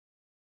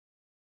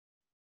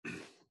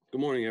Good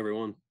morning,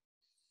 everyone.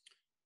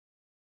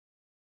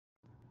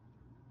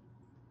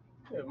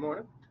 Good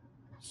morning.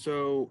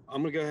 So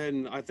I'm gonna go ahead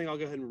and I think I'll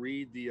go ahead and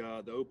read the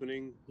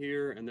opening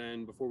here, and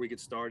then before we get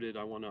started,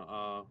 I want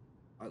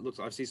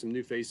to. I see some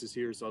new faces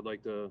here, so I'd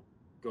like to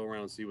go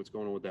around and see what's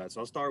going on with that. So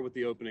I'll start with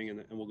the opening,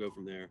 and we'll go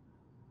from there.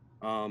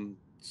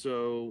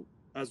 So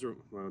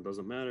well, it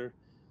doesn't matter.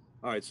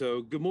 All right.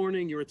 So good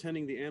morning. You're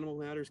attending the Animal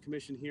Matters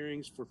Commission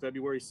hearings for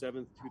February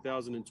 7th,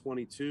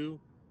 2022.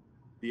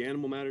 The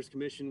Animal Matters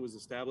Commission was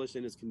established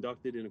and is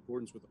conducted in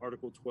accordance with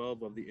Article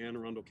 12 of the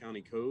Arundel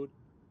County Code.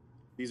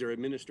 These are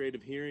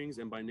administrative hearings,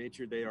 and by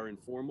nature they are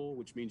informal,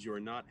 which means you are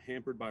not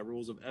hampered by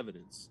rules of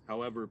evidence.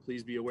 However,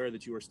 please be aware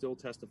that you are still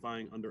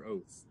testifying under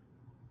oath.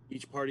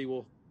 Each party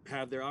will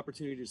have their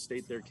opportunity to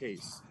state their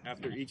case.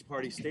 After each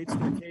party states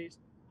their case,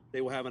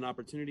 they will have an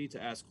opportunity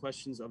to ask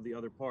questions of the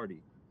other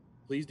party.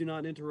 Please do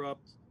not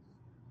interrupt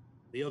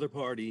the other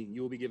party.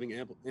 You will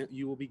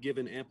be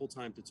given ample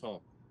time to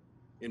talk.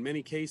 In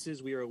many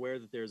cases, we are aware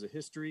that there is a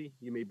history.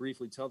 You may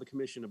briefly tell the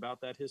commission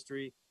about that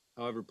history.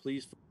 However,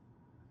 please.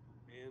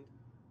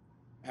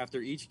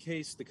 After each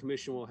case, the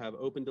commission will have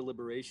open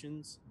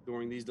deliberations.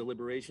 During these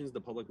deliberations,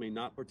 the public may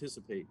not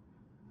participate.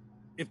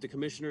 If the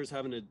commissioners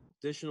have an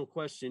additional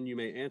question, you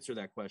may answer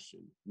that question.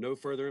 No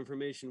further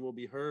information will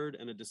be heard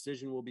and a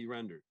decision will be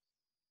rendered.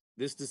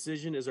 This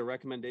decision is a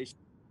recommendation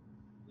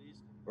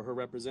or her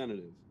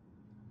representative.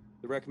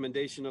 The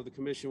recommendation of the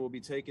commission will be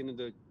taken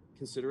into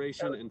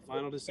consideration and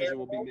final decision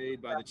will be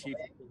made by the chief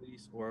of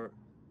police or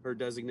her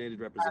designated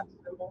representative.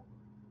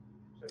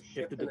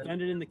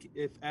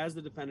 If as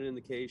the defendant in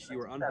the case, you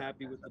are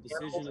unhappy with the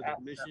decision of the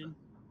commission,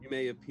 you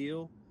may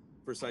appeal.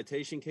 For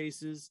citation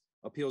cases,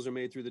 appeals are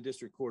made through the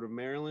District Court of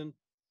Maryland.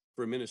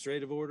 For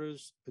administrative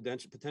orders,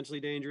 potentially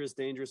dangerous,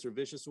 or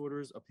vicious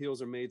orders,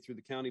 appeals are made through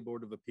the County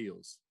Board of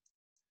Appeals.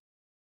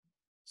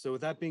 So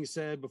with that being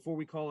said, before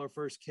we call our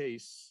first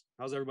case,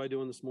 how's everybody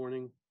doing this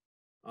morning?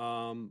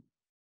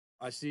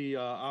 I see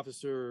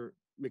Officer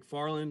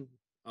McFarland.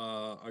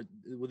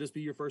 Will this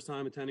be your first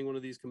time attending one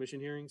of these commission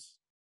hearings?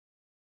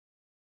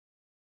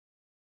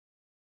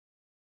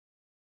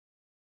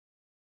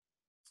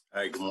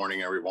 Hey, good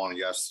morning, everyone.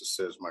 Yes, this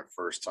is my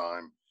first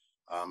time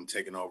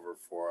taking over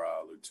for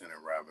Lieutenant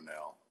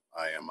Ravenel.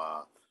 I am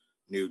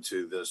new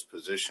to this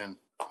position,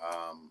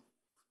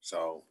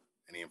 so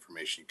any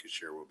information you could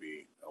share will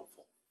be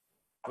helpful.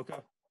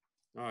 Okay.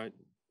 All right.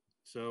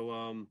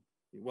 So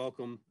you're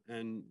welcome.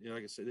 And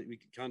like I said, we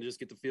can kind of just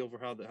get the feel for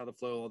how the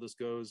flow of all this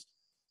goes.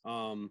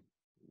 We'll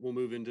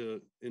move into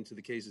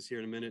the cases here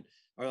in a minute.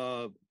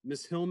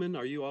 Ms. Hillman,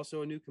 are you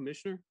also a new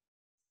commissioner?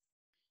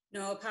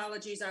 No,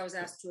 apologies. I was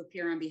asked to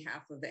appear on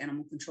behalf of the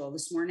Animal Control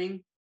this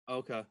morning.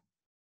 Okay.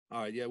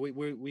 All right. Yeah,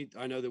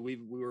 I know that we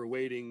were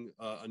awaiting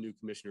a new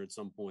commissioner at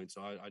some point,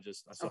 so I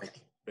saw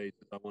space.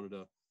 I wanted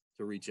to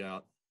reach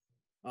out.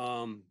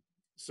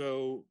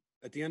 So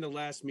at the end of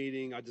last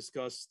meeting, I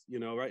discussed,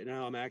 right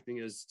now I'm acting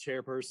as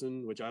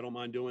chairperson, which I don't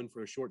mind doing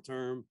for a short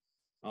term.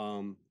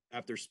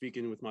 After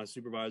speaking with my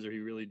supervisor, he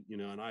really,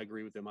 and I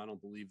agree with him. I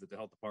don't believe that the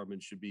health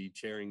department should be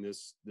chairing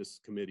this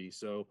committee.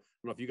 So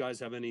I don't know if you guys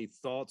have any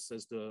thoughts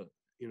as to,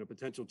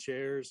 potential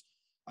chairs.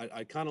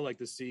 I'd kind of like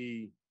to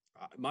see,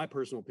 my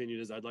personal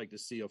opinion is I'd like to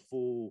see a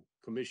full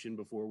commission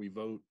before we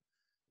vote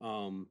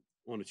on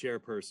a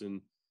chairperson.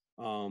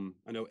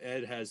 I know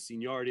Ed has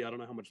seniority. I don't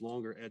know how much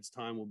longer Ed's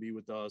time will be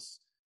with us.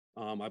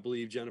 I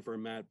believe Jennifer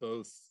and Matt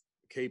both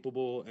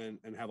capable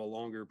and have a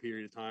longer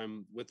period of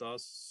time with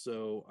us.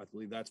 So I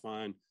believe that's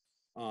fine.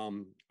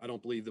 I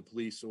don't believe the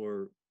police,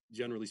 or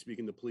generally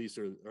speaking, the police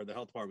or the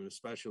health department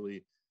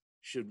especially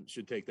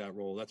should take that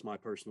role. That's my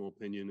personal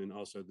opinion, and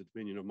also the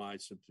opinion of my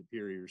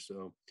superiors.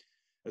 So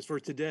as for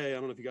today, I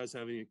don't know if you guys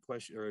have any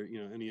question or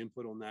any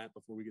input on that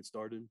before we get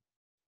started.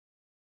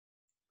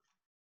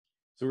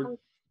 So go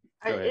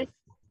ahead.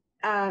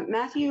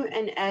 Matthew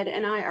and Ed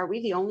and I, are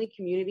we the only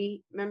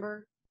community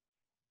member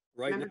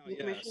right now?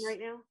 Yes. Right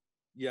now?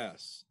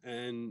 Yes,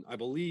 and I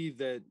believe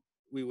that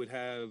we would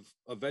have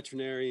a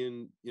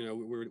veterinarian.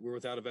 We're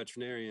without a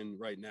veterinarian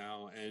right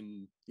now,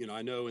 and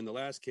I know in the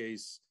last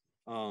case,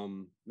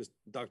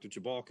 Dr.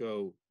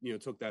 Chabalco,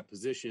 took that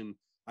position.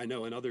 I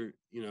know in other,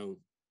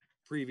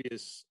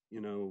 previous,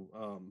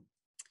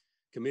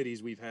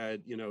 committees we've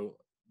had,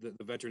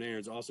 the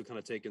veterinarians also kind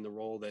of taken the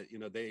role that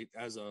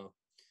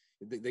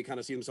they kind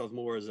of see themselves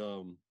more as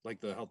like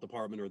the health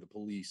department or the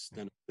police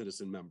than a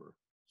citizen member.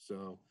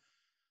 So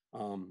I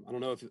don't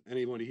know if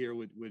anybody here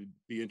would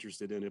be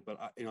interested in it, but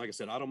like I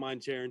said, I don't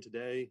mind chairing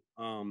today.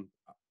 I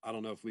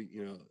don't know if we,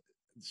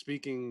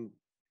 speaking,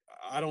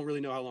 I don't really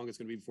know how long it's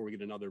going to be before we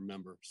get another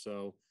member.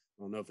 So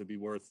I don't know if it'd be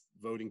worth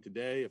voting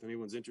today if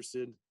anyone's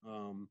interested.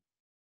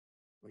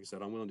 Like I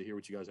said, I'm willing to hear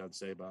what you guys have to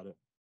say about it.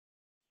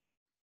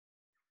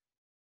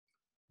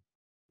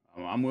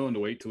 I'm willing to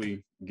wait till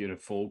we get a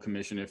full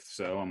commission. If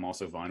so, I'm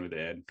also fine with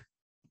Ed.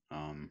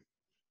 I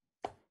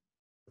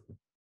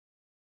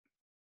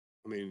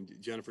mean,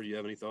 Jennifer, do you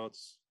have any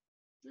thoughts?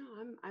 No,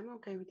 I'm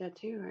okay with that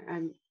too.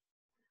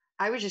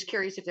 I was just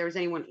curious if there was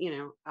anyone,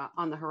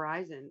 on the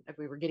horizon, if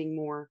we were getting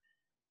more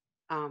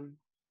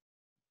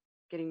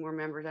getting more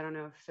members. I don't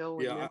know if Phil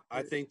would Yeah, know.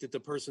 I think that the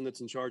person that's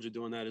in charge of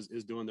doing that is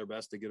doing their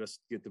best to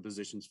get the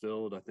positions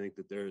filled. I think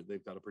that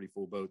they've got a pretty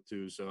full boat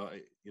too. So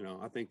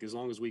I think as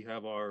long as we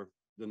have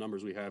the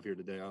numbers we have here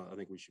today, I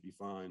think we should be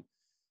fine.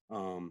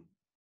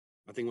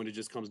 I think when it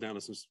just comes down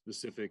to some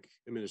specific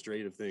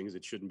administrative things,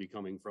 it shouldn't be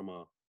coming from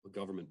a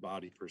government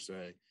body per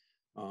se,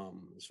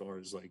 as far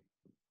as like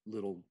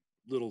little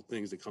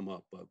things that come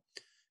up. But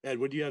Ed,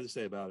 what do you have to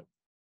say about it?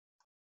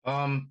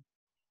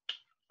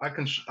 I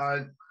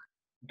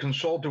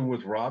consulted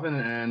with Robin,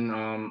 and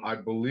I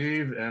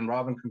believe, and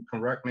Robin can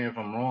correct me if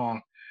I'm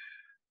wrong.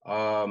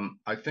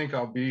 I think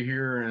I'll be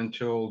here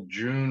until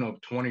June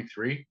of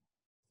 23.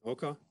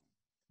 Okay,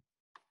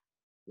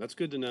 that's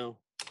good to know.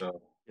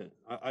 So yeah,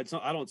 I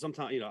don't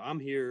sometimes I'm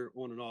here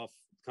on and off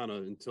kind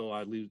of until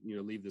I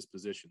leave this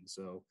position.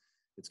 So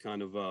it's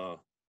kind of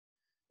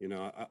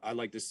I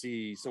like to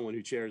see someone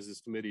who chairs this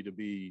committee to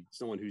be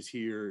someone who's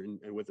here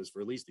and with us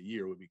for at least a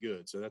year would be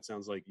good. So that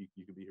sounds like you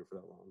could be here for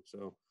that long.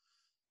 So,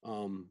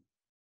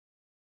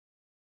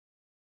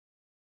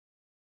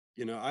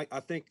 I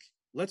think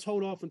let's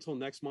hold off until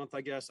next month,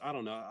 I guess. I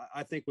don't know.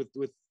 I think with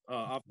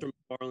Officer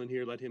McFarland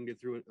here, let him get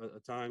through a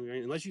time.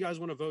 Unless you guys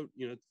want to vote,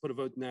 put a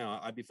vote now,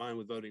 I'd be fine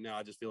with voting now.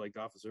 I just feel like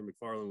Officer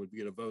McFarland would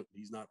get a vote.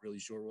 He's not really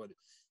sure what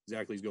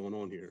exactly is going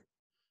on here.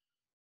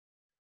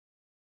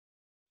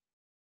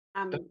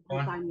 I'm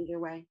fine either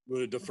way.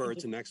 Would it defer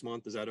to next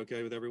month? Is that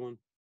okay with everyone?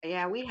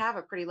 Yeah, we have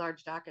a pretty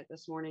large docket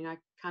this morning. I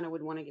kind of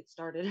would want to get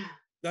started.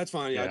 That's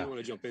fine. Yeah, I Yeah. do want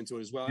to jump into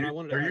it as well. And I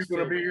wanted are to you ask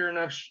going to Phil- be here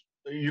next?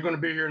 Are you going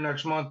to be here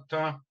next month,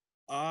 Tom?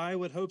 I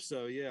would hope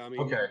so. Yeah. I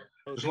mean, Okay.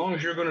 As long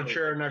as you're going to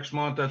chair next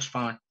month, that's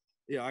fine.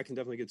 Yeah, I can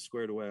definitely get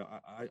squared away.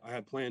 I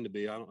had planned to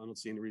be. I don't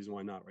see any reason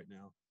why not right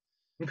now.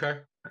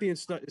 Okay. That being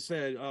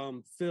said,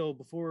 Phil,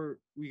 before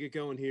we get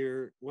going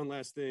here, one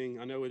last thing.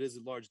 I know it is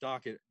a large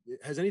docket.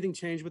 Has anything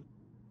changed with?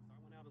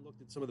 I went out and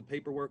looked at some of the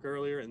paperwork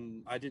earlier,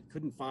 and I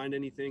couldn't find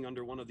anything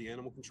under one of the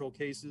animal control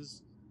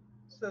cases.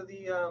 So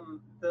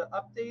the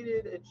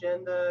updated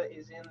agenda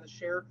is in the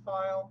shared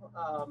file.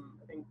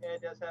 I think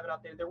Ed does have it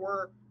updated. There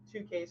were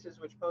 2 cases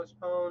which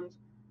postponed.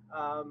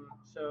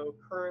 So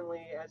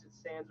currently, as it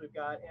stands, we've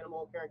got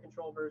Animal Care and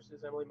Control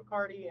versus Emily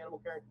McCarty, Animal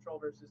Care and Control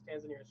versus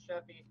Tanzania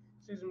Sheffy,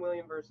 Susan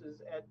William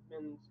versus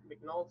Edmund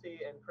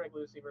McNulty, and Craig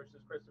Lucy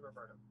versus Christopher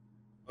Burnham.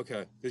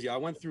 Okay, because I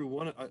went through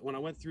when I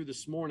went through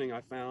this morning,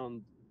 I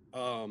found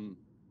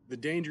the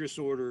dangerous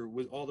order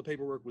was all the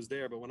paperwork was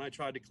there, but when I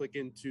tried to click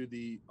into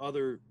the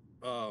other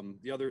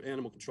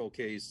animal control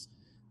case,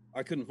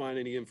 I couldn't find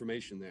any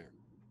information there.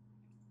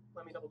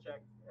 Let me double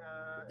check.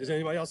 Does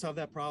anybody else have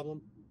that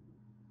problem?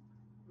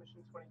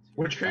 Mission 22.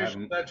 Which case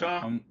is that,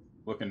 Tom? I'm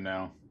looking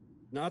now.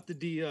 Not the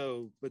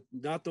DO, but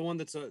not the one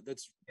that's Yeah,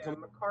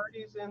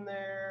 McCarty's in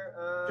there.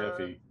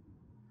 Jeffy.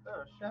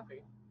 Oh,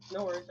 Sheffy.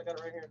 No worries, I got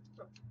it right here.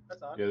 Oh,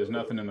 that's odd. Yeah, there's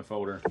nothing in the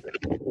folder.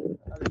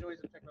 The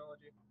joys of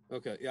technology.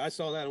 Okay, yeah, I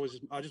saw that.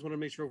 I just wanted to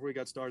make sure before we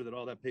got started that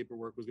all that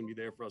paperwork was going to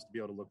be there for us to be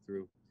able to look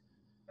through.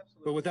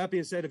 Absolutely. But with that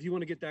being said, if you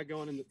want to get that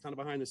going and kind of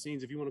behind the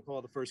scenes, if you want to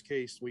call the first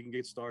case, we can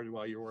get started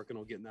while you're working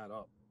on getting that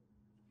up.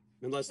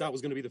 Unless that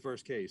was going to be the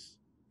first case.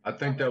 I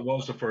think that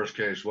was the first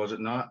case, was it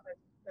not?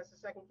 That's the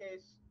second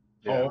case.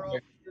 Yeah. Overall,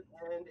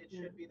 and it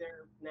should be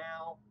there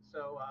now.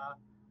 So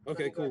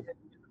Okay, let me go cool. ahead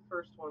and get the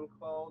first one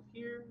called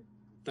here.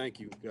 Thank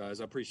you,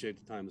 guys. I appreciate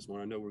the time this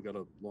morning. I know we've got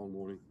a long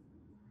morning.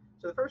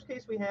 So the first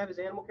case we have is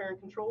Animal Care and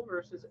Control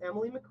versus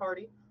Emily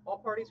McCarty. All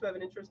parties who have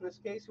an interest in this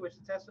case who wish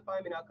to testify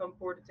may now come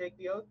forward to take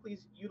the oath.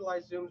 Please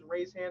utilize Zoom's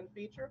raise hand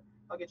feature.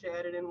 I'll get you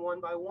added in one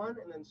by one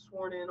and then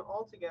sworn in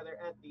all together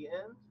at the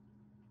end.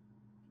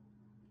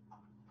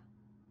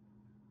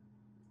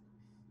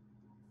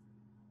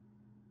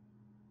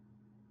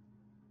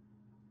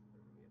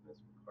 We have Ms.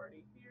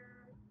 McCarty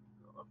here,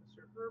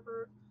 Officer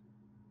Herbert.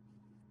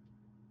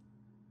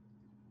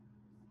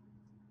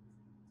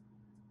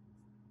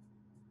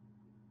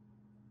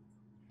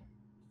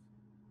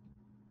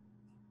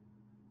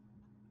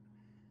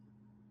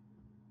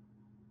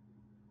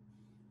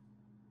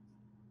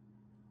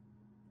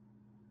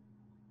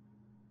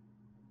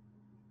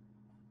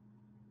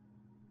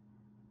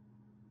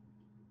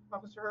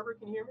 Officer Herbert,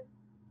 can you hear me?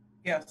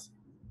 Yes.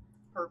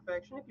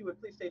 Perfection. If you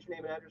would please state your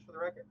name and address for the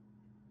record.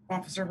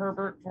 Officer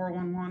Herbert,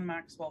 411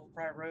 Maxwell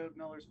Fry Road,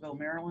 Millersville,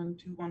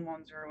 Maryland,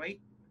 21108.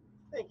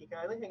 Thank you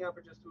kindly. Hang out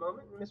for just a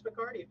moment. Ms.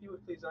 McCarty, if you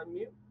would please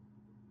unmute.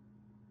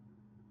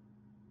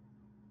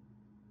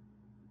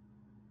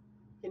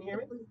 Can you hear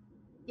me?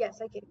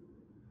 Yes, I can.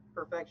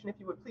 Perfection. If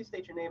you would please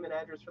state your name and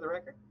address for the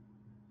record.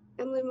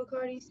 Emily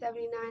McCarty,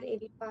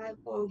 7985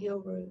 Long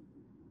Hill Road.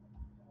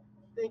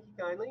 Thank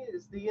you kindly.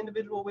 Is the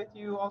individual with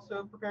you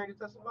also preparing to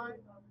testify?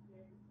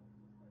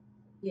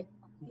 Yes.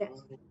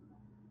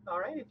 All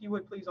right. If you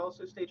would please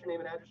also state your name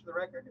and address for the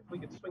record. If we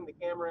could swing the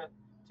camera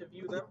to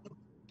view them.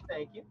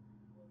 Thank you.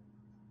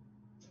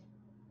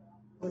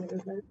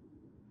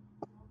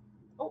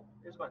 Oh,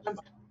 there's a bunch.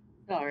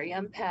 Sorry,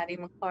 I'm Patty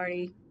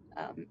McCarty.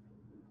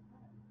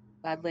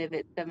 I live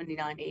at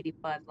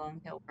 7985 Long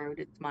Hill Road.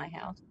 It's my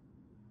house.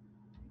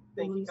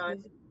 Thank you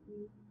kindly.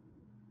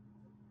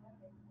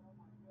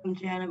 I'm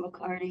Janet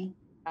McCarty.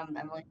 I'm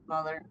Emily's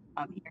mother.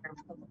 I'm here a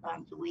couple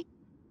times a week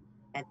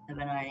at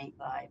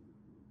 7985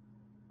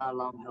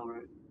 Long Hill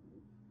Road.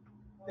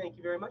 Thank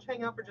you very much.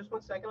 Hang out for just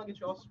 1 second. I'll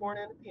get you all sworn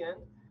in at the end.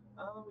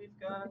 We've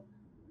got,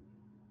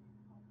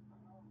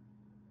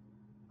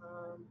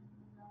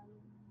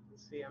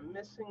 let's see, I'm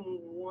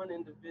missing one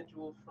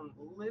individual from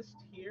the list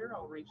here.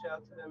 I'll reach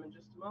out to them in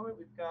just a moment.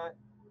 We've got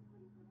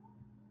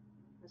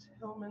Ms.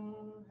 Hillman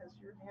has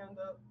your hand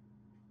up.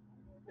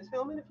 Ms.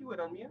 Hillman, if you would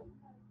unmute.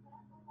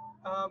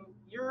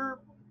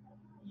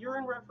 You're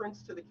in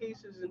reference to the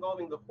cases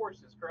involving the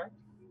horses, correct?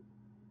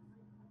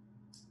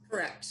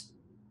 Correct.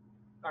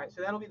 All right,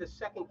 so that'll be the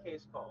second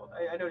case called.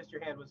 I noticed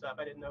your hand was up.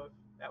 I didn't know if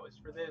that was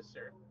for this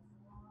or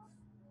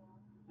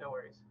no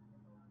worries.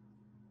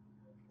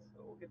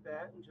 So we'll get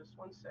that in just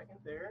 1 second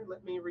there.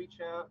 Let me reach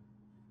out.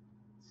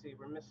 Let's see,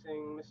 we're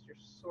missing Mr.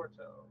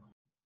 Sorto.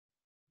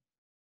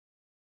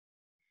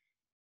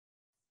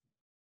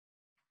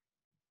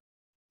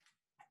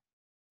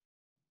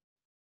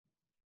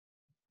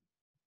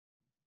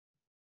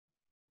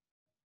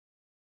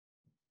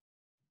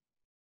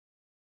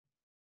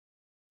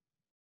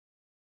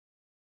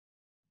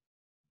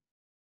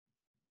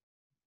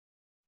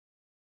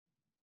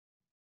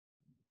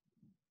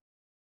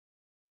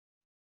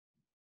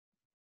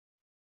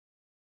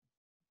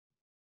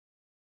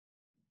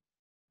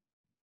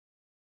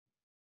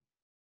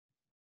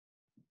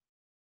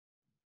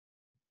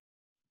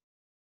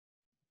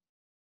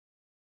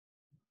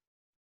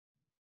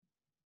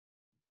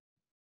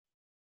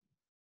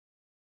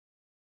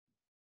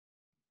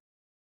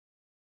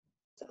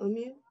 To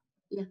unmute?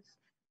 Yes.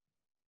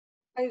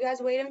 Are you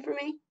guys waiting for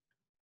me?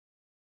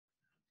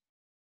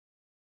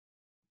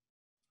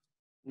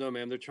 No,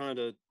 ma'am. They're trying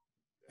to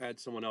add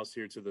someone else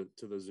here to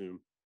the Zoom.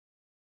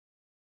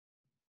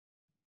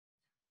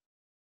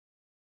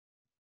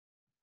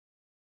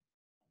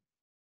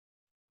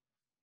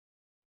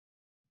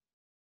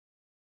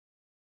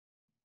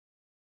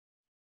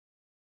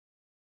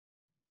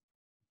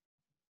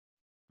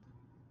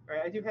 All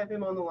right, I do have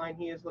him on the line.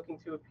 He is looking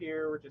to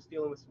appear. We're just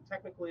dealing with some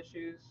technical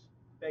issues.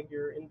 Beg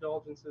your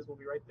indulgences. We'll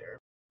be right there.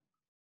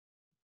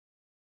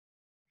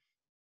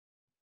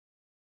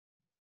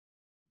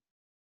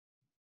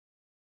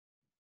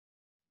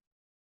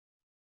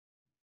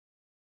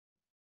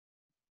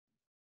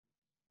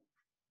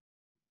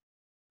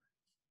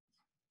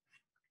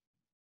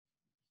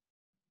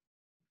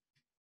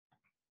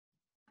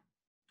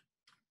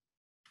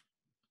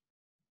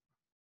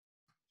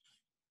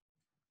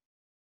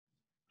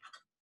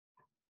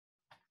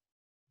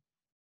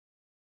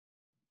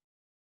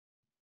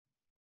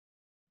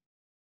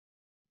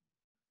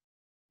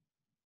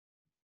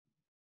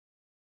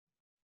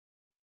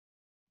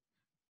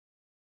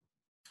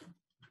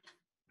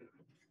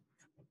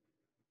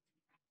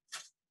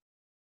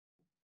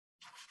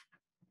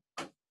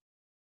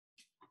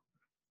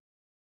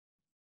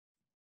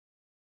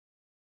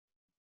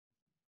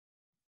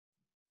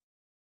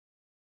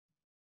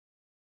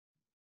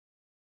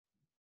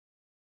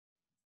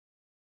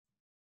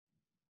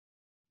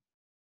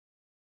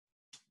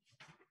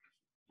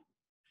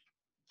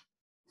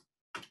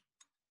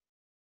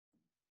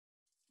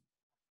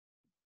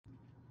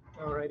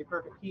 Alrighty,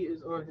 perfect. He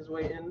is on his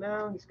way in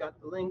now. He's got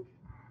the link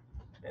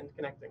and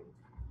connecting.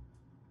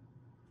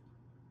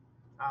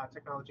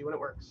 Technology when it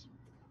works.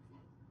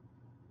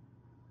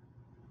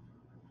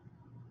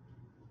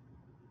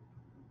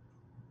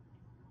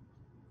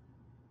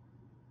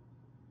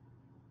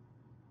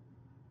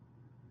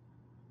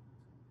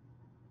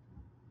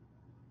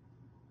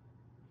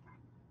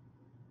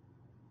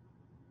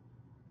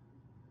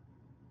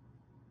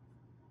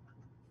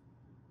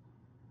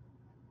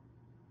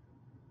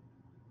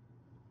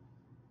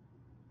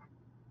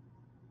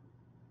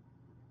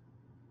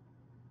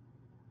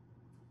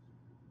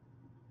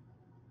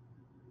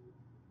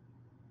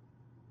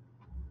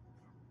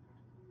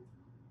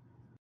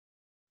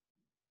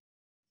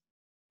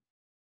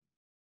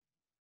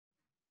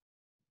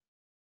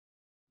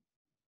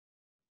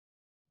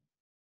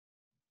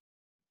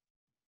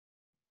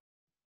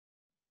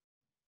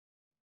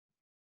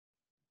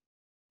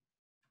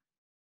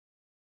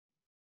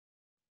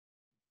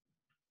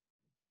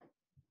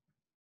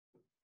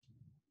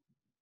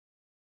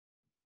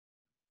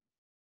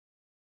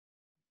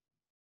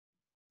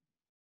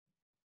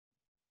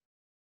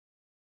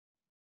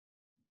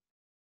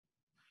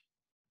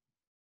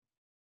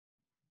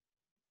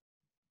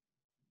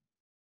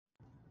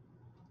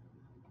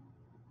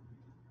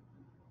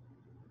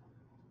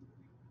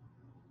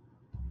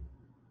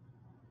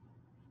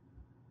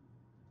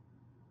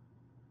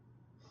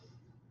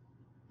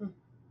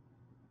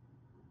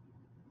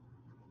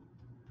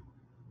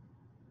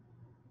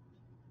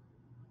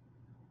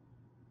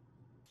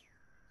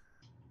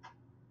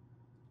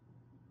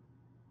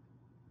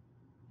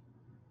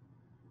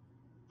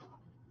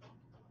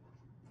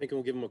 I think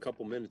we'll give him a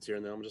couple minutes here,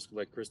 and then I'm just gonna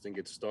let Kristen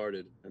get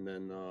started, and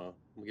then we'll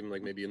give him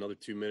like maybe another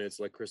 2 minutes,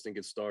 let Kristen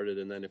get started,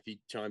 and then if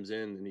he chimes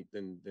in,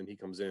 and then he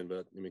comes in.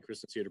 But I mean,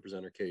 Kristen's here to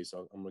present her case.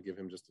 I'm gonna give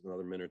him just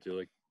another minute or two,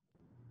 like.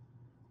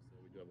 So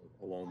we do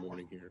have a long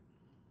morning here.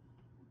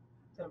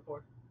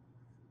 10-4.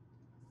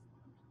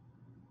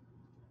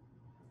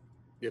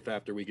 If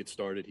after we get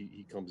started,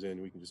 he comes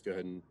in, we can just go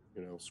ahead and,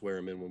 swear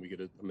him in when we get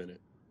a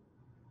minute.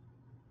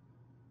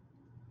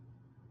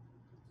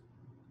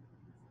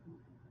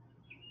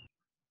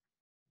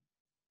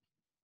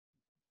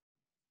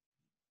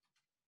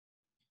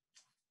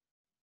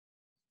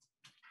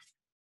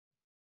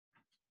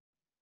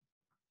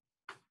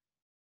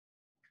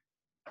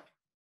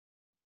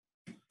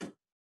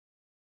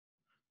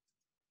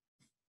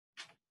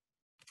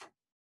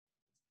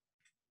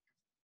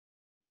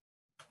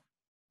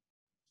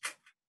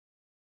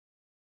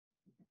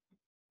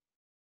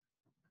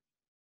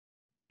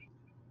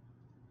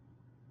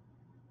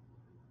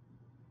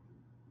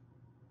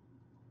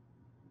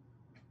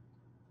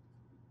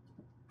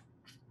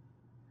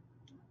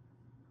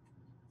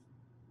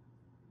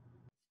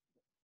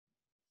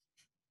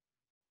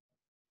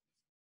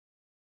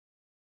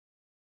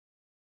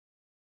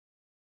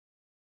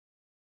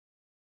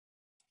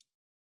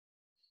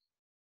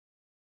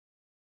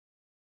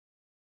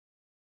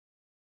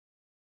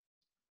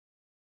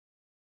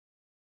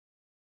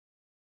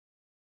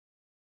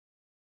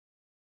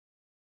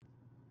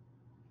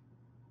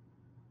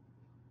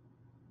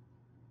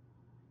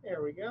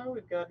 There we go.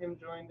 We've got him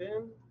joined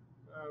in.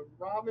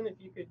 Robin, if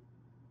you could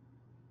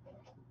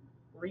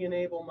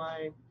re-enable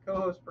my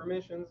co-host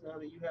permissions now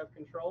that you have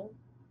control,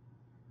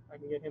 I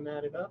can get him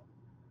added up.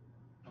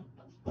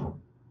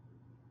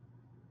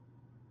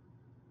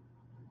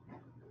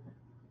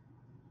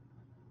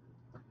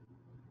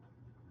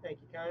 Thank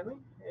you kindly.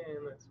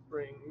 And let's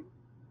bring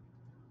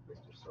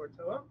Mr.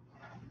 Sorto up.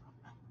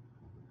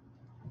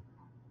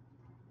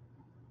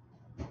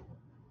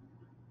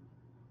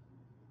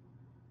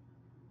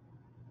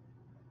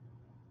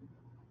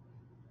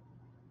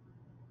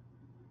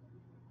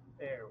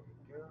 There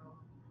we go.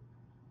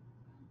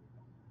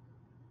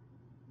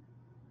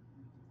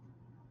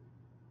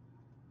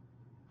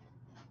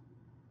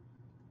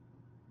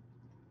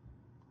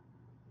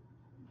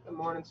 Good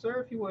morning,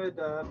 sir. If you would,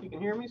 if you can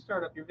hear me,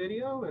 start up your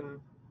video and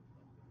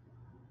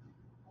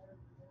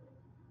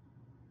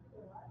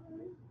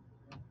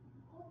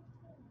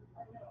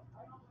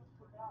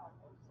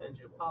send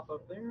you a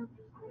pop-up there.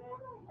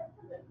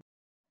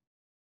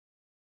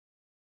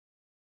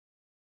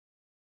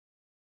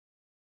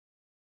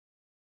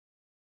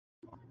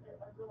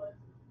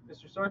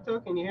 Mr.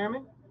 Sorto, can you hear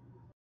me?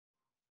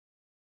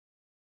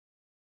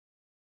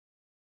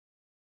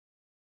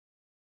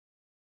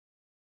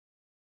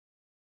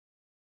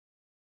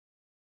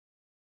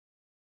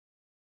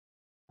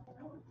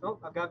 Oh,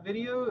 I've got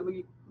video.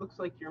 It looks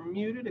like you're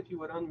muted. If you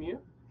would unmute.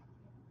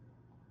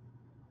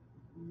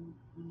 Can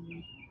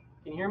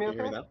you hear me okay?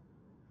 Can you hear me now?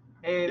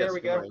 Hey, there Yes,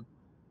 we good go. morning.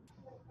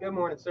 Good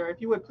morning, sir.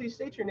 If you would please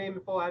state your name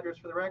and full address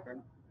for the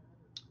record.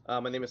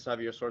 My name is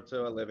Javier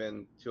Sorto. I live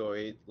in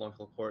 208 Long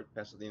Hill Court,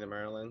 Pasadena,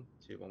 Maryland,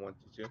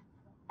 21122.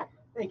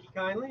 Thank you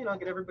kindly, and I'll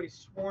get everybody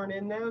sworn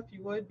in now. If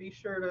you would, be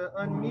sure to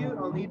unmute.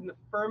 I'll need an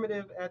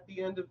affirmative at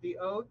the end of the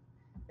oath.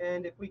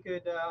 And if we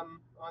could,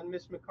 on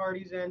Miss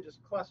McCarty's end,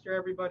 just cluster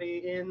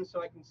everybody in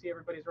so I can see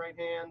everybody's right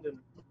hand. And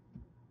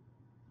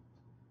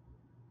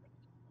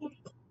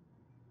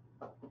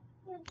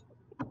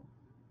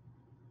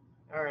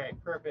all right,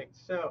 perfect.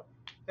 So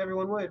if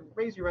everyone would,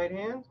 raise your right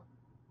hand.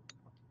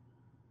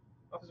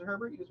 Officer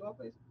Herbert, you as well,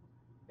 please.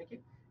 Thank you.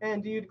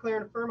 And do you declare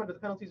and affirm under the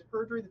penalties of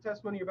perjury the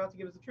testimony you're about to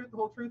give is the truth, the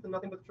whole truth, and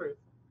nothing but the truth?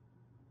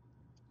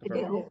 I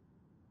do.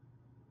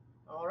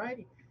 All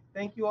righty.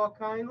 Thank you all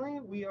kindly.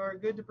 We are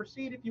good to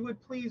proceed. If you would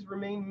please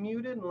remain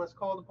muted unless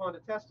called upon to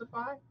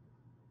testify.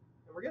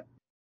 And we're good.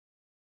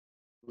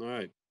 All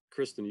right,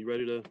 Kristen, you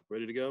ready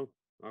to go?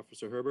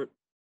 Officer Herbert,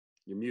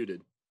 you're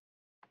muted.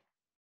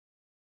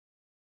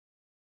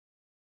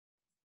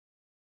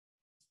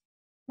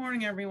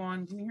 Morning,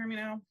 everyone. Can you hear me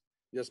now?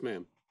 Yes,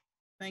 ma'am.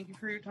 Thank you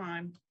for your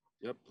time.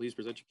 Yep, please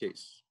present your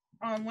case.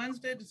 On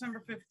Wednesday,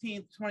 December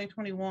 15th,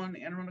 2021,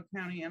 Anne Arundel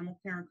County Animal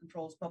Care and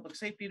Control's Public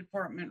Safety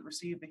Department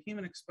received a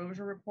human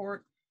exposure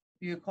report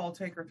via call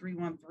taker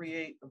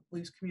 3138 of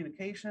Police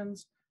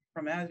Communications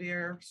from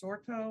Javier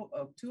Sorto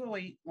of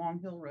 208 Long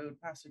Hill Road,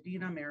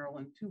 Pasadena,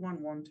 Maryland,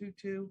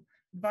 21122,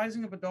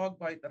 advising of a dog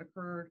bite that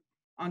occurred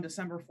on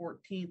December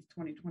 14th,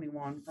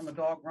 2021 from a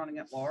dog running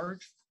at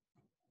large.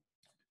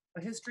 A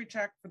history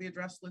check for the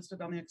address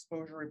listed on the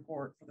exposure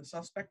report for the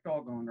suspect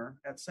dog owner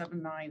at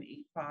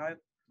 7985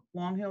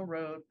 Long Hill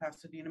Road,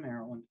 Pasadena,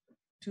 Maryland,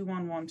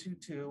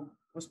 21122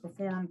 was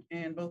performed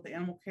in both the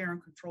Animal Care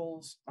and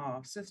Controls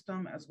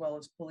system as well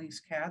as police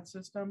CAD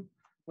system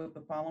with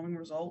the following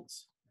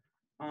results.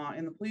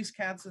 In the police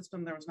CAD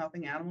system, there was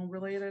nothing animal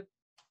related.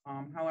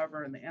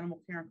 However, in the Animal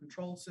Care and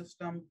Control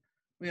system,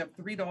 we have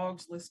 3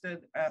 dogs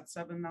listed at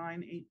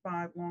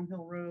 7985 Long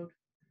Hill Road.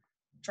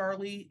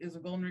 Charlie is a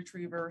golden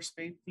retriever,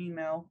 spayed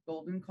female,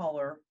 golden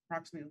color,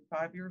 approximately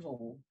 5 years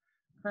old,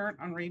 current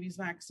on rabies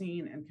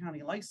vaccine and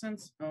county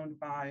license, owned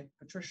by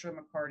Patricia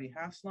McCarty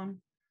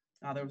Haslam.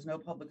 There was no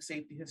public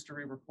safety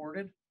history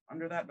reported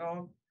under that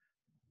dog.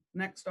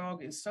 Next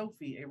dog is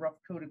Sophie, a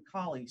rough-coated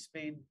collie,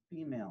 spayed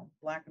female,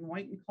 black and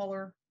white in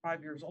color,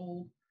 5 years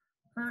old,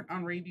 current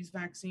on rabies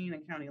vaccine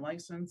and county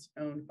license,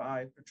 owned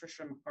by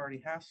Patricia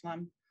McCarty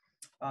Haslem.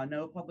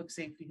 No public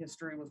safety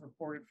history was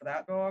reported for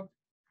that dog.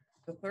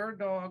 The third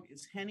dog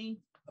is Henny,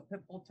 a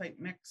pit bull type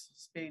mix,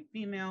 spayed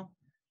female,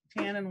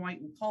 tan and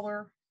white in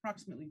color,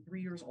 approximately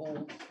 3 years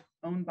old,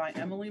 owned by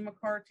Emily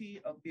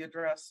McCarty of the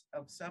address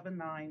of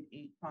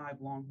 7985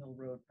 Long Hill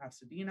Road,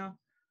 Pasadena,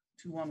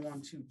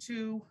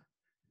 21122.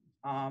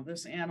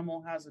 This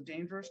animal has a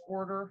dangerous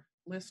order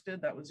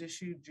listed that was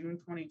issued June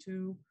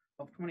 22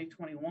 of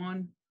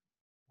 2021.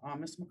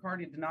 Ms.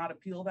 McCarty did not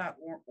appeal that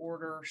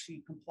order.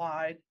 She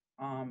complied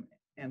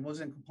and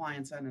was in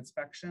compliance at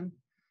inspection.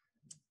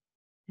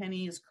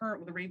 Henny is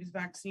current with a rabies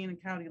vaccine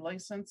and county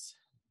license.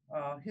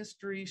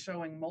 History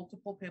showing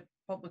multiple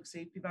public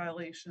safety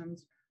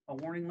violations. A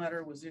warning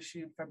letter was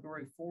issued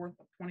February 4th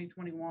of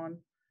 2021.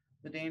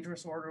 The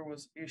dangerous order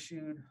was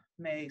issued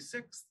May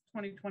 6th,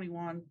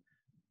 2021,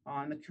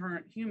 on the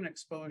current human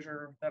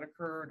exposure that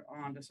occurred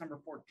on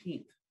December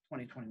 14th,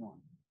 2021.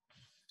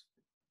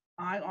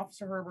 I,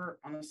 Officer Herbert,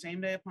 on the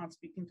same day upon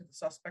speaking to the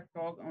suspect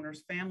dog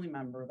owner's family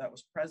member that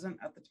was present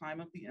at the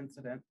time of the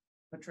incident,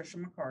 Patricia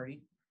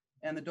McCarty,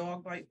 and the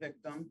dog bite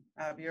victim,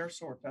 Javier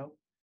Sorto,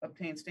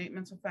 obtained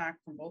statements of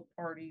fact from both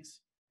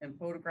parties and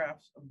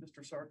photographs of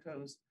Mr.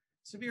 Sorto's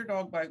severe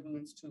dog bite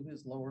wounds to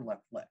his lower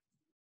left leg.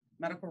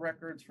 Medical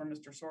records for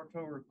Mr.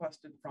 Sorto were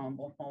requested from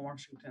Baltimore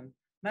Washington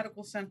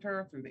Medical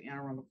Center through the Anne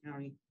Arundel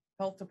County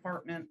Health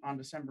Department on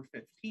December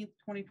 15th,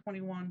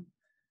 2021.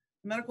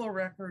 Medical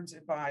records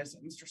advise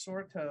that Mr.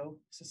 Sorto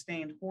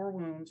sustained 4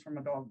 wounds from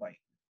a dog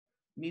bite.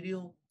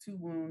 Medial 2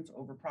 wounds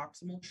over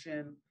proximal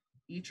shin,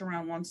 each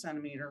around 1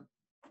 centimeter,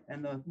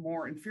 and the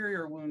more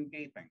inferior wound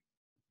gaping.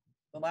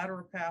 The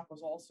lateral calf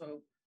was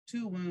also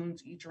 2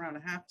 wounds, each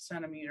around 0.5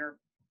 centimeter,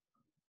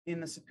 in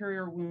the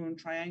superior wound,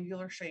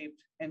 triangular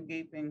shaped and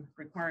gaping,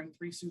 requiring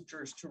 3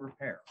 sutures to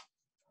repair.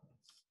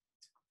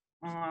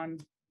 On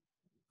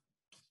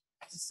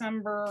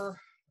December,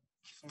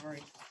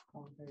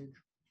 wrong page.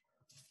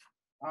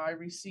 I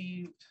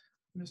received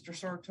Mr.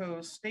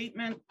 Sorto's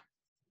statement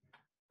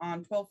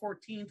on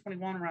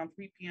 12/14/21 around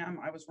 3 p.m.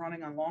 I was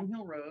running on Long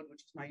Hill Road,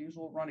 which is my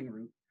usual running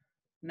route.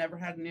 Never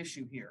had an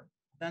issue here.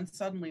 Then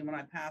suddenly, when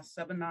I passed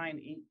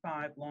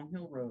 7985 Long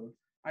Hill Road,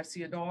 I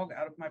see a dog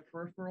out of my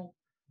peripheral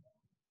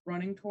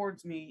running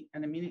towards me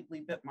and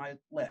immediately bit my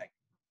leg.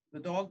 The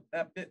dog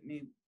that bit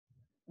me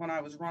when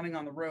I was running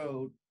on the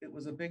road, it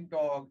was a big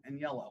dog and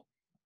yellow.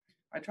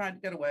 I tried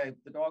to get away,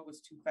 but the dog was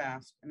too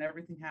fast and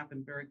everything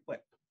happened very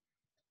quick.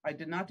 I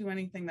did not do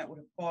anything that would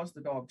have caused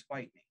the dog to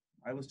bite me.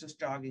 I was just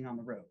jogging on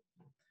the road.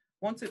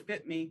 Once it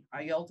bit me,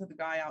 I yelled to the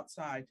guy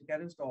outside to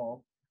get his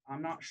dog.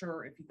 I'm not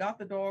sure if he got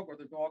the dog or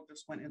the dog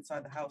just went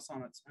inside the house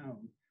on its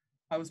own.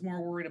 I was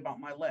more worried about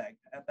my leg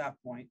at that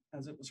point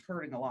as it was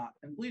hurting a lot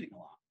and bleeding a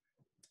lot.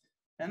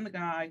 Then the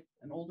guy,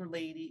 an older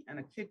lady, and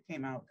a kid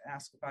came out to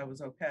ask if I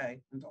was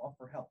okay and to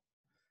offer help.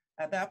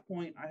 At that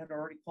point, I had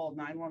already called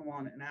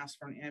 911 and asked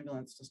for an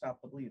ambulance to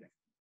stop the bleeding.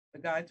 The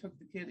guy took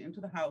the kid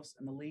into the house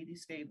and the lady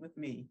stayed with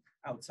me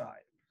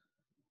outside.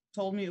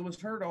 Told me it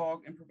was her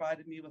dog and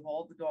provided me with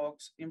all the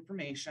dog's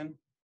information.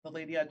 The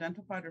lady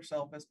identified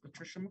herself as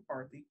Patricia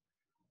McCarthy,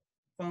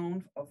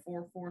 phone of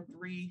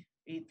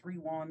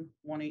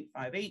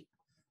 443-831-1858.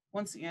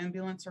 Once the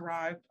ambulance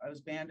arrived, I was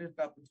bandaged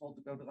up and told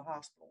to go to the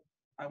hospital.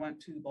 I went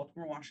to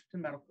Baltimore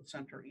Washington Medical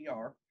Center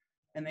ER,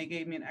 and they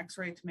gave me an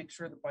x-ray to make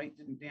sure the bite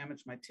didn't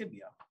damage my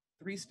tibia,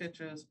 3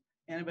 stitches,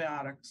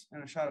 antibiotics,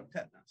 and a shot of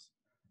tetanus.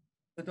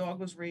 The dog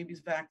was rabies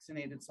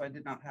vaccinated, so I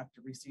did not have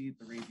to receive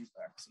the rabies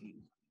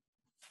vaccine.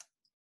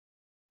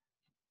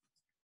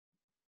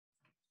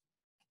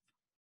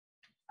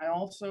 I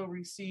also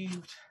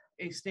received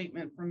a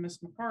statement from Ms.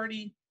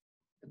 McCarty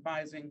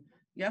advising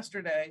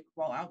yesterday,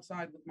 while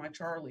outside with my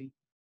Charlie,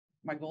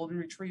 my golden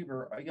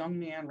retriever, a young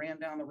man ran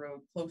down the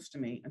road close to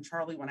me and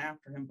Charlie went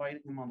after him,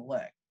 biting him on the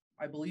leg.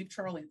 I believe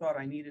Charlie thought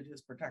I needed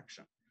his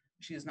protection.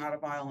 She is not a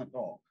violent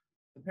dog.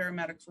 The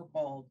paramedics were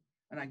called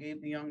and I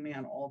gave the young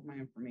man all of my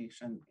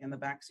information and the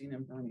vaccine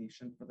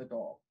information for the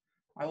dog.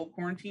 I will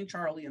quarantine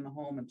Charlie in the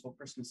home until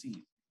Christmas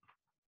Eve.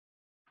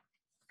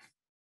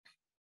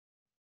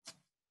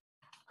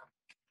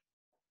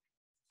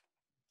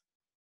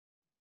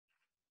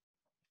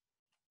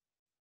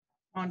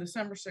 On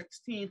December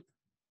 16th,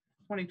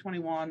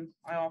 2021,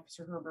 I,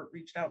 Officer Herbert,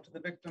 reached out to the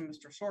victim,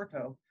 Mr.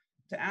 Sorto,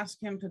 to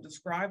ask him to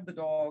describe the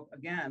dog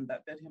again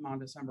that bit him on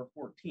December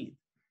 14th,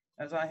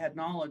 as I had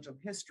knowledge of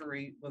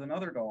history with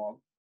another dog,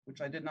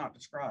 which I did not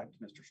describe to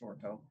Mr.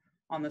 Sorto,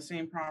 on the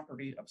same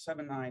property of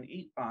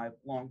 7985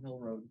 Long Hill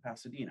Road,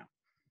 Pasadena.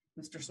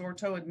 Mr.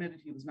 Sorto admitted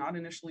he was not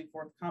initially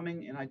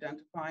forthcoming in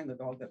identifying the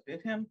dog that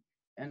bit him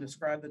and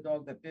described the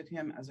dog that bit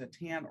him as a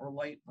tan or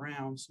light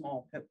brown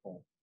small pit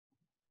bull,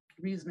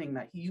 reasoning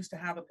that he used to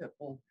have a pit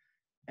bull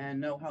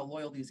and know how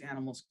loyal these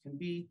animals can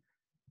be.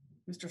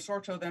 Mr.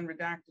 Sorto then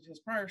redacted his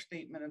prior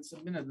statement and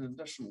submitted an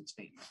additional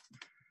statement,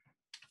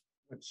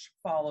 which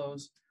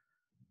follows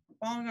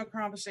Following our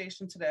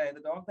conversation today,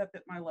 the dog that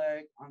bit my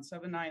leg on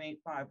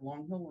 7985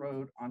 Long Hill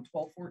Road on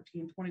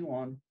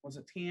 12/14/21 was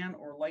a tan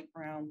or light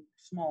brown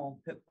small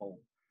pit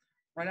bull.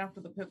 Right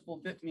after the pit bull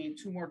bit me,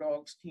 two more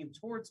dogs came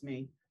towards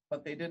me,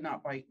 but they did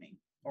not bite me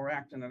or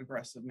act in an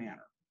aggressive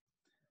manner.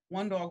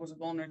 One dog was a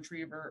golden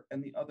retriever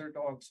and the other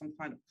dog some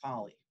kind of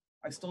collie.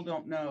 I still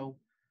don't know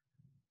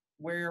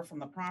where from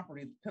the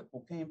property the pit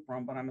bull came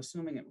from, but I'm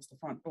assuming it was the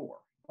front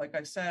door. Like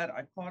I said,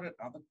 I caught it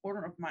out the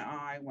corner of my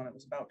eye when it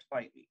was about to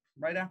bite me.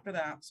 Right after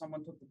that,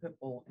 someone took the pit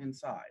bull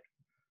inside.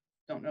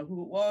 Don't know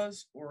who it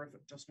was or if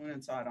it just went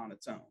inside on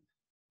its own.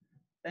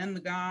 Then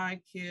the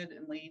guy, kid,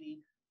 and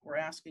lady were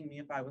asking me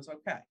if I was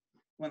okay.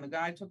 When the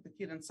guy took the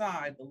kid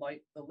inside, the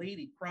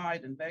lady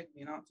cried and begged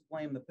me not to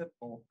blame the pit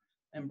bull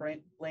and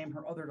blame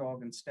her other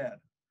dog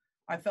instead.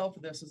 I fell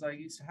for this as I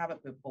used to have a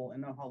pit bull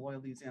and know how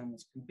loyal these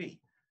animals can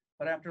be.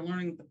 But after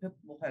learning that the pit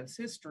bull has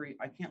history,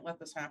 I can't let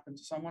this happen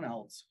to someone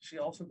else. She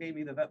also gave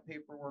me the vet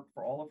paperwork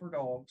for all of her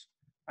dogs.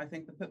 I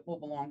think the pit bull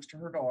belongs to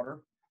her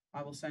daughter.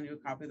 I will send you a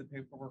copy of the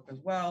paperwork as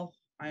well.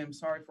 I am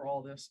sorry for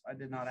all this. I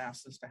did not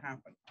ask this to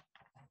happen.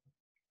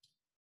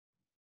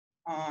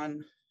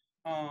 On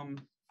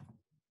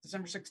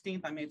December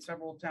 16th, I made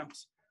several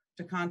attempts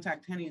to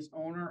contact Henny's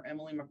owner,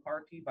 Emily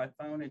McCarty, by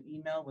phone and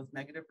email with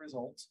negative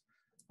results.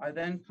 I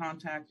then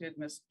contacted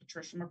Miss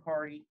Patricia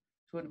McCarty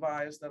to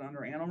advise that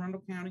under Anne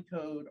Arundel County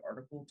Code,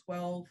 Article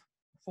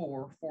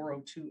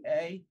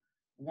 12-402A,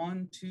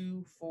 1,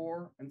 2,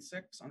 4, and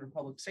 6 under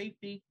public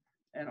safety,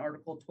 and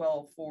Article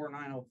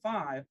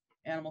 12-4905,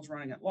 animals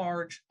running at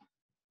large.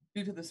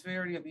 Due to the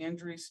severity of the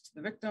injuries to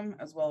the victim,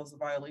 as well as the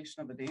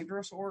violation of the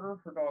dangerous order,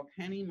 her dog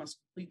Henny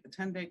must complete the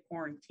 10-day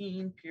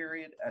quarantine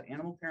period at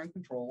Animal Care and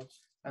Control,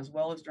 as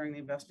well as during the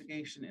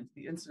investigation into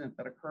the incident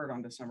that occurred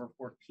on December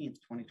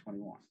 14th,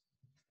 2021.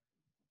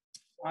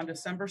 On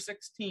December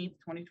 16th,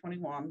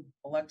 2021,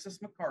 Alexis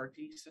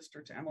McCarty,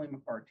 sister to Emily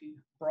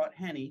McCarty, brought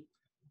Henny,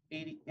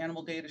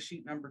 animal data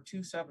sheet number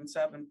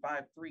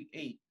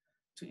 277538,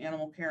 to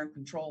Animal Care and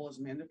Control as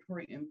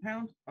mandatory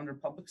impound under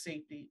public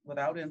safety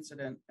without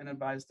incident and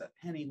advised that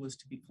Henny was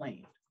to be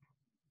claimed.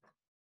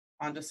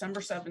 On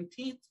December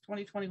 17th,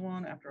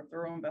 2021, after a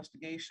thorough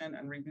investigation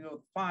and review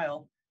of the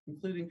file,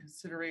 including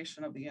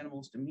consideration of the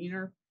animal's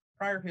demeanor,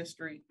 prior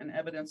history, and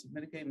evidence of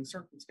mitigating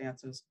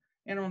circumstances,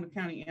 Anne Arundel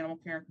County Animal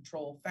Care and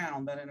Control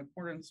found that in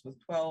accordance with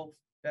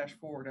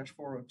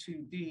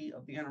 12-4-402D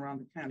of the Anne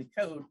Arundel County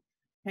Code,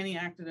 Henny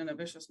acted in a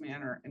vicious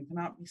manner and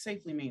cannot be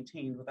safely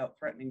maintained without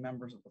threatening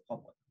members of the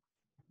public.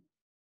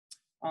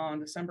 On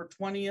December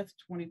 20th,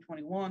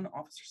 2021,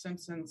 Officer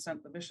Simpson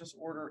sent the vicious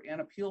order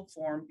and appeal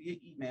form via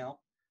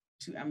email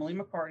to Emily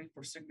McCarty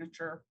for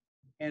signature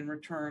and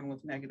return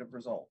with negative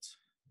results.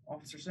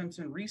 Officer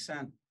Simpson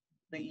resent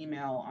the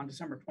email on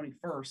December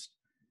 21st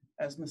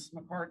as Mrs.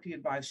 McCarty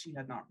advised she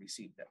had not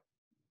received it.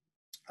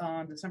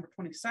 On December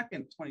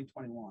 22nd,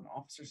 2021,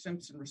 Officer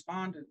Simpson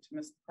responded to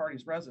Ms.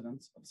 McCarty's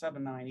residence of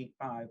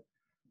 7985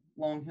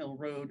 Long Hill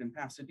Road in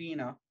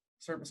Pasadena,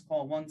 service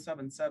call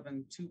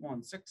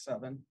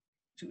 177-2167,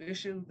 to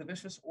issue the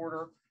vicious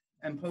order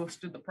and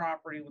posted the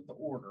property with the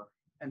order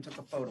and took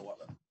a photo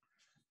of it.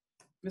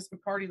 Ms.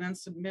 McCarty then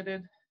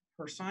submitted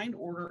her signed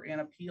order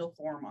and appeal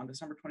form on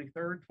December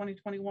 23rd,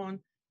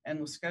 2021, and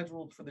was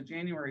scheduled for the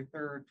January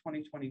 3rd,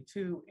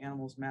 2022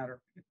 Animals Matter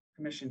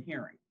Commission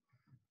hearing.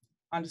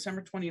 On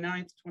December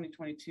 29th,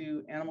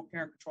 2022, Animal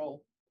Care and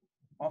Control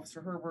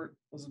Officer Herbert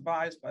was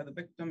advised by the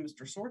victim,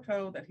 Mr.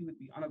 Sorto, that he would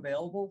be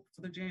unavailable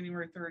for the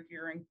January 3rd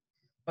hearing,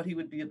 but he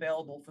would be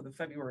available for the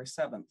February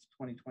 7th,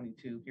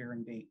 2022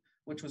 hearing date,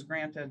 which was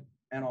granted,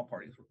 and all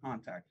parties were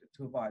contacted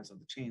to advise of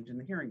the change in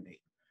the hearing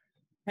date.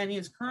 Henny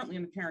is currently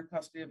in the care and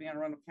custody of Anne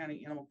Arundel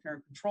County Animal Care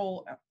and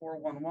Control at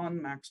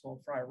 411 Maxwell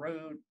Fry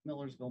Road,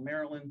 Millersville,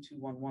 Maryland,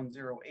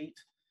 21108,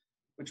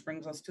 which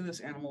brings us to this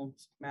Animal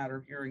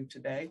Matter hearing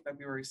today,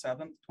 February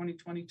 7th,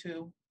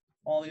 2022.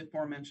 All the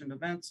aforementioned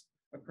events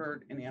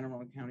occurred in Anne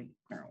Arundel County,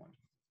 Maryland.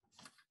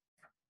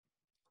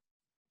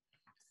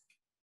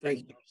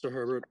 Thank you, Officer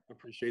Herbert. I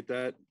appreciate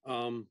that.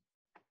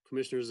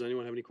 Commissioners, does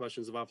anyone have any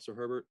questions of Officer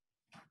Herbert?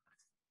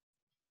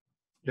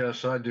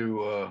 Yes, I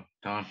do,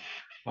 Don.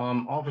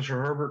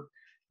 Officer Herbert,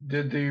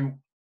 did the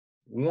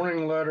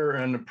warning letter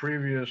and the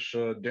previous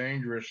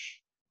dangerous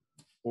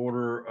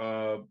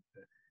order,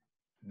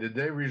 did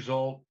they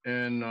result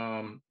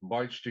in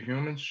bites to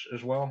humans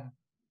as well?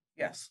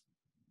 Yes.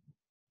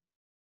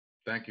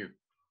 Thank you.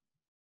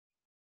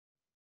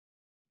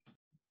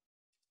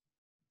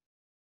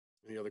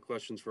 Any other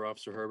questions for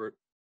Officer Herbert?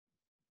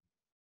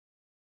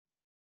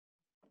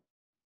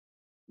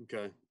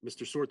 Okay,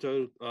 Mr.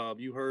 Sorto,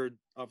 you heard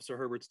Officer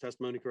Herbert's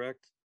testimony,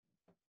 correct?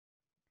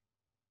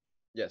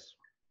 Yes.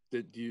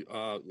 Did you,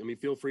 I mean,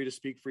 feel free to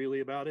speak freely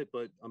about it,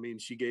 but I mean,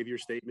 she gave your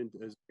statement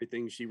as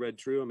everything she read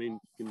true. I mean,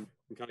 you can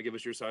kind of give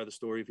us your side of the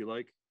story if you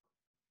like.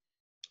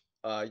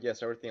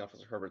 Yes, everything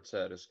Officer Herbert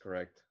said is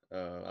correct.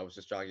 I was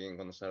just jogging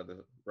on the side of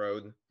the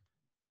road,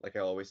 like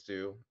I always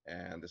do,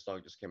 and this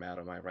dog just came out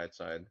of my right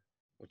side,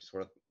 which is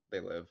where they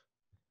live,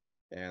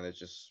 and it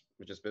just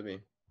bit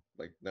me.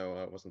 Like, no,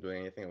 I wasn't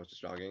doing anything. I was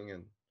just jogging,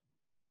 and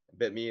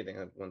bit me. Then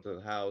I went to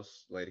the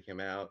house. The lady came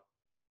out,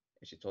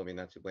 and she told me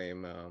not to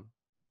blame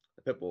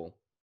the pit bull,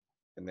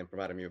 and then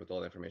provided me with all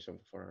the information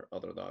for her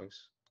other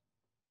dogs.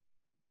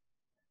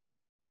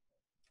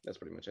 That's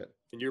pretty much it.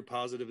 And you're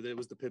positive that it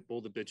was the pit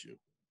bull that bit you?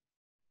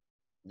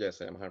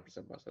 Yes, I am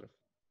 100% positive.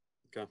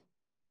 Okay.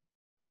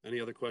 Any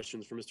other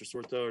questions for Mr.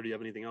 Sorto, or do you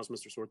have anything else,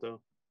 Mr. Sorto?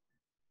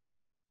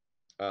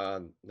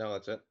 No,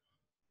 that's it.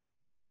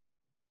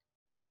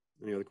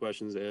 Any other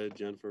questions, Ed,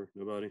 Jennifer?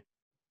 Nobody?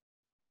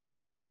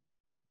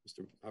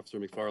 Mr. Officer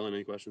McFarland,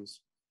 any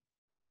questions?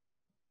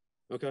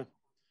 Okay.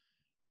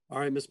 All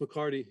right, Ms.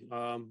 McCarty,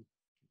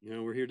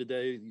 we're here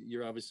today.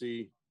 You're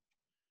obviously,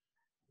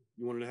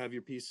 you wanted to have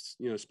your piece,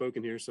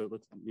 spoken here. So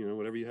let's,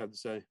 whatever you have to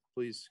say,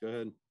 please go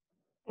ahead.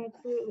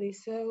 Absolutely.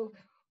 So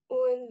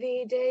on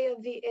the day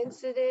of the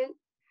incident,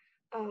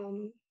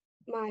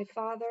 my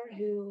father,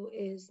 who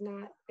is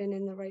not been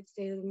in the right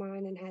state of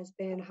mind and has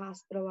been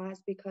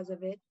hospitalized because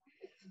of it,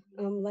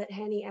 let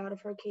Henny out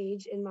of her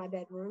cage in my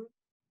bedroom.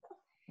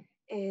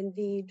 And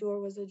the door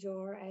was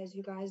ajar, as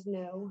you guys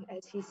know.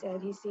 As he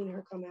said, he's seen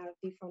her come out of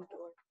the front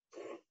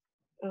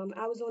door.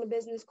 I was on a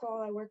business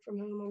call. I work from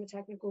home. I'm a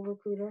technical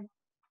recruiter.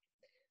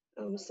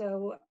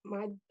 So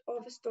my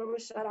office door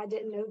was shut. I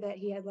didn't know that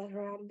he had let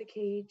her out of the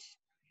cage.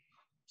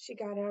 She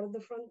got out of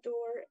the front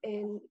door,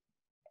 and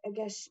I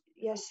guess,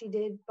 yes, she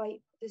did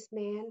bite this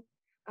man.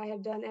 I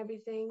have done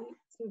everything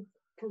to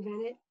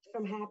prevent it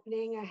from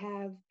happening. I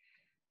have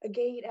a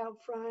gate out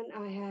front.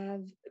 I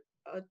have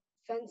a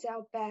fence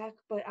out back,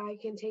 but I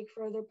can take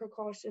further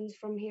precautions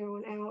from here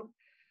on out.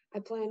 I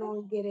plan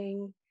on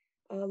getting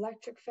an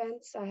electric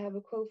fence. I have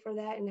a quote for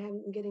that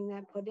and getting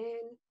that put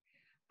in.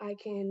 I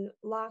can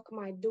lock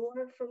my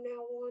door from now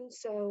on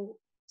so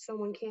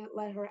someone can't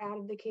let her out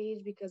of the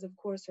cage, because of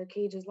course her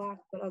cage is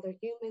locked, but other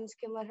humans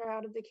can let her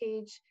out of the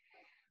cage.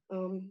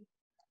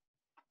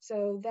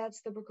 So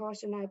that's the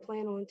precaution I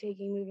plan on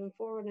taking moving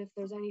forward. And if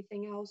there's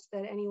anything else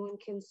that anyone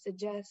can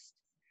suggest,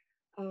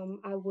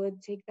 I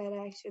would take that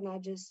action. I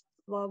just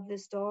love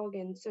this dog,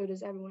 and so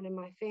does everyone in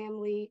my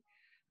family.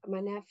 My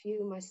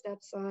nephew, my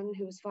stepson,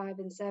 who is 5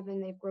 and 7,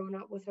 they've grown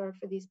up with her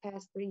for these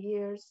past 3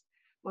 years.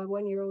 My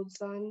 1-year-old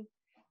son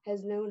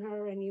has known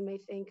her, and you may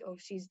think, oh,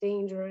 she's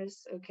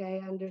dangerous.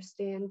 Okay, I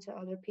understand to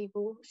other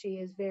people. She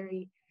is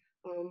very,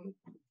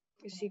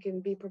 she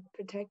can be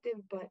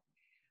protective, but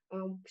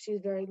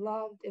she's very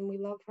loved, and we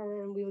love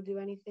her, and we will do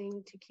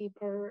anything to keep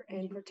her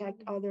and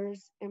protect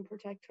others and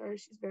protect her.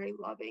 She's very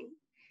loving,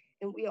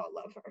 and we all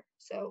love her.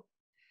 So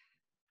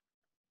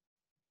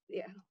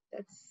yeah,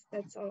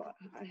 that's all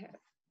I have.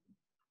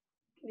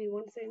 Do you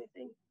want to say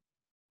anything?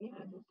 Yeah,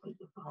 I'd just like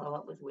to follow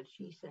up with what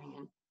she's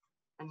saying.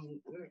 I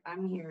mean,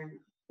 I'm here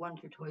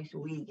once or twice a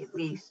week at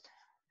least.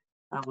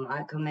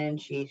 I come in,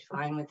 she's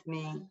fine with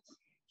me.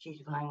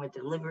 She's fine with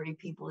delivery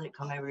people that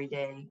come every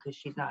day because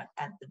she's not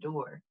at the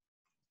door.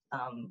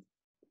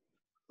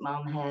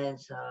 Mom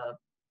has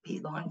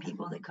lawn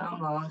people that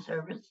come, lawn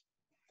service.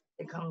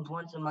 It comes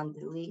once a month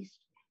at least.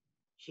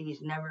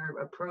 She's never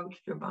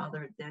approached or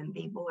bothered them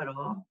people at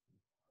all.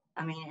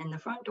 I mean, and the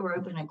front door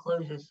opens and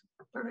closes,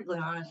 perfectly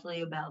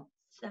honestly, about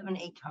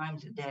 7-8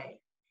 times a day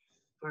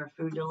for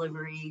food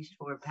deliveries,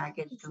 for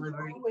package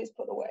delivery. Always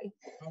put away.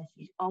 And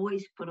she's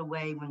always put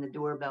away when the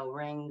doorbell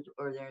rings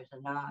or there's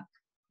a knock.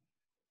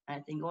 And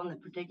I think on the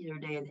particular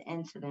day of the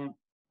incident,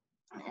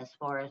 as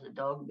far as the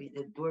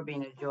door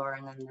being ajar,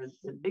 and then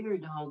the bigger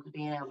dogs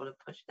being able to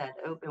push that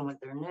open with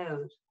their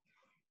nose,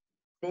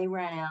 they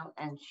ran out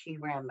and she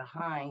ran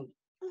behind.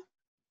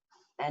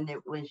 And it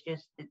was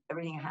just,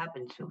 everything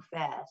happened so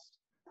fast.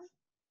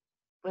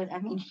 But I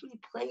mean, she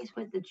plays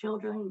with the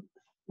children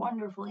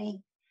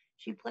wonderfully.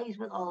 She plays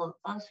with all of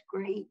us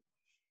great.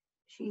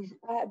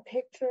 I have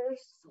pictures.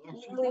 Yeah,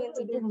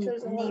 she didn't need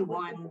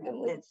anyone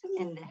that's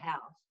in the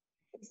house.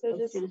 So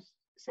just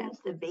since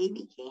the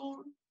baby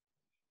came,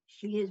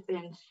 she has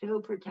been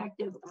so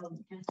protective of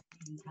just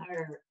the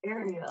entire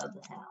area of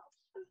the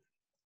house.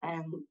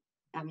 And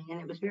I mean, and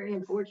it was very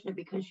unfortunate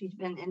because she's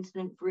been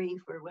incident free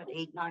for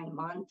 8-9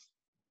 months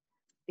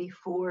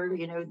before,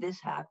 this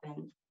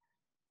happened.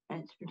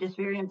 And it's just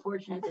very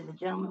unfortunate that the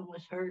gentleman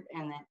was hurt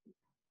and that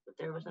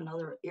there was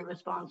another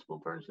irresponsible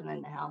person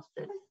in the house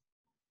that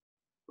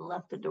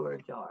left the door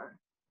ajar,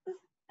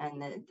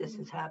 and that this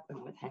has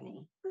happened with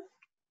Henny.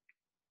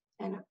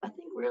 And I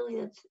think really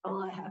that's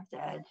all I have to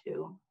add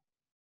to.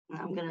 And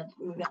I'm going to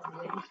move out of the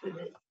way so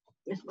that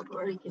Ms.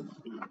 McCarty can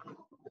speak.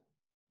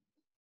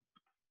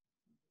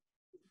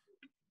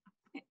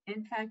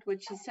 In fact,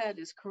 what she said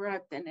is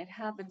correct, and it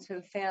happened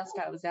so fast.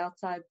 I was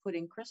outside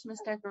putting Christmas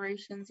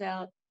decorations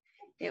out.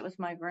 It was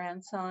my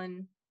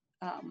grandson,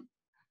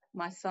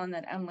 my son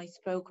that Emily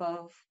spoke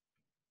of,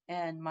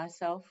 and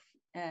myself,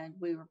 and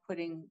we were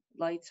putting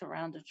lights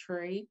around a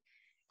tree.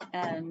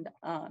 And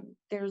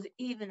there's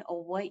even a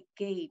white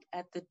gate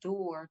at the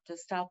door to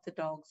stop the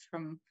dogs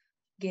from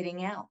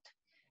getting out.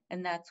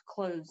 And that's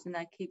closed, and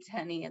that keeps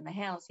Henny in the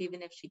house.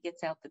 Even if she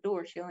gets out the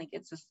door, she only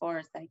gets as far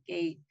as that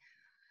gate.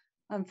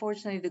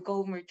 Unfortunately, the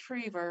golden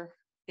retriever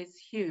is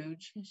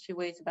huge. She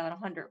weighs about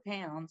 100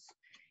 pounds,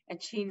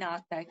 and she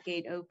knocked that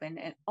gate open.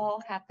 It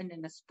all happened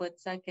in a split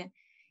second.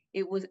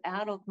 It was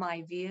out of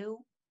my view.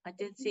 I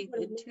did see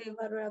the two.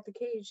 Let her out the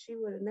cage. She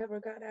would have never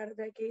got out of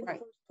that gate in the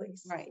first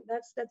place. Right.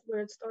 That's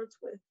where it starts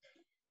with.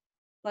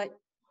 But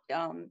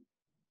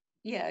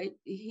yeah,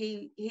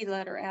 he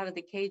let her out of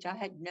the cage. I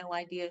had no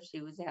idea she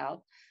was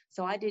out,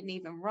 so I didn't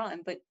even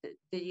run. But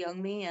the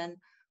young man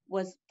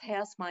was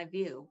past my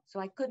view, so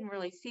I couldn't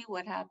really see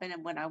what happened.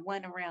 And when I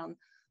went around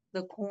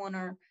the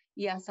corner,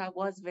 yes, I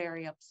was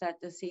very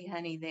upset to see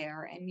Henny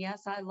there. And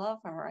yes, I love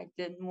her. I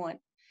didn't want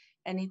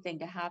anything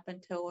to happen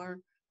to her.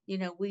 You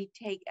know, we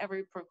take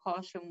every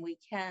precaution we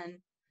can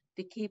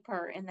to keep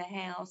her in the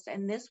house.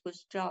 And this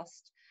was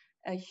just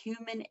a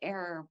human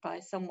error by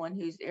someone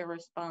who's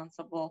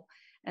irresponsible.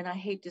 And I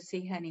hate to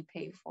see Henny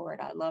pay for it.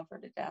 I love her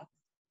to death.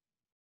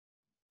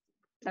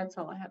 That's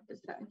all I have to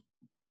say.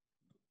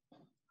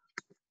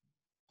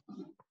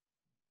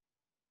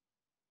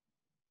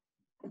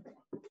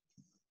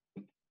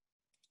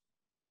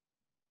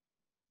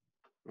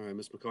 All right,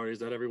 Ms. McCarty, is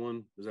that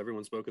everyone? Has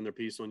everyone spoken their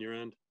piece on your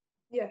end?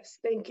 Yes,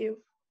 thank you.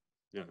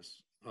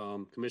 Yes.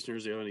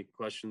 Commissioners, do you have any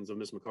questions of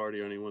Ms.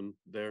 McCarty or anyone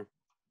there?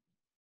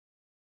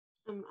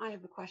 I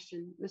have a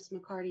question, Ms.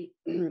 McCarty.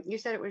 You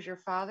said it was your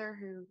father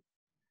who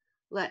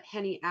let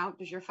Henny out.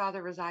 Does your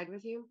father reside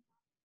with you?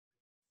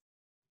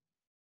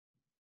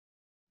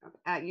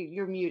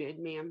 You're muted,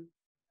 ma'am.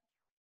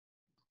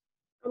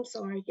 I'm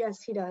sorry.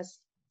 Yes, he does.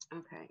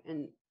 Okay.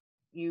 And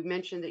you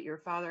mentioned that your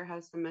father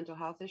has some mental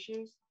health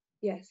issues?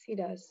 Yes, he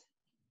does.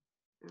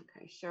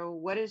 Okay. So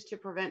what is to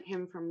prevent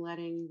him from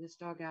letting this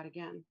dog out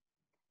again?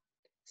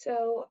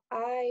 So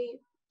I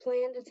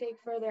plan to take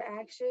further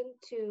action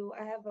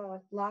I have a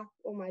lock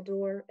on my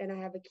door and I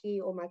have a key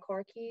on my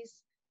car keys.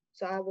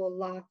 So I will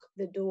lock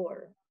the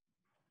door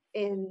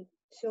and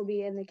she'll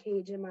be in the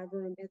cage in my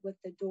room with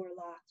the door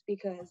locked,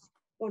 because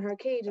on her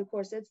cage, of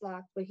course, it's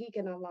locked, but he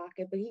can unlock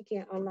it, but he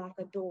can't unlock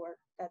a door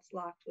that's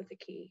locked with a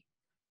key.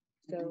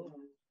 So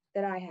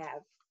that I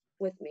have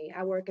with me.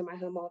 I work in my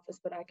home office,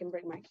 but I can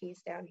bring my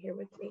keys down here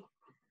with me.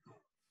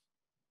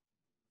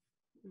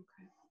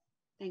 Okay.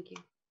 Thank you.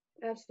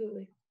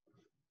 Absolutely.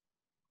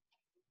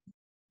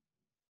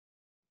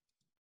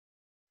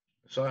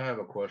 So I have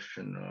a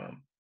question.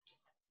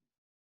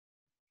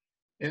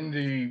 In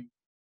the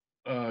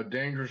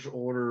dangerous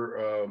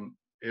order,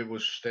 it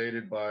was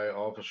stated by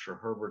Officer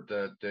Herbert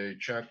that they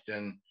checked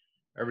and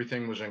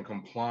everything was in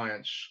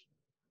compliance.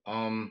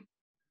 And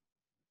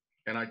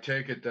I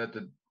take it that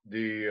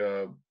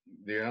the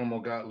animal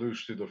got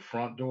loose through the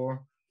front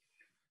door.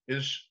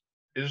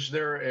 Is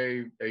there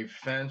a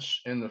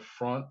fence in the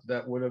front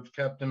that would have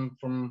kept him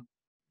from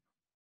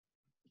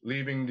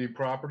leaving the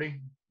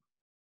property?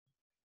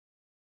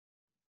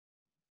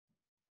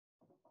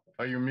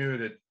 Are you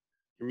muted?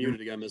 You're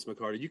muted again, Ms.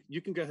 McCarty.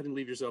 You can go ahead and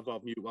leave yourself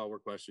off mute while we're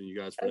questioning you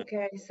guys for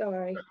okay, now.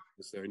 Sorry.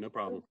 Necessary, no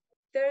problem.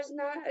 There's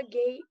not a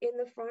gate in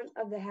the front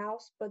of the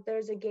house, but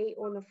there's a gate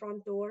on the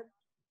front door.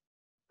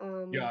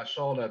 Yeah, I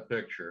saw that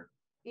picture.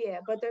 Yeah,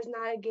 but there's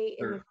not a gate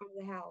in the front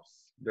of the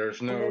house.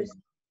 There's no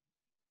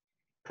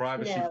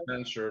privacy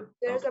fence or...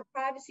 There's a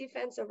privacy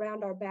fence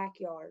around our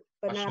backyard,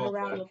 but not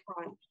around the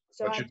front.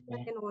 So I'm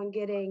planning on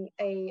getting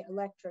a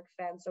electric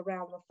fence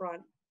around the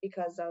front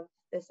because of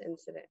this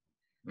incident.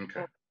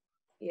 Okay.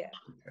 Yeah.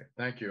 Okay.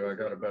 Thank you. I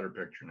got a better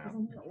picture now.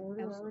 Doesn't the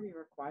order already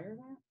require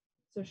that?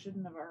 So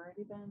shouldn't have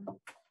already been?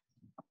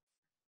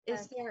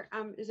 Is there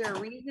a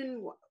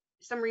reason,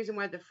 some reason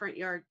why the front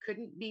yard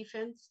couldn't be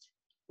fenced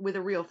with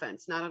a real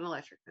fence, not an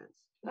electric fence?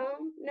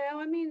 No,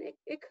 I mean,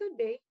 it could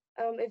be.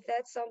 If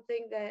that's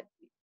something that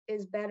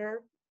is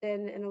better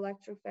than an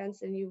electric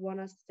fence and you want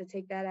us to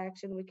take that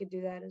action, we could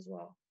do that as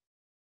well.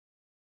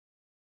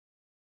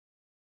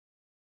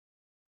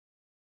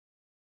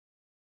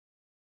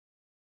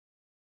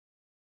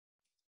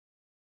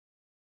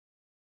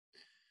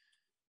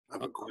 I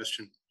have a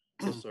question.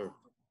 Yes, sir.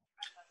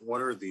 What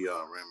are the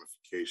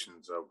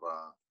ramifications of,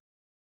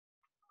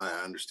 I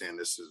understand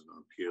this is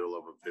an appeal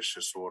of a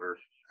vicious order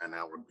and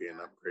that would be an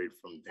upgrade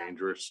from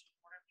dangerous.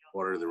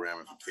 What are the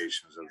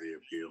ramifications of the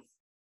appeal,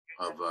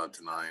 of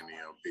denying the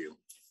appeal?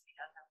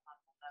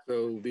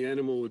 So the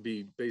animal would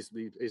be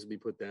basically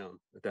put down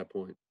at that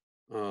point.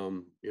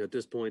 At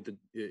this point,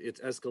 it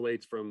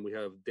escalates from, we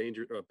have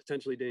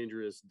potentially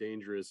dangerous,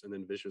 and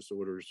then vicious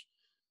orders.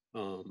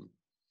 An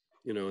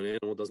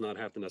animal does not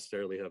have to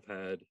necessarily have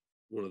had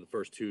one of the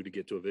first two to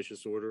get to a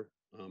vicious order.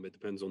 It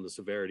depends on the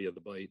severity of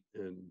the bite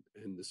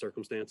and the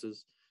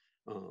circumstances,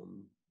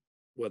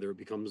 whether it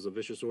becomes a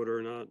vicious order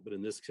or not. But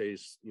in this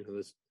case,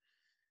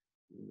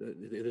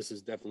 this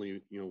is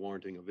definitely,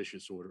 warranting a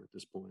vicious order at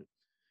this point.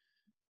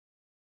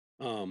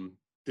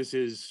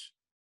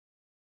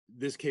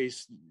 This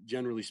case,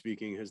 generally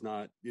speaking,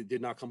 it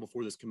did not come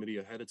before this committee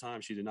ahead of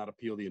time. She did not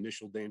appeal the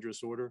initial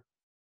dangerous order.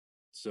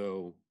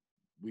 So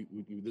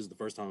this is the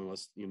first time of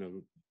us,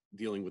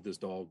 dealing with this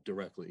dog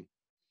directly.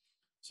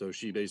 So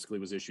she basically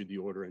was issued the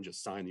order and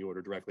just signed the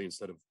order directly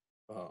instead of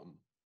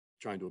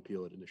trying to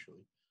appeal it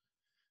initially.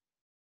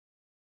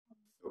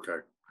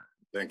 Okay,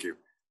 thank you.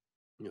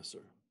 Yes,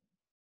 sir.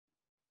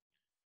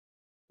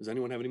 Does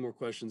anyone have any more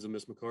questions of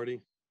Miss McCarty?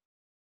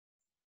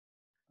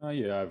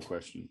 Yeah, I have a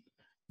question.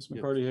 Ms.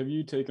 Yeah. McCarty, have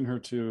you taken her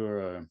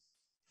to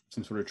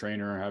some sort of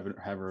trainer, or have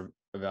her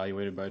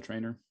evaluated by a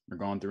trainer, or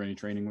gone through any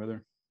training with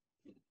her?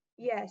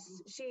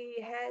 Yes, she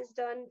has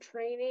done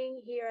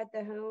training here at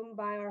the home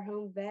by our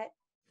home vet.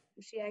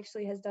 She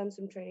actually has done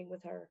some training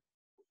with her.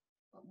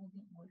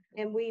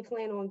 And we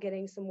plan on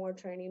getting some more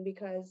training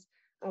because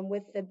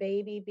with the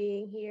baby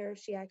being here,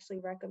 she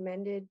actually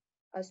recommended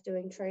us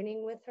doing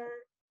training with her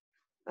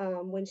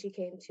when she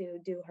came to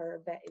do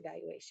her vet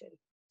evaluation.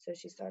 So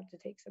she started to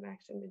take some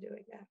action to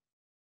doing that.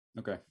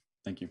 Okay,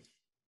 thank you.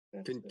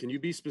 Can you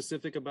be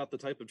specific about the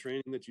type of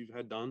training that you've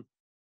had done?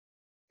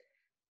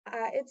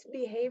 It's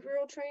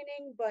behavioral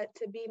training, but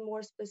to be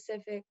more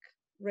specific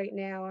right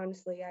now,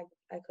 honestly, I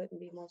couldn't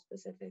be more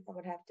specific. I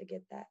would have to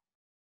get that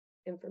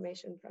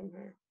information from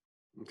her.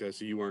 Okay,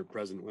 so you weren't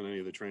present when any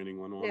of the training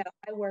went on? No,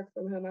 I work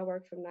from home. I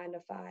work from 9 to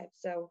 5.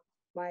 So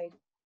my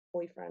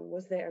boyfriend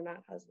was there,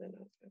 not husband.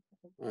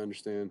 I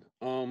understand.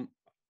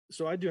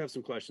 So I do have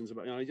some questions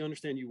about, I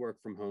understand you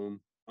work from home.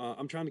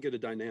 I'm trying to get a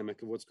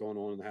dynamic of what's going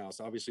on in the house.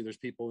 Obviously, there's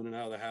people in and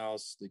out of the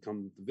house that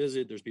come to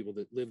visit. There's people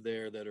that live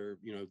there that are,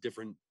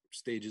 different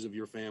stages of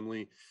your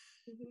family.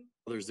 Mm-hmm.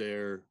 Others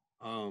there.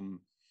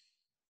 I'm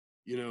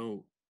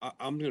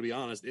going to be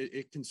honest.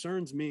 It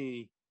concerns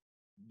me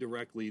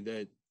directly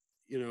that,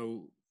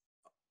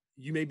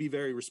 you may be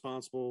very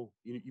responsible.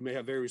 You may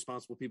have very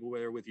responsible people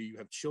there with you. You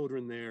have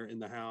children there in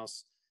the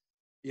house.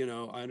 I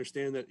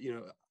understand that,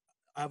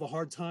 I have a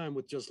hard time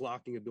with just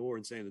locking a door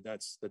and saying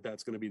that's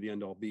going to be the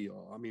end all be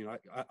all. I mean,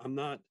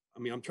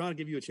 I'm trying to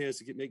give you a chance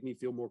to make me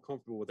feel more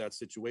comfortable with that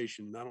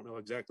situation. And I don't know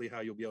exactly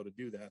how you'll be able to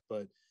do that,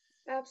 but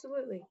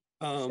absolutely.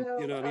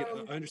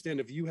 I understand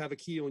if you have a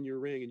key on your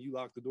ring and you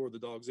lock the door, the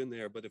dog's in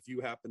there. But if you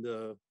happen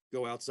to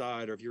go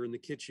outside, or if you're in the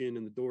kitchen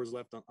and the door's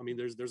left on,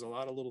 there's a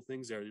lot of little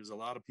things there. There's a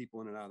lot of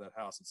people in and out of that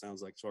house. It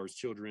sounds like, as far as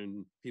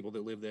children, people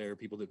that live there,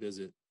 people that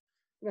visit.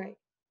 Right.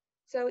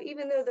 So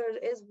even though there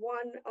is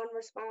one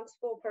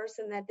unresponsible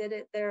person that did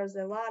it, there's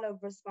a lot of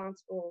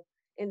responsible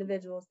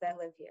individuals that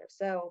live here.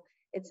 So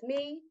it's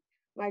me,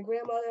 my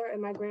grandmother,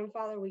 and my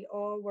grandfather. We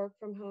all work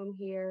from home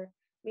here.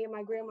 Me and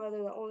my grandmother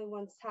are the only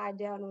ones tied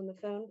down on the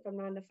phone from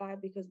 9 to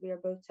 5 because we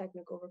are both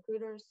technical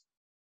recruiters.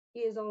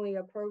 He is only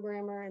a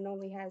programmer and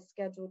only has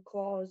scheduled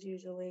calls,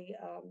 usually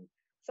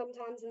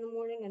sometimes in the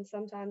morning and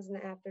sometimes in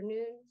the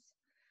afternoons.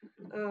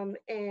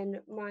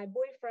 And my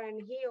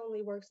boyfriend, he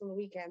only works on the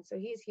weekend, so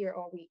he's here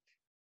all week.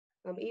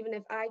 Even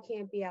if I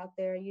can't be out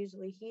there,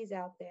 usually he's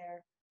out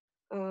there.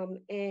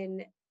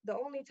 And the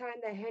only time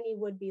that Henny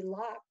would be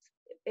locked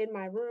in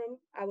my room,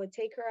 I would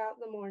take her out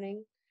in the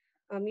morning,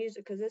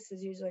 usually because this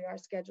is usually our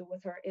schedule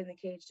with her in the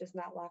cage, just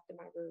not locked in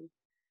my room.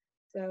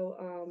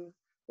 So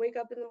wake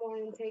up in the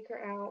morning, take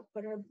her out,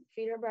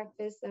 feed her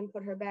breakfast, then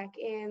put her back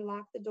in,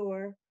 lock the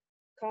door,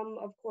 come,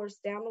 of course,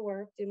 down to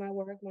work, do my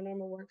work, my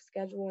normal work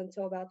schedule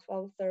until about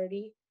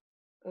 12:30.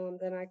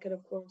 Then I could,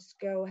 of course,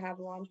 go have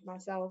lunch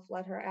myself,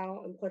 let her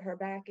out and put her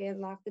back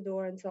in, lock the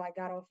door until I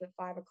got off at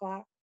 5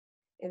 o'clock.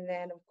 And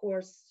then, of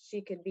course,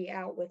 she could be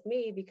out with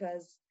me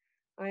because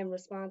I'm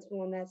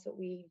responsible, and that's what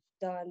we've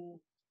done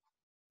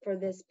for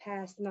this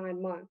past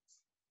 9 months.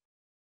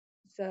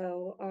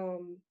 So,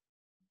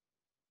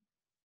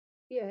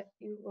 yeah,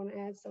 you want to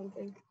add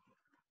something?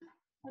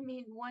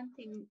 One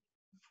thing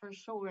for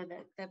sure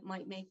that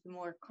might make you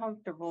more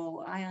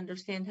comfortable, I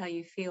understand how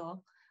you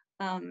feel,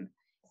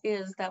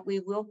 is that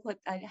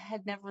I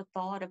had never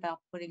thought about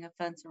putting a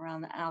fence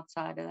around the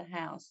outside of the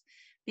house,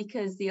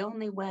 because the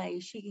only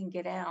way she can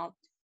get out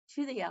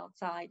to the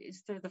outside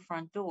is through the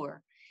front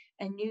door.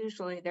 And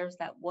usually there's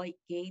that white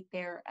gate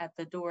there at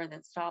the door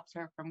that stops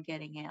her from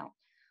getting out.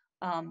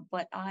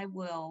 But I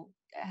will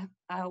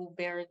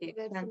bear the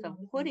expense of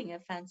putting a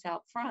fence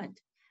out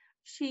front.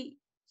 She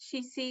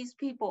sees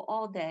people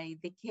all day.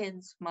 The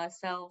kids,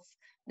 myself,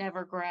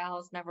 never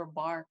growls, never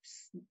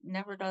barks,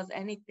 never does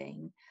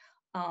anything.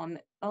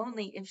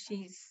 Only if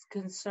she's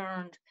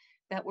concerned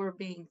that we're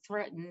being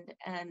threatened.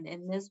 And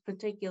in this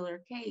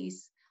particular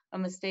case, a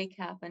mistake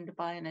happened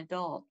by an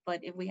adult.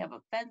 But if we have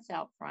a fence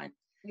out front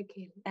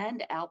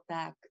and out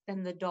back,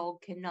 then the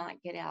dog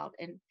cannot get out.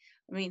 And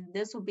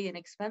this will be an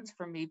expense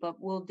for me, but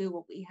we'll do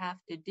what we have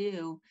to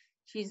do.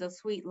 She's a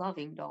sweet,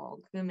 loving dog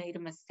who made a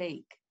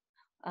mistake.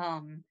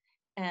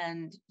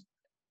 And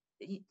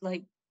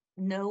like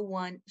no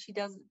one,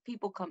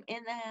 people come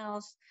in the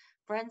house,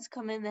 friends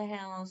come in the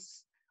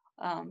house,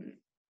 and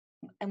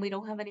we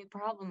don't have any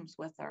problems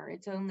with her.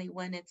 It's only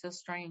when it's a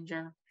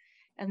stranger.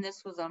 And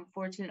this was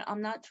unfortunate.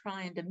 I'm not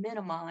trying to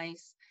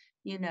minimize,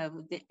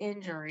 the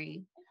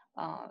injury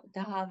to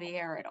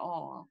Javier at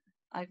all.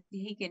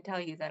 He can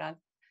tell you that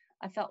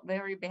I felt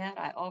very bad.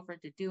 I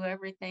offered to do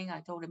everything.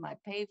 I told him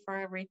I'd pay for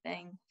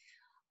everything.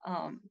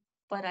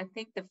 But I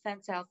think the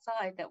fence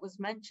outside that was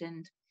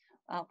mentioned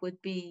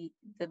would be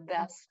the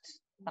best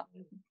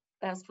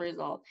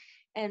result.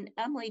 And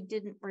Emily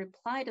didn't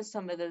reply to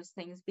some of those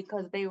things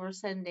because they were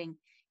sending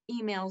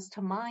emails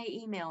to my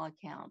email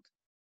account,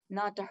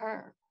 not to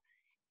her.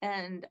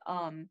 And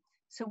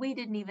So we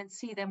didn't even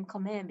see them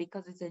come in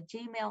because it's a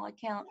Gmail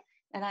account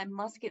and I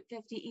must get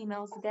 50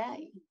 emails a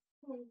day.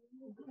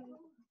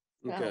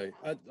 Okay,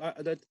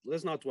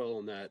 let's not dwell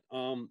on that.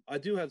 I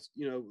do have,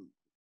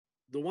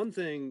 the one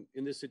thing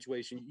in this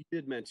situation you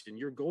did mention,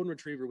 your golden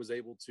retriever was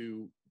able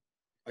to,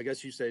 I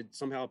guess you said,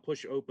 somehow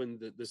push open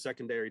the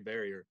secondary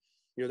barrier.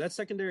 That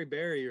secondary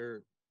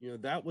barrier,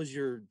 that was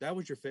your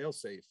fail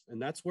safe,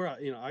 and that's where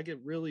I get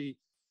really.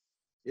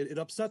 It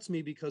upsets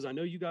me because I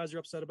know you guys are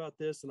upset about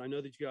this, and I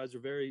know that you guys are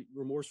very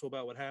remorseful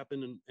about what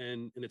happened,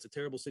 and it's a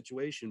terrible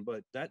situation.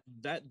 But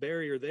that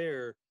barrier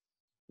there,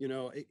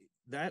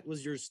 that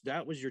was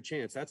your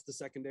chance. That's the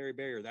secondary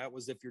barrier. That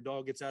was, if your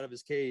dog gets out of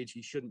his cage,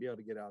 he shouldn't be able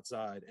to get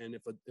outside. And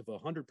if a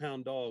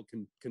 100-pound dog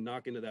can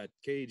knock into that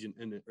cage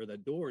or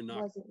that door and knock.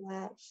 It wasn't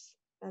latched.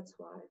 That's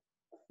why.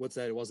 What's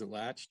that? It wasn't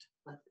latched.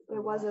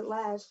 It wasn't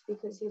latched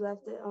because he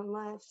left it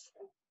unlatched.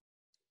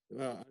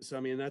 So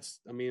I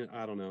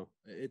don't know.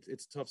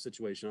 It's a tough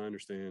situation. I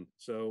understand.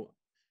 So,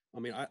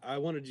 I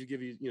wanted to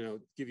give you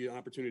an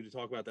opportunity to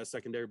talk about that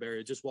secondary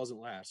barrier. It just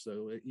wasn't latched.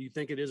 So you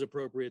think it is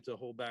appropriate to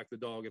hold back the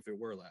dog if it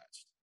were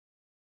latched?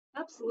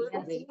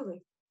 Absolutely.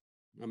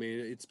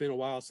 It's been a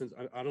while since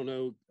I don't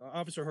know.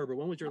 Officer Herbert,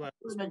 when was your last?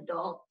 An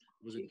adult.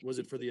 Was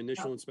it for the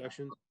initial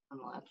inspection?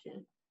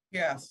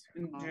 Yes,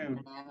 in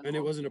June. And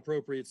it was an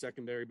appropriate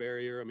secondary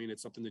barrier.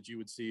 It's something that you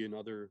would see in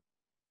other.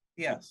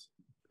 Yes.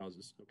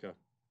 Houses. Okay.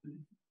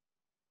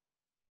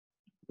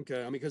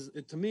 Okay, because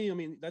to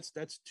me, that's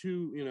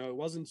too, it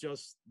wasn't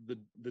just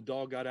the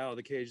dog got out of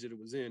the cage that it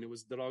was in. It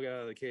was the dog got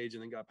out of the cage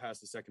and then got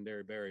past the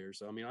secondary barrier.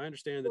 So, I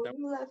understand that that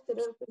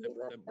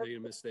made a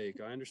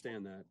mistake. I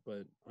understand that,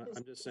 but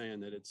I'm just saying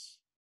that it's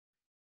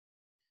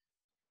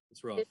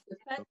rough.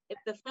 If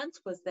the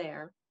fence was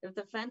there, if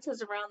the fence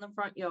is around the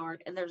front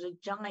yard and there's a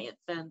giant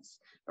fence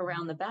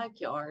around the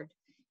backyard,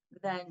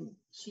 then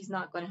she's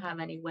not going to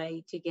have any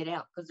way to get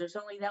out because there's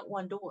only that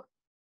one door.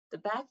 The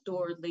back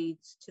door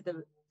leads to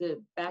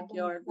the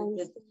backyard with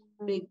this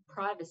big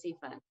privacy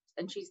fence,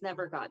 and she's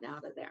never gotten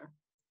out of there.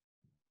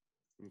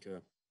 Okay.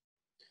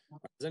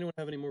 Does anyone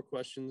have any more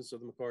questions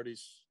of the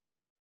McCartys,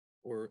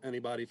 or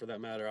anybody for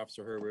that matter,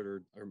 Officer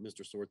Herbert or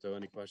Mr. Sorto?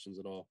 Any questions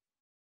at all?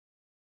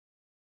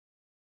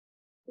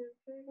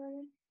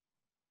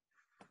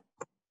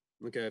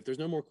 Okay, if there's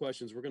no more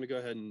questions, we're going to go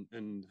ahead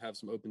and have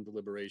some open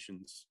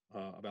deliberations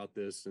about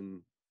this,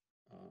 and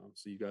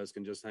so you guys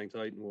can just hang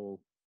tight and we'll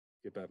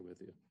get back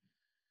with you.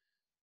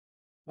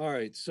 All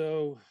right,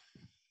 so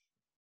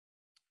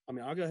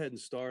I'll go ahead and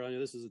start. I know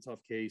this is a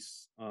tough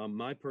case.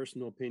 My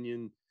personal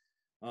opinion,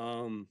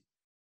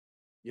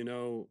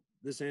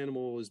 this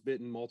animal has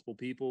bitten multiple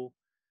people.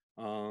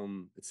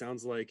 It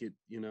sounds like it,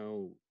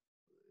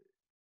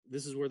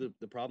 this is where the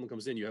problem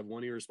comes in. You have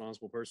one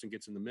irresponsible person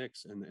gets in the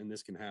mix, and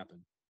this can happen.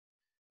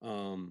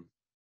 I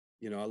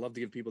love to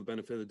give people the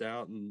benefit of the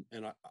doubt, and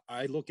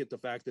I look at the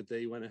fact that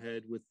they went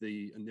ahead with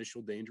the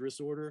initial dangerous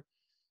order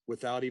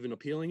without even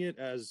appealing it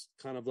as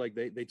kind of like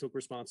they took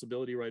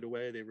responsibility right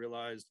away. They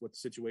realized what the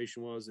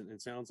situation was, and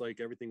it sounds like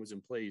everything was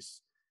in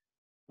place.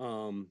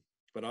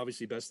 But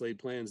obviously best laid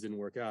plans didn't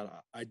work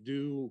out. I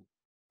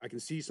can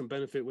see some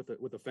benefit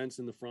with a fence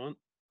in the front.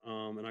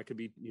 And I could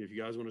be, if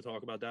you guys want to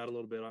talk about that a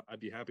little bit, I'd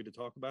be happy to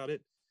talk about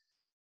it.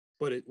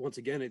 But once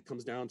again, it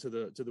comes down to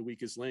the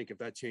weakest link. If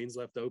that chain's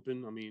left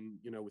open,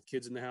 with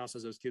kids in the house,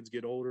 as those kids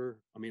get older,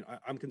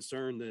 I'm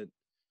concerned that,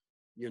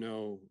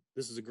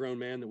 this is a grown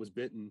man that was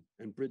bitten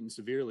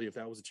severely. If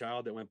that was a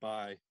child that went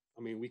by,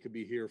 we could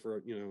be here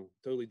for,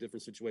 totally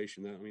different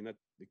situation. That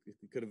it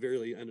could have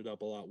really ended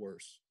up a lot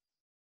worse.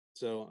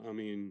 So,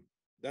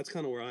 that's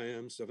kind of where I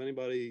am. So if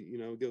anybody,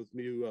 go with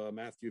me,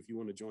 Matthew, if you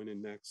want to join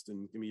in next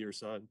and give me your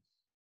side.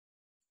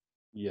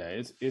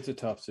 Yeah, it's a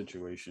tough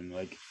situation.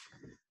 Like,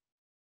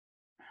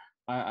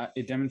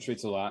 it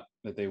demonstrates a lot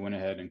that they went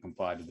ahead and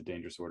complied with the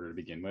dangerous order to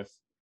begin with.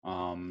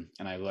 And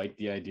I like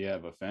the idea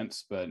of a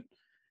fence, but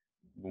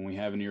when we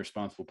have an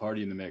irresponsible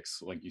party in the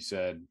mix, like you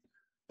said,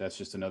 that's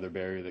just another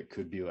barrier that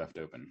could be left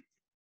open.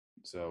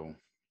 So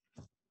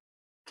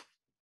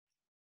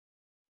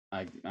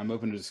I'm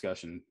open to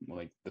discussion.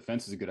 Like, the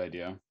fence is a good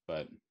idea,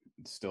 but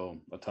it's still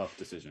a tough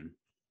decision.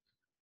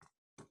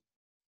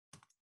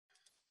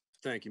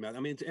 Thank you, Matt.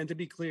 And to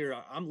be clear,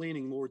 I'm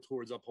leaning more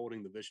towards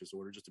upholding the vicious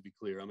order, just to be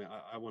clear.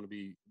 I want to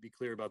be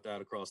clear about that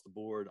across the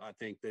board. I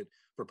think that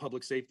for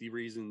public safety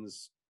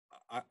reasons,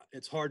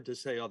 it's hard to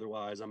say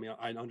otherwise.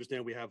 I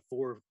understand we have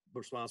 4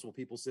 responsible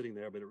people sitting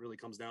there, but it really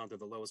comes down to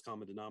the lowest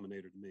common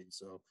denominator to me.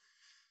 So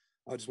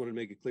I just wanted to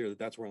make it clear that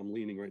that's where I'm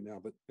leaning right now.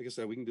 But like I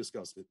said, we can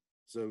discuss it.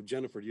 So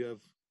Jennifer,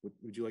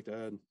 would you like to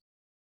add?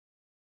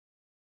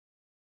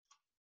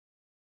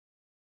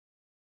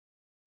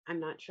 I'm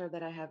not sure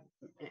that I have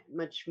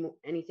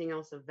anything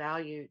else of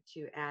value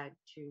to add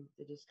to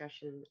the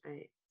discussion.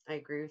 I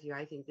agree with you.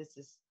 I think this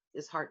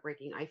is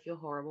heartbreaking. I feel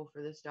horrible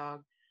for this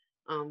dog,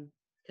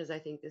 because I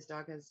think this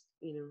dog has,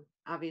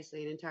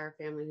 obviously an entire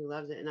family who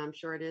loves it, and I'm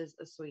sure it is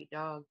a sweet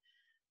dog,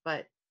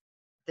 but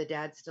the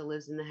dad still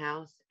lives in the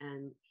house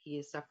and he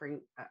is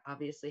suffering,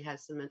 obviously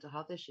has some mental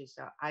health issues.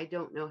 So I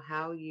don't know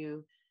how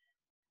you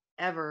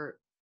ever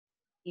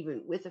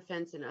even with a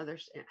fence and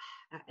others.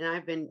 And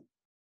I've been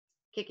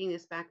kicking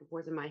this back and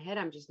forth in my head.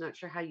 I'm just not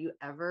sure how you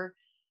ever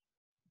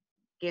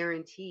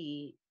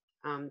guarantee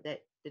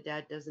that the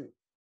dad doesn't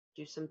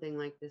do something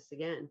like this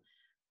again.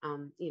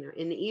 You know,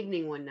 in the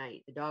evening one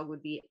night, the dog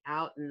would be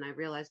out, and I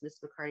realized Miss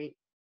McCarty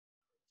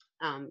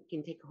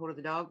can take a hold of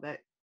the dog, but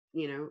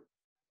you know,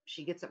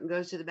 she gets up and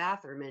goes to the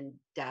bathroom, and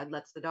dad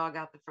lets the dog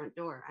out the front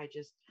door. I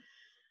just,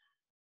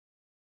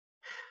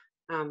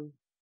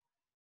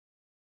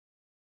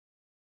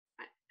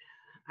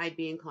 I'd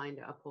be inclined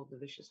to uphold the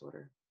vicious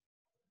order.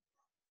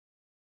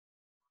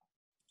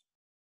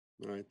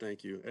 All right,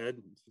 thank you. Ed,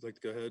 if you'd like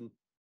to go ahead.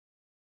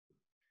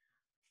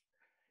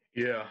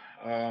 Yeah,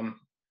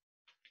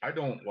 I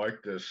don't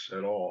like this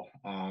at all.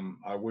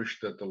 I wish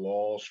that the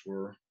laws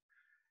were,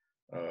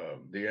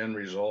 the end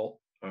result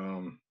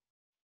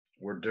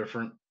were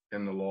different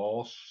in the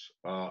laws.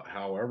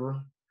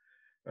 However,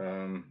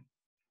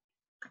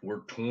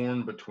 we're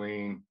torn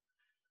between,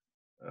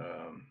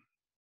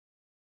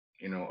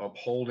 you know,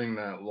 upholding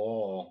that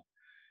law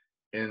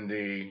in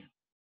the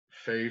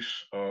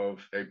face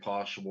of a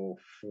possible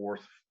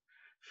fourth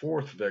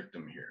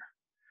victim here.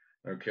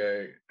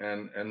 Okay,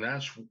 and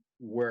that's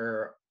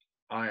where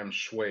I am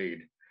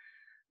swayed,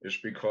 is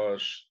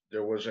because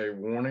there was a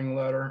warning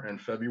letter in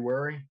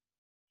February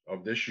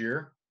of this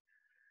year.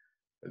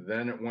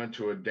 Then it went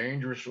to a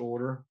dangerous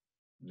order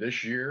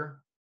this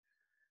year.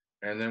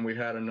 And then we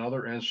had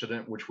another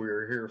incident, which we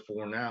are here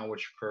for now,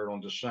 which occurred on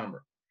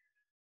December.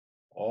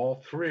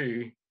 All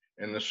three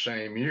in the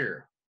same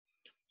year.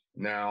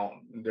 Now,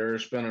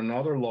 there's been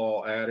another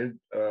law added,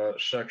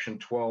 section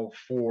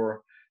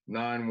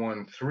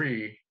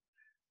 124913,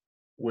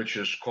 which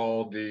is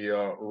called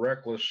the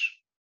reckless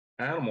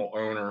animal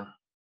owner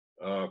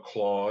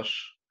clause,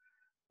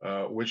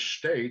 which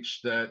states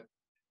that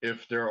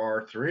if there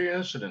are 3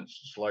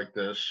 incidents like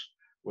this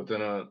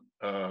within a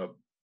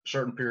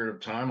certain period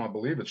of time, I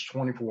believe it's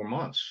 24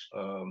 months,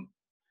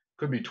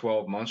 could be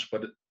 12 months,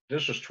 but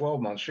this is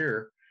 12 months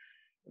here,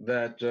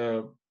 that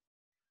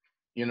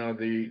you know,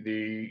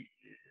 the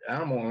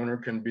animal owner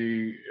can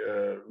be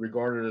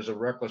regarded as a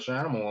reckless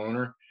animal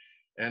owner,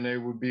 and they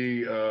would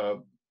be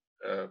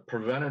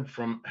prevented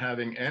from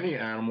having any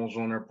animals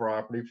on their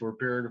property for a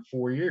period of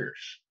 4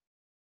 years.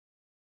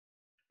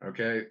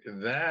 Okay,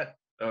 that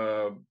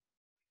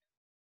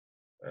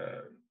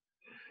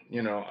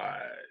you know,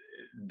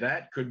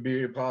 that could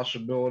be a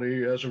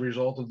possibility as a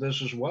result of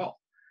this as well.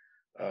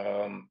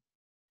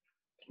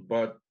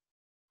 But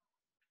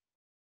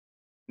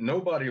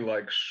nobody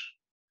likes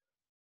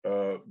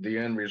the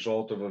end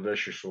result of a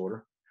vicious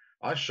order.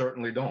 I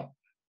certainly don't.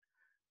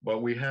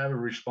 But we have a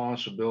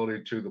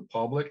responsibility to the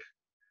public,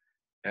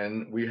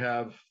 and we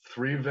have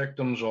 3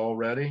 victims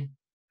already.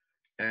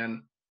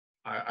 And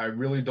I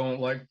really don't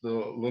like the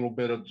little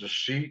bit of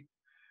deceit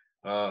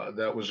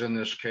that was in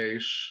this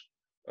case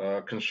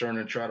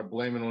concerning try to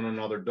blame it on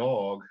another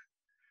dog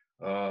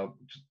to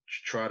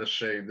try to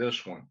save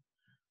this one.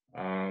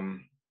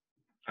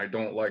 I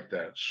don't like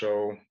that.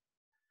 So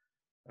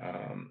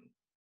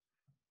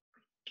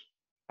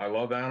I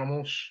love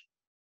animals.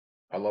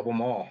 I love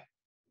them all.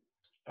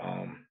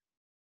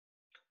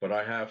 But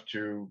I have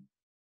to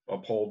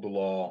uphold the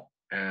law.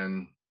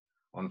 And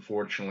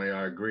unfortunately,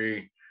 I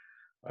agree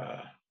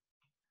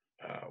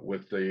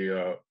with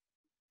the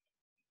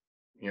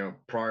you know,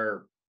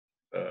 prior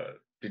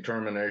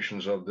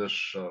determinations of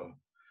this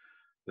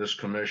this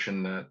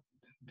commission that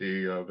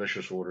the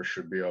vicious order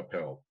should be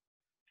upheld.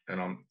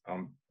 And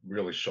I'm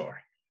really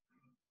sorry.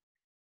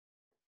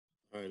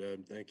 All right,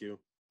 Ed, thank you.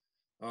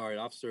 All right,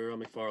 Officer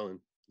McFarland,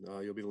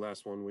 you'll be the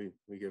last one we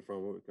get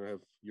from. Can I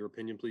have your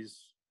opinion,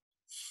 please?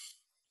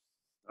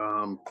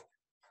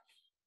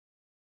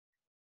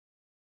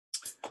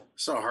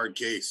 It's a hard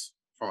case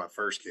for my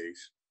first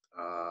case.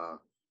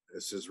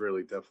 This is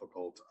really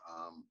difficult.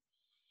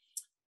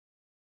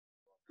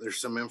 There's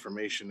some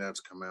information that's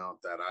come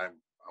out that I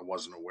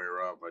wasn't aware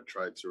of. I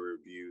tried to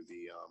review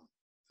the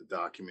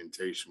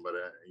documentation, but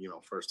you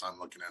know, first time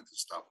looking at this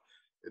stuff,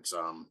 it's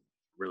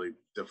really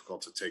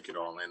difficult to take it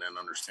all in and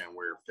understand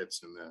where it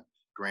fits in the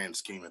grand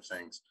scheme of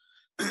things.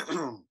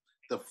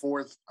 The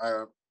fourth,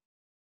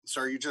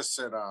 sir, you just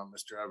said,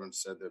 Mr.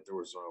 Evans said that there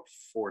was a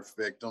 4th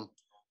victim,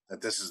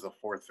 that this is the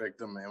 4th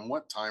victim. And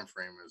what time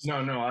frame is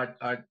No,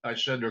 I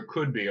said there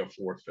could be a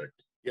 4th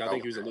victim. Yeah, I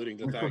think he was alluding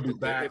to the fact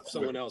that if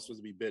someone else was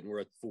to be bitten, we're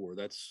at 4.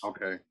 That's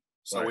okay.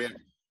 So right.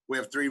 we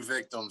have 3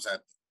 victims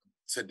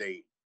to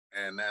date,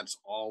 and that's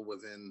all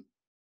within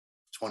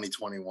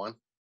 2021.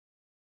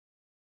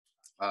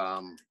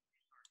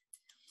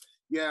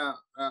 Yeah,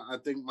 I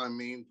think my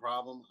main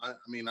problem. I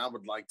mean, I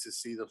would like to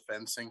see the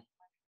fencing,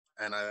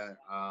 and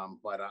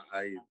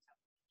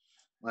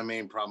my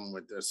main problem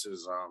with this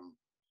is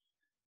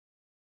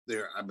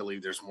I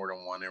believe there's more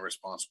than one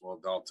irresponsible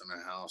adult in the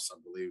house. I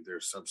believe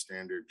there's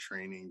substandard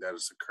training that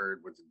has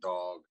occurred with the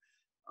dog.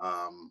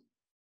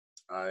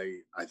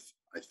 I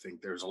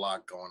think there's a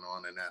lot going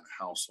on in that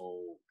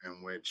household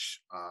in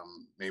which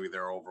maybe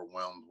they're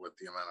overwhelmed with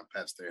the amount of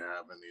pets they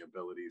have and the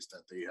abilities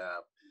that they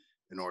have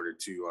in order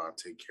to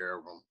take care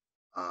of them.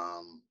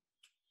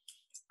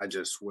 I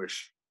just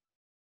wish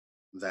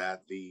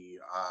that the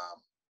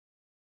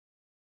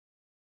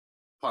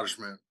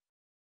punishment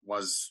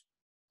was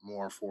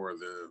more for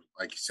the,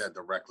 like you said,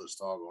 the reckless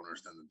dog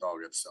owners than the dog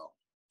itself.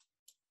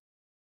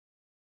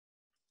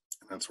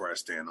 And that's where I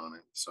stand on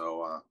it.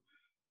 So,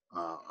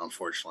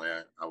 unfortunately,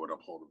 I would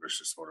uphold a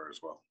vicious order as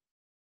well.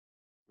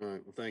 All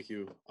right. Well, thank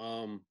you.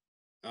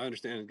 I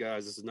understand,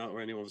 guys. This is not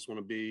where any of us want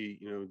to be.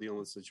 Dealing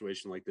with a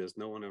situation like this.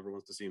 No one ever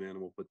wants to see an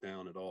animal put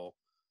down at all.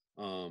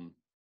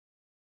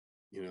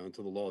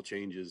 Until the law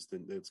changes,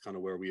 then that's kind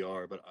of where we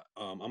are. But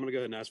I'm going to go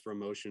ahead and ask for a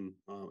motion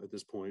at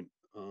this point.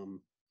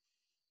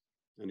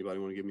 Anybody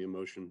want to give me a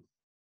motion?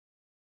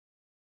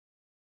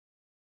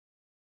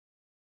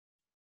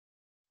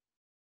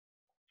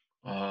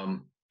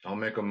 I'll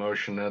make a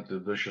motion that the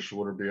vicious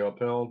order be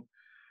upheld,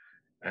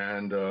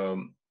 and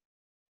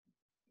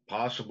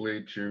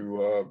possibly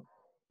to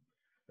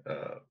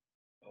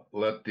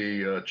let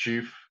the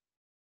chief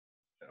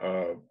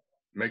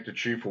make the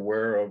chief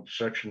aware of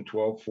section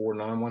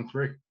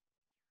 124913.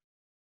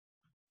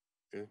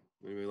 Okay.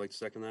 Anybody like to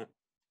second that?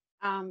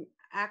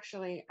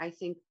 Actually, I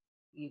think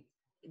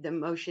the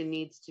motion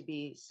needs to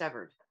be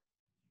severed.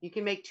 You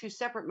can make two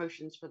separate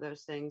motions for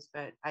those things,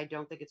 but I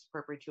don't think it's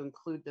appropriate to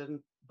include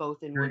them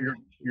both in one.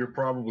 You're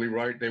probably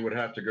right. They would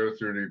have to go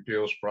through the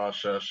appeals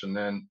process, and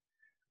then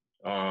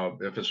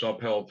if it's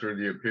upheld through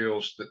the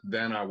appeals,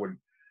 then I would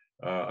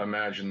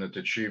imagine that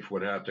the chief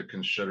would have to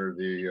consider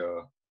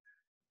the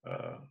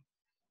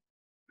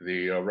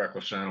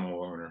reckless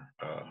animal owner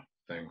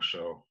thing.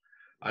 So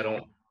I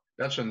don't.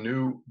 That's a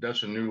new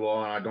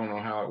law, and I don't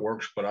know how it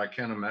works, but I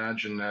can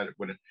imagine that it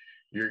would.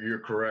 You're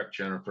correct,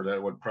 Jennifer.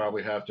 That would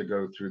probably have to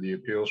go through the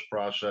appeals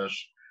process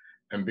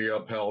and be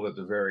upheld at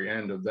the very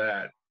end of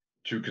that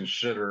to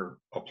consider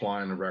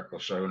applying the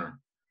reckless owner.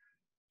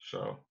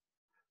 So,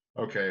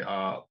 okay,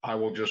 I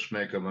will just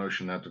make a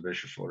motion that the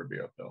vicious order be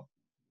upheld.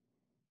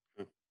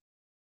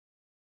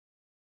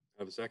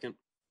 Have a second?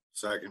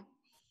 Second.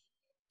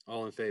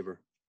 All in favor?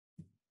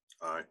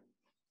 Aye.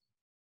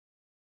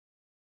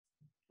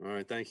 All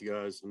right, thank you,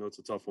 guys. I know it's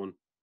a tough one.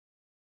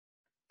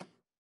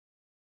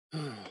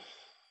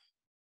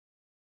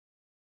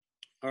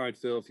 All right,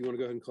 Phil, if you want to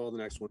go ahead and call the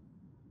next one.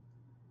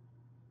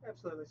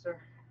 Absolutely, sir.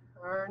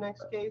 Our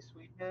next case,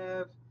 we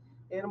have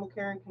Animal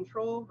Care and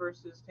Control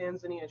versus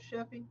Tanzania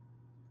Sheppy.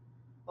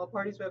 All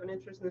parties who have an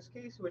interest in this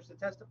case who wish to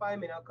testify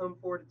may now come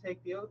forward to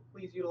take the oath.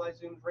 Please utilize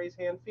Zoom's raise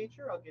hand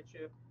feature. I'll get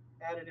you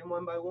added in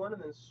one by one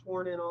and then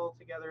sworn in all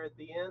together at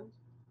the end.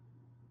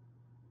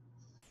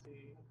 Let's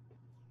see.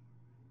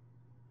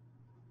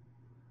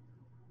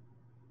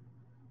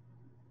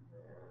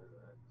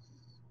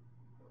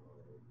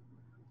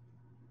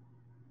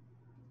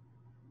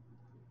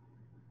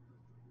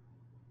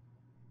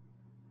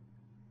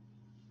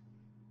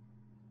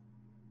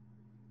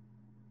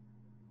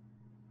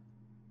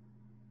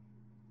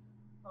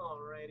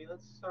 Alrighty,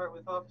 let's start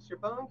with Officer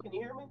Bone. Can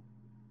you hear me?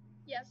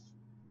 Yes.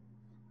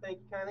 Thank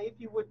you kindly. If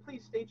you would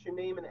please state your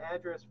name and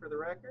address for the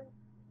record.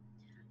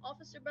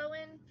 Officer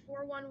Bowen,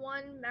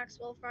 411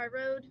 Maxwell Fry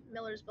Road,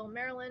 Millersville,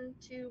 Maryland,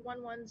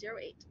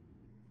 21108.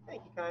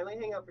 Thank you kindly.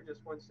 Hang out for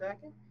just 1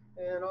 second.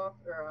 And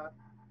thought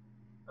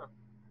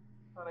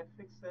I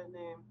fixed that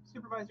name.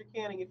 Supervisor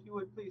Canning, if you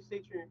would please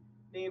state your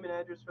name and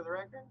address for the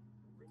record.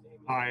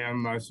 Hi,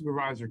 I'm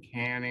Supervisor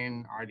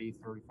Canning, ID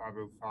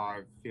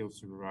 3505, Field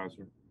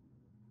Supervisor.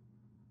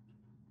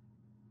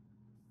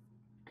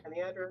 And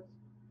the address?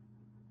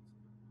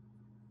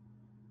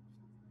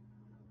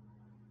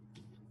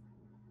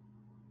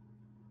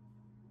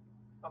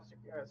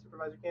 Officer,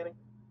 Supervisor Canning?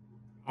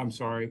 I'm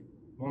sorry,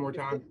 one more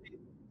time?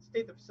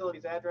 State the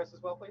facility's address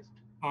as well, please.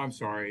 Oh, I'm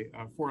sorry,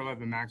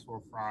 411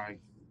 Maxwell Fry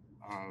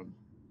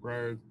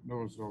Road,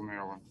 Millersville,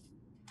 Maryland.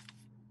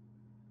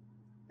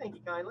 Thank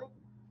you kindly.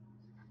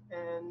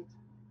 And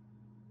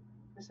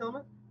Ms.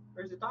 Hillman?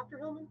 Or is it Dr.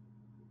 Hillman?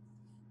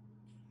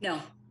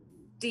 No,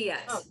 Diet.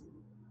 Oh,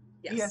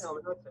 yes. Diet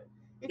Hillman, that's it.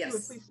 If Yes. you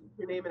would please state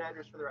your name and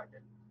address for the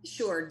record.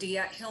 Sure,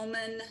 Diet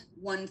Hillman,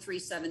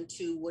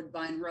 1372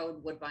 Woodbine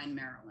Road, Woodbine,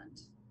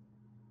 Maryland.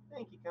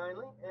 Thank you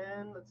kindly.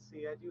 And let's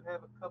see, I do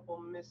have a couple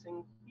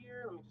missing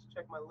here. Let me just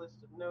check my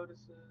list of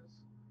notices.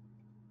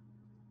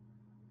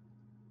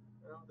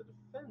 Well, the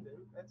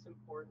defendant, that's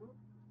important.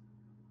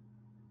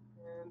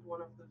 And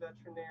one of the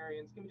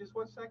veterinarians. Give me just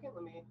 1 second.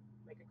 Let me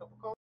make a couple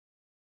calls.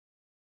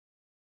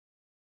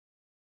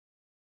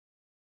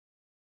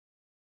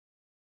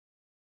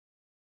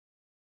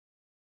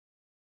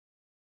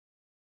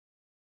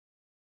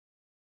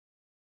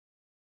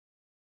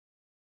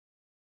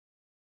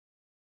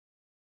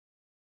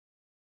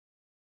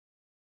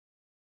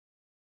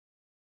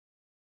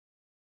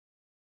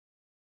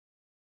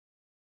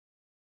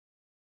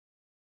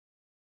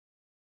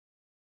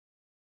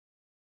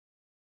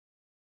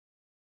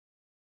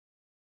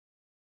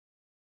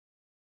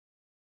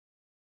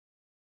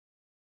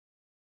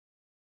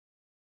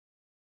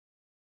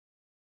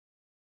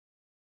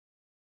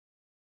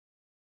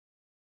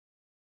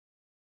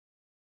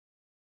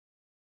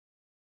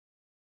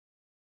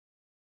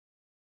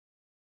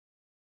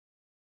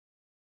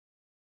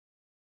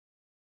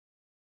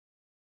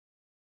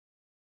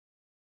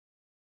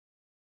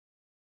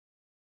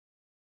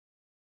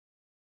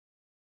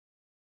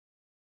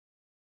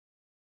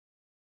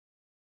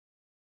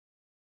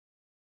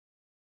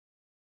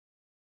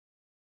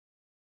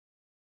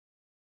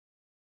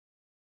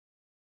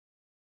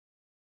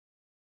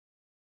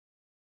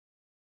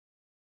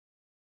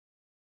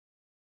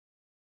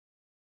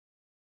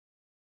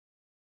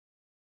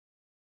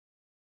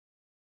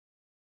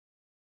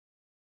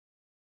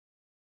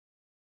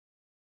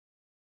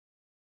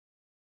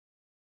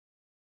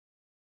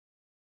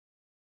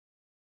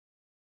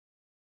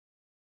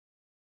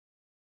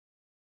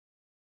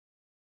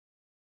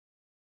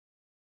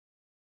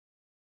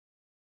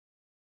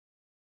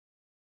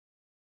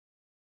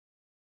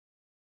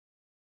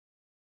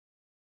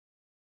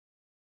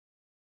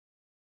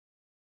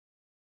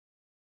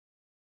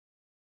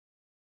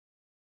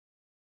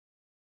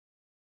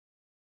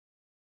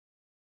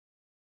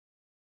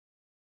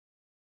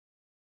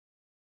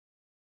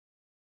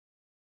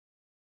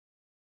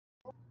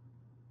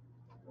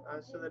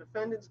 So the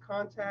defendant's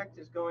contact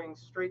is going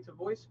straight to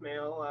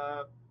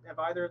voicemail. Have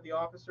either of the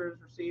officers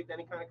received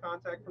any kind of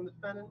contact from the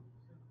defendant?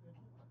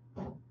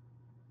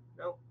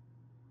 No.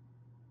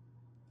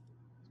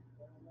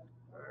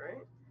 All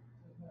right.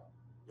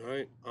 All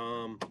right.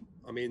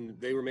 I mean,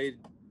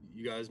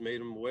 you guys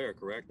made them aware,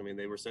 correct? I mean,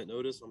 they were sent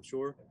notice, I'm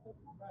sure.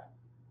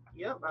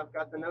 Yep, I've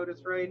got the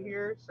notice right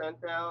here,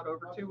 sent out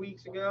over 2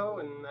 weeks ago,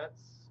 and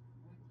that's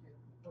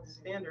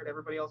standard.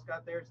 Everybody else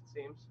got theirs, it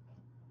seems.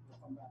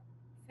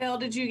 Phil,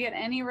 did you get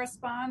any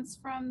response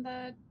from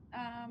the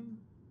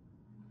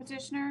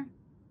petitioner?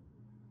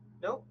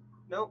 Nope.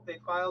 They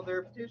filed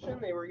their petition,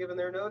 they were given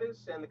their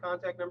notice, and the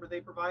contact number they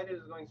provided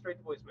is going straight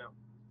to voicemail.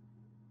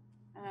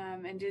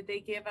 And did they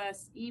give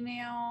us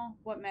email?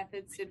 What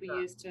methods did we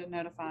use to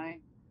notify?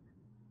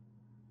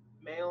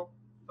 Mail,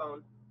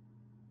 phone.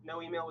 No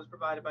email was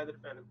provided by the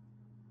defendant.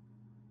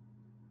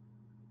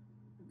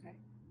 Okay.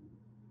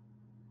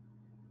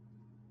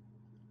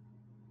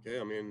 Okay,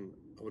 I mean,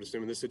 I would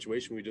assume in this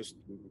situation, we just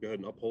go ahead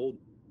and uphold.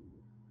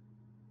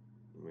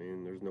 I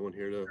mean, there's no one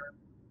here to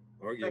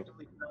argue.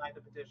 Effectively deny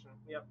the petition,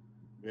 yep.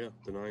 Yeah,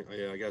 deny.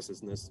 Yeah, I guess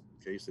in this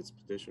case, it's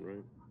petition,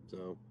 right?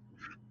 So.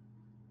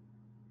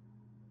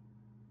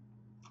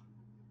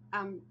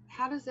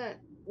 How does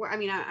that work? I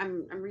mean,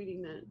 I'm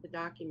reading the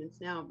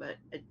documents now, but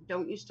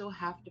don't you still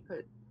have to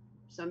put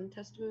some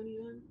testimony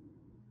on?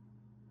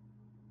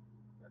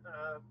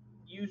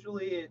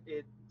 Usually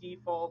it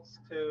defaults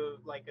to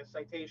like a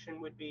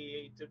citation would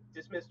be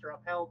dismissed or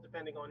upheld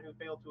depending on who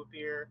failed to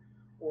appear,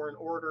 or an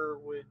order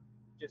would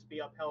just be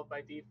upheld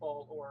by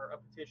default, or a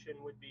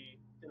petition would be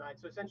denied.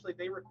 So essentially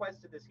they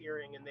requested this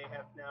hearing and they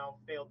have now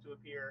failed to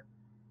appear.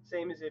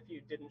 Same as if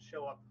you didn't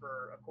show up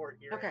for a court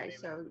hearing. Okay,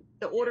 so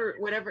the order,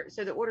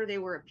 so the order they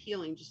were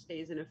appealing just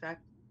stays in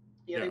effect?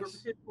 Yeah, they were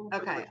petitioning for the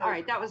Okay, return all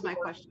right, that of was the my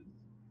horses, question.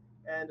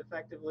 And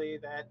effectively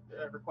that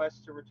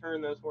request to return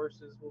those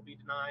horses will be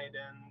denied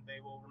and they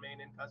will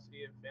remain in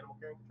custody of Animal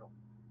Care and Control.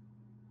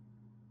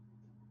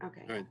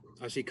 Okay. All right,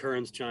 I see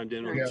Kern's chimed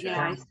in. Yeah,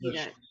 I see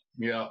that.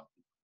 Yeah,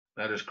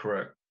 that is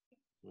correct.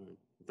 All right.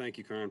 Thank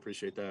you, Kern.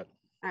 Appreciate that.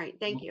 All right,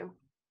 thank you.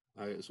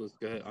 All right, so let's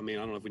go ahead. I mean, I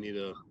don't know if we need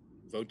to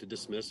vote to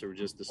dismiss or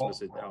just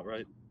dismiss it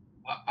outright.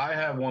 I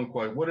have one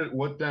question.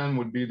 What then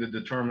would be the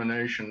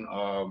determination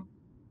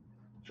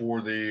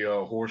for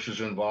the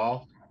horses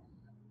involved?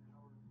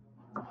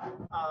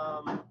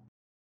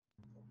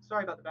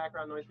 Sorry about the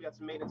background noise. We got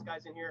some maintenance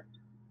guys in here.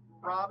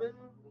 Robin,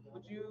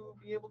 would you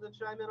be able to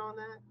chime in on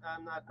that?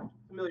 I'm not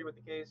familiar with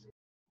the case.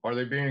 Are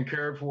they being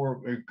cared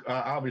for?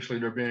 Obviously,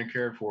 they're being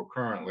cared for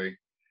currently.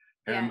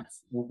 And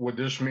Yes. would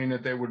this mean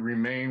that they would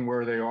remain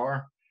where they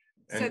are?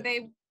 So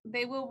they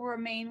will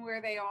remain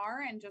where they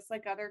are, and just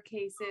like other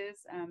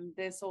cases,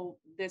 this will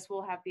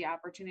have the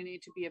opportunity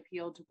to be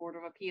appealed to Board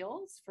of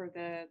Appeals for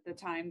the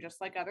time, just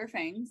like other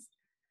things,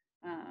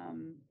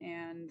 and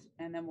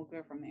then we'll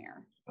go from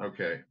there.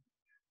 Okay,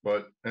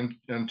 but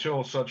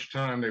until such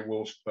time, they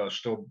will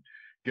still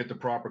get the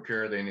proper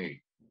care they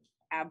need.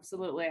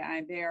 Absolutely,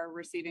 they are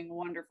receiving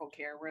wonderful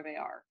care where they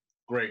are.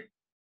 Great.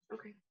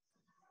 Okay.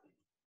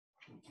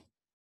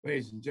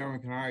 Ladies and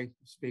gentlemen, can I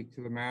speak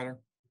to the matter?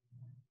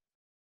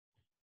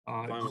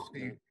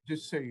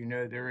 Just so you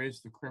know, there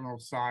is the criminal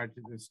side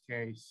to this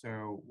case.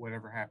 So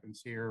whatever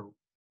happens here,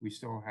 we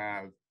still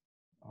have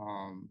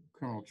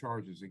criminal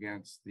charges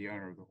against the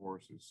owner of the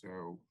horses.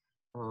 So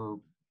her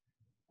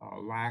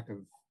lack of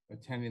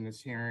attending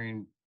this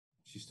hearing,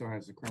 she still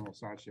has the criminal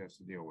side she has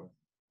to deal with.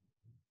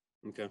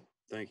 Okay,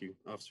 thank you,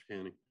 Officer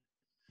Canning.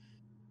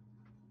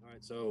 All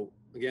right, so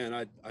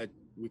again,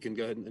 we can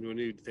go ahead and we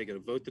need to take a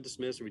vote to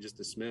dismiss, or we just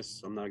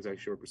dismiss. I'm not exactly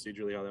sure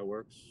procedurally how that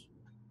works.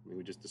 I mean,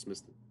 we just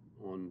dismissed it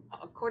on.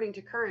 According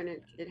to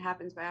current, it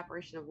happens by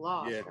operation of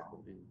law. Yeah,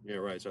 So. yeah,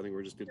 right. So I think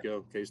we're just good to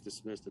go. Case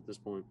dismissed at this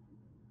point.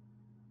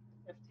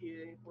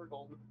 FTA, we're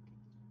golden.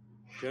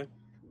 Okay.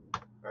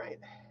 All right.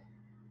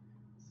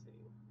 Let's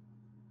see.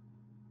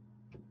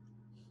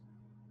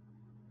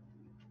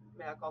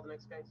 May I call the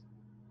next case?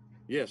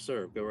 Yes,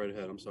 sir. Go right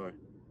ahead. I'm sorry.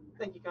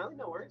 Thank you kindly.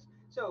 No worries.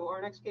 So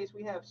our next case,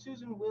 we have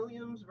Susan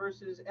Williams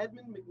versus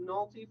Edmund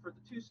McNulty for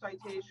the 2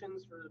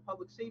 citations for the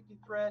public safety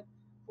threat,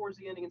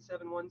 4Z ending in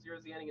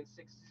 710, Z ending in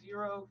 60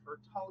 for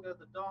Tolga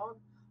the dog.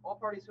 All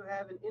parties who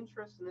have an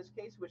interest in this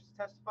case wish to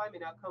testify may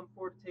now come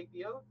forward to take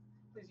the oath.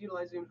 Please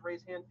utilize Zoom's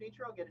raise hand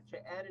feature. I'll get it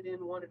added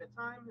in one at a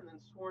time and then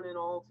sworn in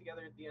all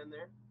together at the end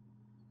there.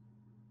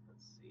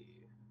 Let's see.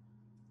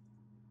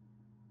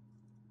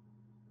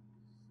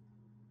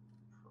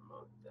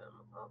 Promote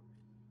them up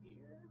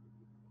here.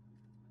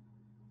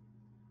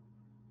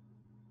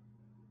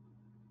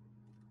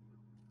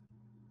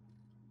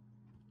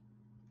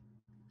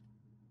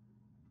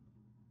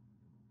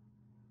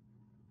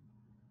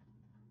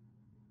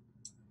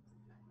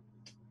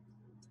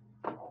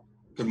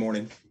 Good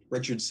morning.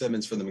 Richard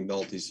Simmons from the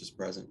McNultys is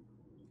present,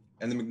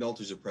 and the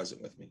McNultys are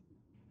present with me.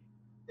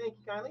 Thank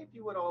you kindly. If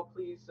you would all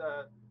please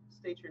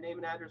state your name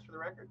and address for the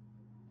record.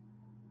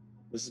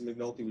 Mrs.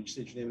 McNulty, would you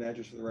state your name and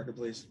address for the record,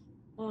 please?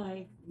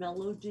 Hi,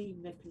 Melody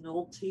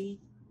McNulty,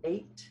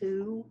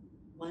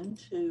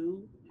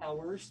 8212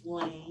 Powers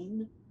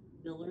Lane,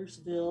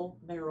 Millersville,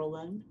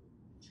 Maryland,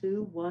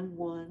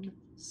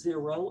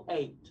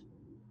 21108.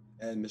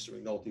 And Mr.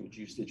 McNulty, would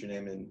you state your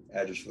name and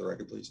address for the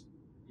record, please?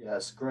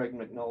 Yes, Greg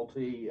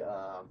McNulty,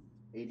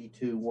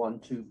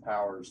 8212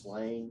 Powers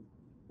Lane,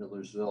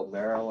 Millersville,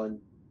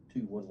 Maryland,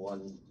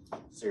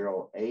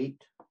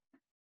 21108.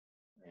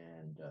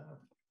 And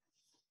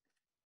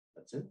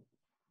that's it.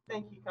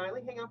 Thank you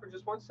kindly. Hang on for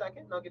just 1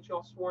 second and I'll get you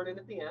all sworn in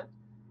at the end.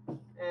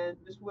 And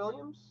Ms.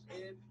 Williams,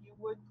 if you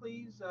would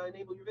please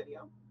enable your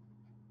video.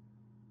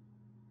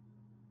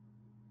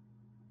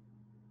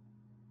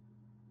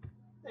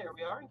 There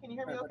we are. And can you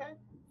hear me okay?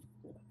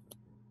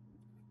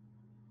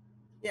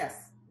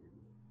 Yes.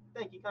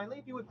 Thank you kindly.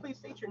 If you would please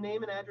state your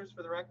name and address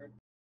for the record.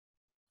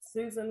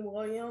 Susan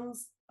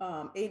Williams,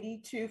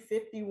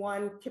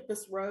 8251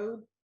 Kippis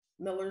Road,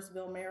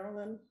 Millersville,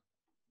 Maryland.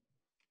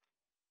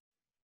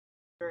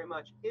 Very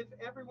much. If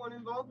everyone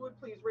involved would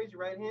please raise your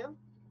right hand.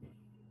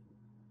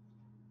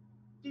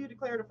 Do you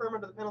declare and affirm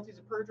under the penalties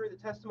of perjury the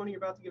testimony you're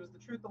about to give is the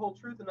truth, the whole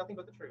truth, and nothing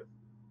but the truth?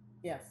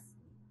 Yes.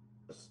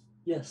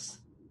 Yes.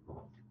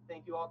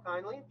 Thank you all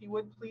kindly. If you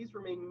would please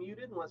remain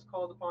muted unless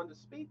called upon to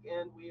speak,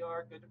 and we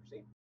are good to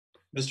proceed.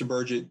 Mr.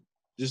 Burgett,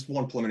 just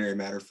one preliminary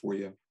matter for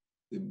you.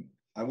 We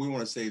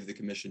want to save the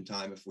commission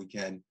time if we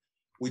can.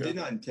 We did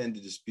not intend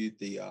to dispute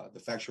the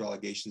factual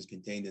allegations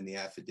contained in the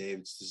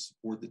affidavits to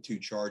support the two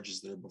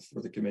charges that are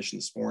before the commission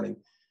this morning.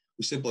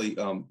 We simply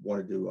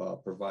wanted to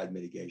provide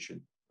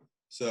mitigation.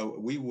 So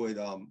we would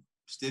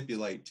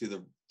stipulate to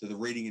the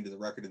reading into the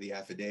record of the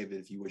affidavit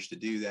if you wish to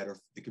do that, or if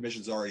the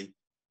commission's already,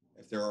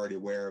 if they're already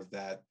aware of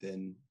that,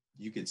 then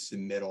you could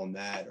submit on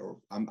that, or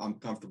I'm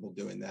comfortable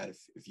doing that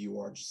if you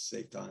are, just to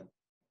save time.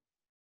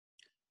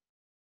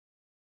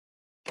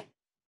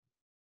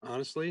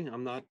 Honestly,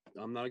 I'm not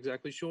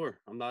exactly sure.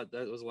 That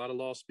was a lot of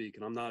law speak,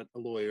 and I'm not a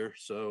lawyer,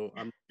 so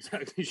I'm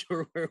not exactly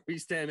sure where we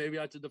stand. Maybe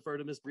I have to defer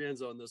to Ms.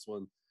 Brienza on this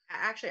one.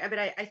 Actually,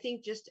 I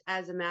think just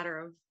as a matter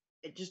of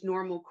just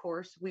normal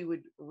course, we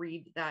would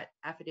read that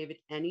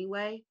affidavit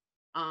anyway.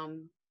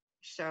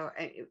 So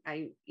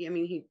I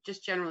mean, he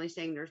just generally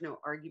saying there's no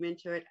argument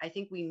to it. I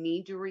think we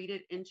need to read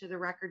it into the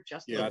record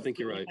just I think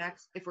you're right.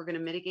 If we're going to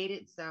mitigate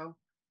it. So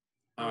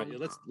all right,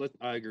 yeah,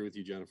 I agree with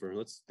you, Jennifer.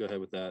 Let's go ahead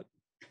with that.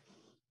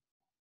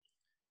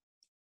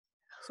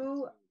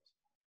 Who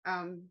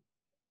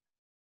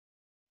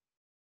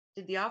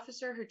did the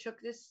officer who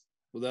took this?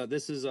 Well,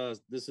 this is a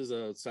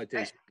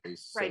citation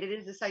case. Right, it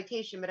is a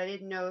citation, but I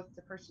didn't know if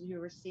the person who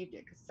received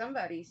it, because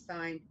somebody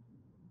signed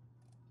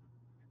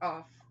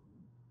off.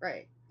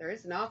 Right, there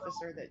is an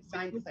officer that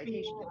signed the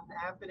citation. An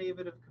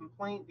affidavit of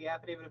complaint. The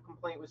affidavit of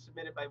complaint was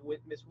submitted by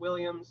Ms.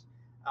 Williams,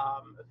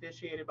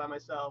 officiated by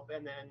myself,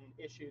 and then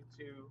issued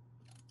to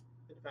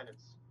the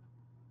defendants.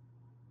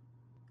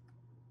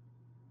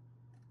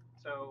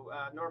 So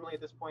normally at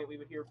this point, we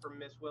would hear from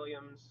Ms.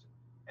 Williams,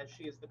 as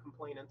she is the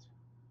complainant.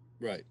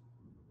 Right.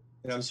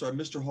 And I'm sorry,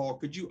 Mr. Hall,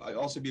 could you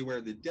also be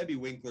aware that Debbie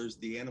Winkler's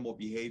the animal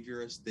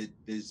behaviorist that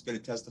is going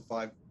to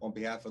testify on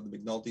behalf of the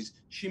McNultys?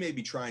 She may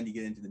be trying to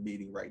get into the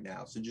meeting right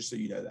now, so just so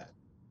you know that.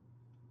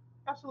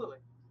 Absolutely.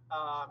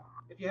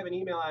 If you have an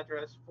email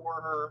address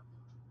for her,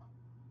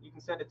 you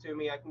can send it to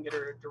me. I can get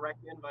her a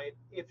direct invite.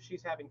 If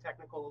she's having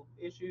technical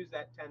issues,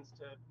 that tends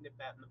to nip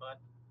that in the bud.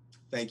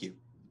 Thank you.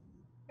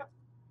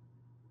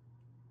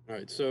 All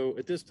right, so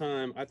at this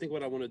time, I think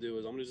what I want to do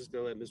is I'm going to just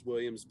go let Ms.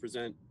 Williams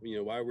present,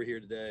 why we're here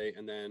today,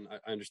 and then I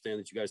understand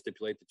that you guys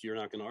stipulate that you're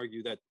not going to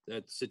argue that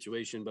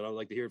situation, but I'd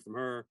like to hear it from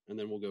her, and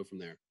then we'll go from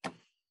there.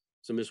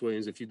 So, Ms.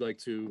 Williams, if you'd like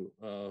to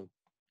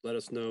let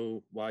us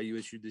know why you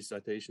issued these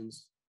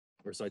citations,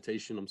 or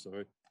citation, I'm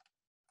sorry.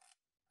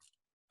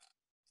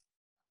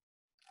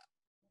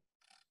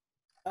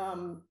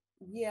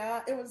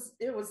 Yeah,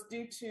 it was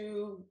due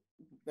to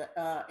the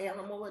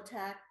animal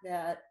attack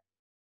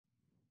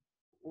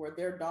or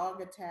their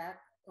dog attack.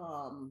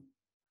 I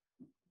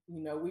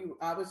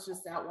was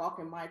just out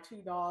walking my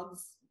two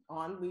dogs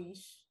on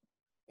leash,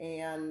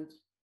 and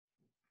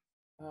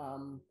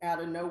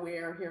out of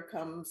nowhere, here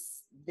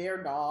comes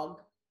their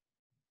dog.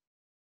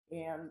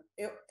 And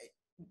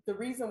the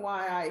reason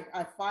why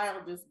I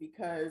filed is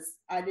because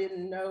I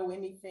didn't know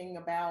anything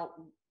about,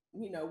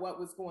 what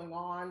was going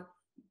on.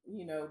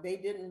 They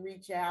didn't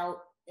reach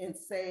out and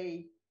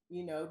say,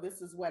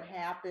 this is what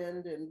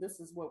happened and this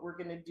is what we're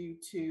going to do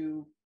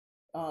to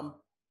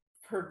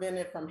prevent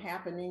it from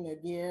happening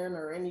again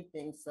or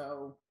anything.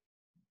 So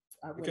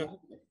I went ahead.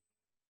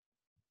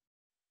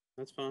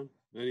 That's fine.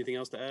 Anything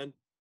else to add?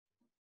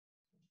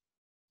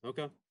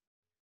 Okay.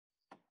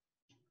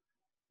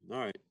 All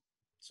right.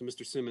 So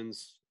Mr.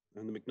 Simmons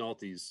and the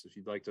McNultys, if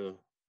you'd like to,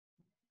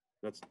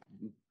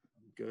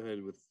 go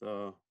ahead with.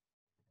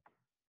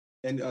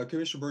 And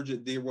Commissioner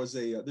Burgett,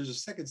 there's a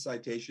second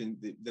citation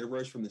that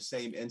arose from the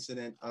same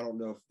incident. I don't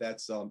know if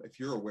that's if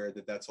you're aware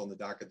that that's on the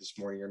docket this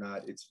morning or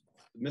not. It's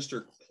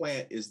Mr.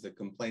 Plant is the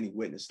complaining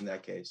witness in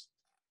that case.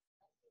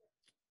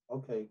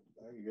 Okay,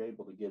 are you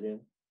able to get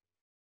in?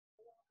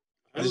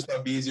 I just thought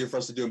it'd be easier for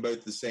us to do them both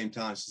at the same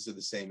time since they're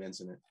the same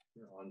incident.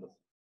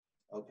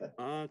 Okay.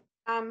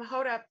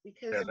 Hold up,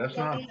 because that's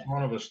not in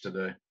front of us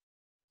today.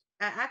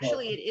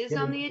 Actually, it is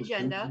on the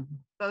agenda.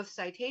 Both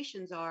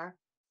citations are,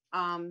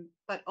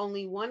 but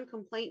only one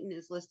complainant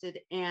is listed,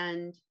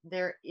 and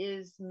there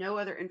is no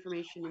other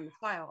information in the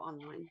file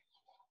online.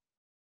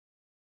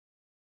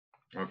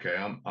 Okay,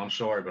 I'm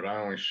sorry, but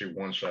I only see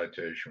one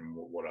citation,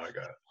 what I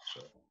got,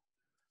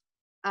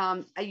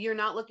 so. You're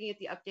not looking at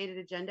the updated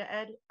agenda,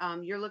 Ed?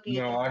 You're looking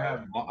at No,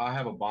 the I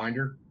have a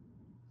binder,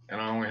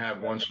 and I only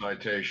have one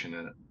citation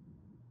in it.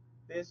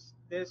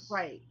 This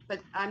right, but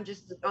I'm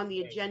just on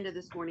the agenda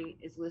this morning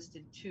is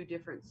listed 2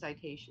 different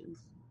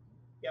citations.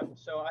 Yep.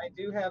 So I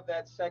do have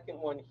that second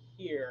one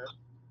here.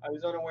 I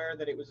was unaware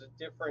that it was a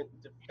different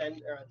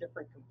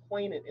different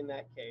complainant in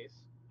that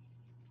case.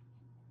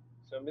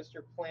 So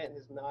Mr. Plant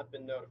has not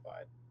been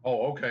notified.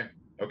 Oh, okay,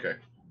 okay.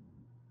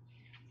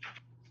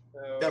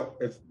 So,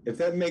 if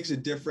that makes a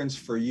difference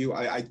for you,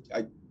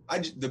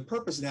 the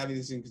purpose of having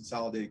this in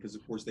consolidated, because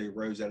of course they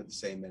arose out of the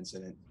same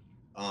incident,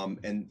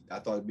 and I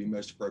thought it'd be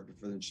most appropriate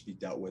for them to be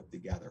dealt with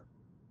together.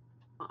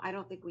 I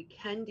don't think we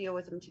can deal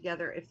with them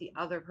together if the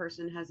other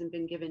person hasn't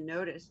been given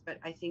notice, but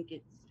I think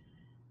it's,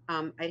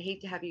 I'd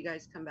hate to have you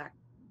guys come back.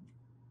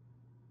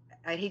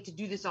 I'd hate to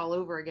do this all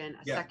over again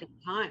a second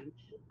time.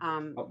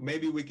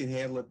 Maybe we can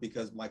handle it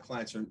because my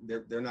clients are,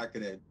 they're not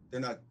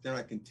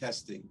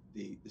contesting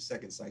the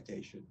second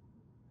citation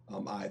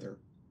either.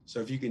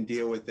 So if you can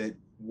deal with it,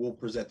 we'll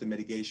present the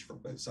mitigation for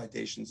both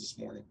citations this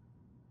morning.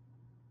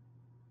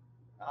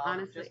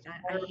 Honestly,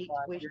 I hate to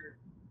wish.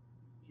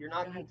 You're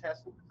not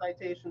contesting the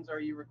citations. Are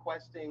you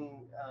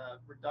requesting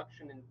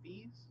reduction in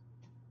fees?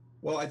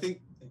 Well, I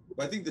think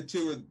the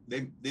two are,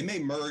 they may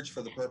merge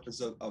for the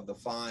purpose of the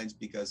fines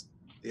because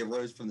they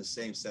arose from the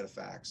same set of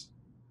facts.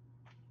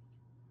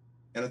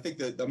 And I think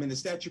the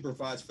statute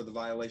provides for the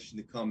violation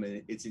to come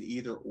in. It's an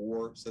either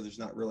or, so there's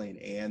not really an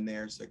and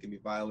there, so it can be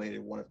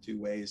violated one of 2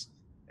 ways.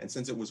 And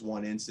since it was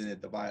one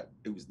incident,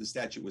 the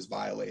statute was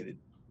violated.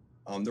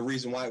 The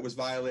reason why it was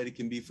violated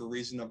can be for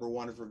reason number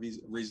 1 or for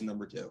reason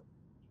number 2.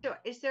 So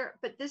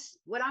but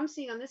what I'm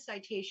seeing on this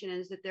citation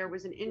is that there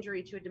was an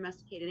injury to a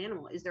domesticated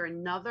animal. Is there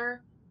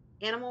another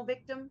animal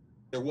victim?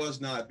 There was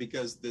not,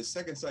 because the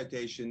second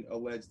citation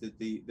alleged that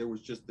the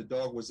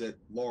dog was at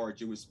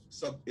large. It was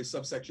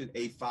subsection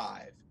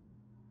A5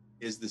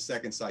 is the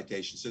second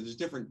citation. So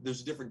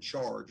there's a different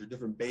charge or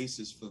different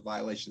basis for the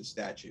violation of the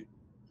statute.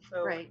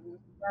 So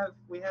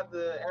we have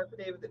the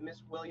affidavit that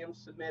Ms.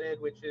 Williams submitted,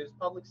 which is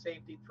public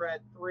safety threat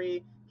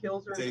 3,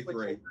 kills or inflicts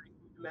injury to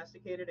a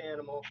domesticated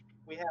animal.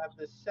 We have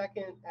the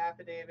second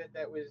affidavit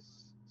that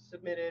was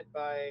submitted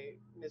by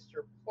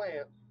Mr.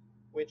 Plant,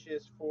 which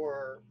is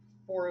for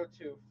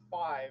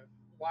 4025,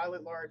 while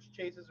at large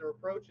chases or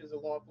approaches a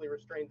lawfully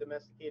restrained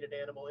domesticated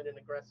animal in an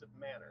aggressive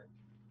manner.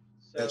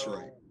 So, that's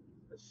right.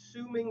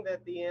 Assuming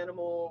that the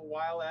animal,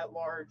 while at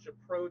large,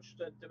 approached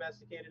a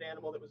domesticated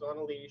animal that was on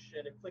a leash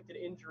and inflicted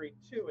injury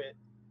to it,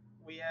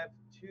 we have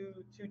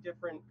two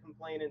different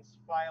complainants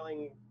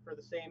filing for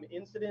the same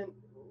incident,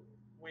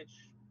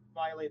 which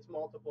violates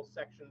multiple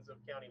sections of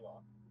county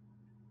law.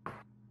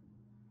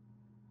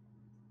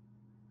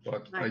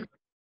 My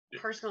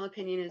personal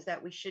opinion is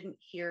that we shouldn't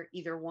hear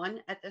either one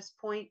at this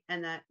point,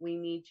 and that we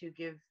need to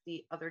give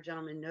the other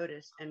gentleman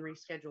notice and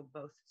reschedule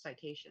both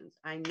citations.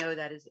 I know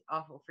that is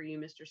awful for you,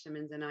 Mr.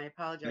 Simmons, and I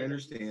apologize. I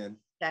understand.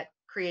 That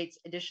creates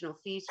additional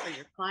fees for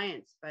your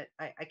clients, but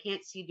I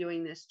can't see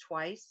doing this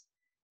twice.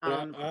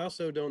 I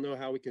also don't know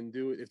how we can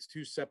do it. It's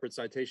 2 separate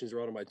citations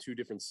brought on by 2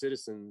 different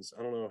citizens.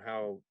 I don't know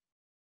how.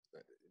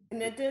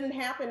 And it didn't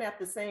happen at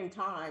the same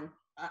time.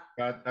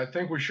 I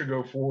think we should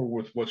go forward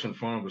with what's in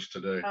front of us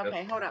today.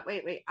 Okay, hold up.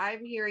 Wait.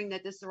 I'm hearing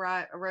that this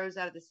arose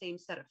out of the same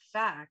set of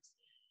facts.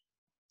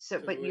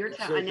 But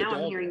now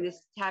I'm hearing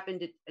this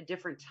happened at a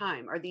different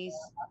time. Are these?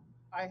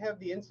 I have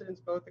the incidents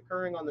both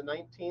occurring on the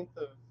 19th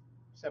of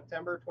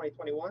September,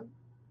 2021.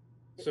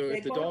 So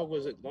if the dog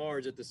was at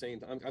large at the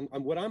same time,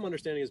 what I'm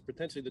understanding is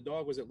potentially the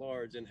dog was at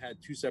large and had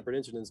 2 separate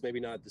incidents,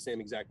 maybe not at the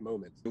same exact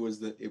moment. It was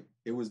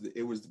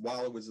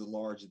while it was at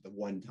large at the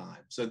one time.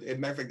 So as a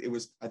matter of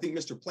fact, I think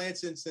Mr.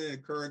 Plant's incident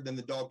occurred, then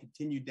the dog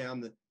continued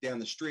down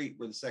the street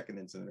where the second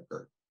incident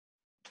occurred.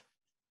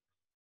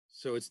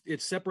 So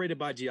it's separated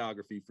by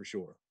geography for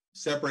sure.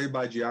 Separated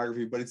by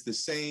geography, but it's the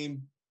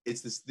same.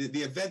 It's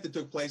the event that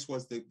took place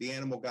was the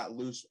animal got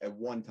loose at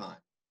one time.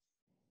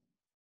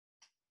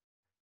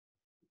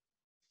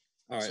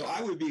 All right. So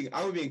I would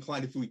be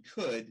inclined, if we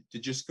could, to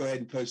just go ahead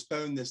and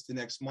postpone this to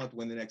next month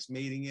when the next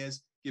meeting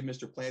is. Give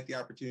Mr. Plant the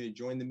opportunity to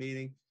join the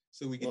meeting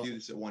so we can do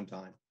this at one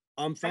time.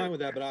 I'm fine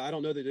with that, but I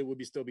don't know that it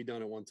would still be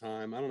done at one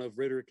time. I don't know if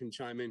Ritter can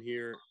chime in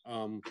here.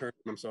 Kurt,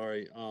 I'm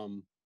sorry.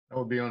 That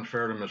would be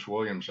unfair to Ms.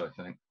 Williams, I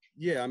think.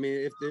 Yeah, I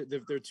mean, if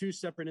there are 2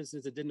 separate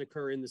incidents that didn't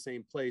occur in the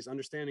same place,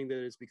 understanding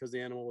that it's because the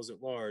animal was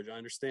at large, I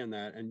understand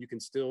that, and you can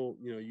still,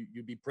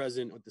 you'd be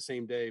present at the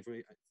same day for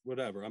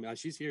whatever. I mean,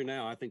 she's here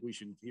now. I think we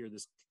should hear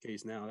this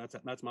case now.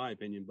 That's my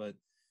opinion. But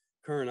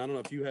Kern, I don't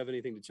know if you have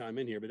anything to chime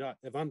in here, but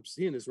if I'm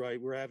seeing this right,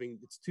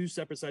 it's 2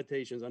 separate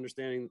citations,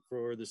 understanding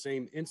for the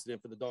same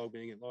incident for the dog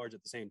being at large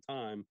at the same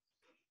time,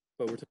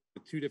 but we're talking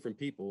with 2 different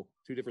people,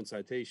 2 different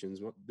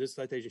citations. Well, this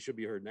citation should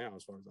be heard now,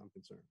 as far as I'm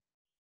concerned.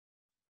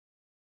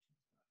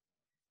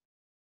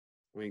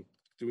 I mean,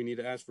 do we need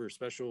to ask for a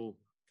special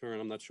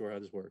current? I'm not sure how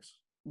this works.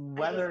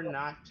 Whether or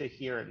not to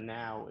hear it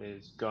now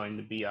is going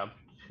to be up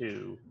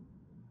to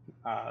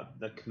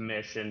the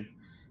commission.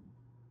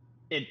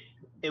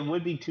 It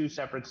would be two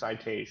separate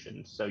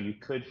citations, so you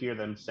could hear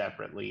them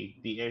separately.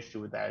 The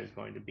issue with that is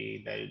going to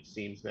be that it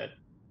seems that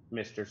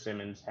Mr.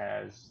 Simmons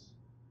has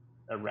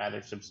a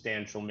rather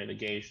substantial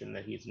mitigation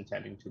that he's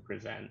intending to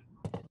present.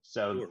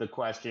 So Sure. The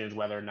question is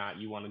whether or not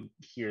you want to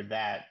hear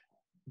that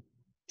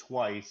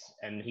twice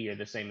and hear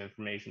the same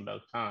information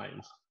both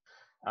times.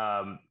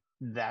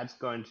 That's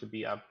going to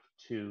be up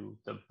to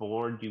the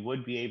board. You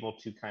would be able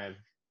to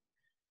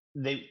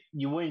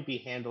you wouldn't be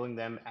handling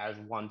them as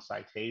one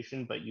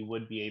citation, but you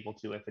would be able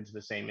to, if it's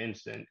the same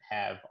incident,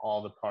 have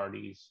all the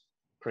parties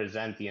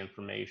present the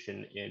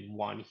information in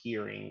one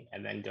hearing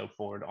and then go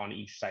forward on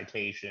each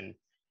citation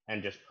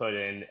and just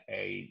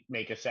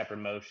make a separate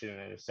motion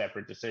and a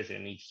separate decision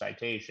in each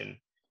citation,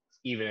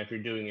 even if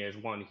you're doing it as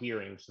one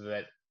hearing, so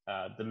that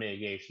the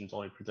mitigation is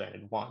only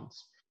presented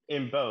once.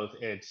 In both,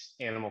 it's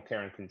Animal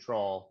Care and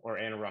Control or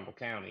Arundel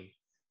County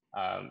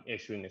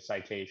issuing a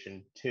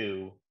citation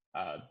to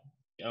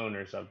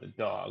owners of the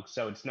dog.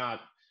 So it's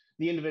not,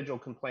 the individual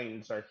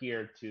complainants are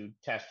here to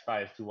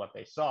testify as to what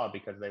they saw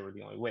because they were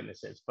the only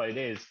witnesses, but it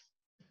is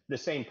the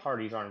same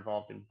parties are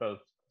involved in both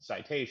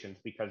citations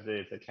because it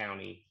is the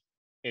county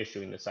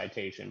issuing the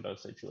citation in both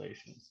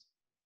situations.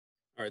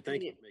 All right,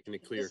 thank you for making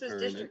it clear, This was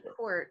Kern. district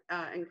court,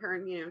 and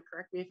Kern,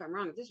 correct me if I'm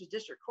wrong. If this was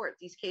district court,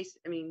 these cases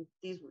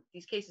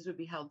would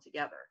be held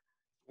together.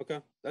 Okay,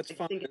 that's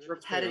fine. I think it's Like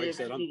I repetitive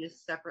said, to do this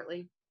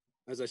separately.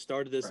 as I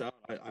started this out,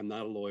 I'm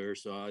not a lawyer,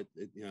 so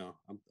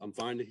I'm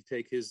fine to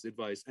take his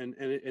advice.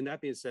 And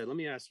that being said, let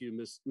me ask you,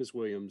 Miss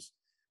Williams,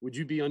 would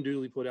you be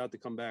unduly put out to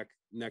come back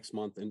next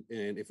month? And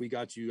if we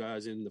got you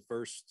guys in the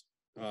first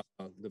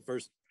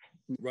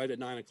right at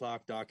 9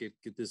 o'clock docket,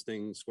 get this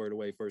thing squared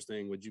away first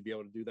thing, would you be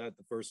able to do that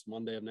the first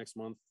Monday of next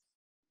month?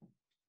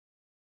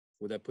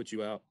 Would that put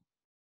you out?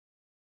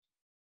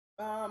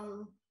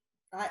 I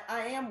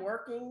am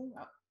working,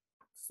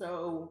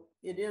 so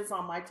it is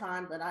on my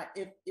time, but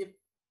if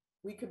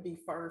we could be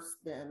first,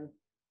 then.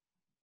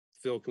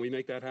 Phil, can we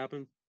make that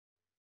happen?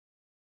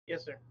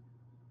 Yes, sir.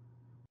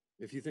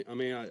 If you think, I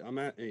mean,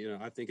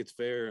 I think it's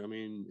fair. I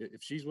mean,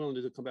 if she's willing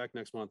to come back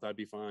next month, I'd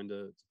be fine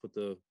to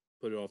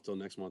put it off till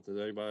next month. Is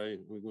anybody,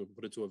 we want to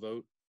put it to a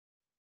vote?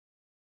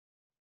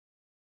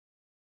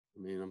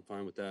 I mean, I'm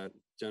fine with that.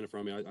 Jennifer,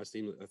 I mean, I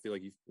feel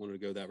like you wanted to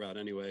go that route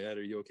anyway. Ed,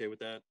 are you okay with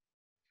that?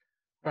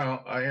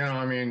 Well,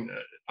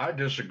 I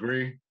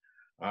disagree.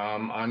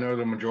 I know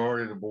the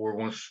majority of the board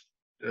wants,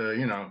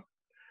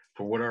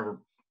 for whatever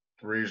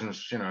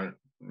reasons,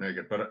 make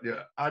it, but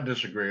I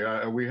disagree.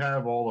 We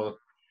have all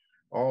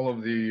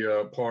of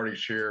the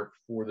parties here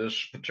for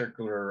this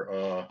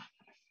particular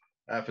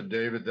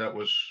affidavit that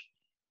was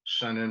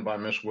sent in by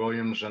Miss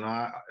Williams, and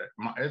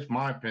it's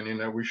my opinion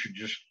that we should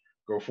just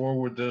go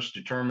forward with this,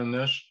 determine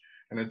this,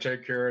 and then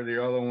take care of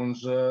the other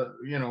ones,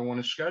 when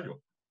it's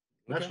scheduled.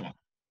 That's Okay. fine.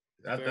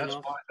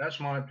 That's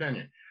my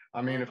opinion.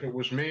 I mean, if it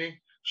was me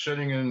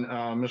sitting in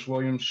Miss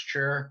Williams'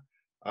 chair,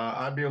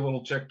 I'd be a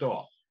little ticked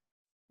off.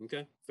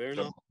 Okay, fair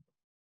enough.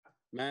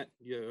 Matt,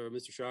 or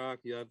Mr. Shock,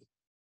 you have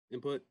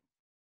input?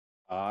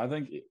 I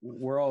think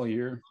we're all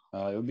here.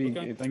 It would be.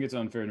 Okay. I think it's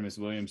unfair to Miss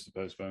Williams to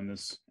postpone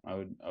this. I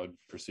would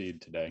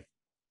proceed today.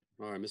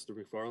 All right, Mr.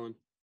 McFarland.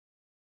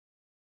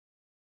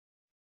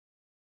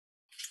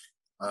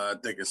 I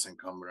think it's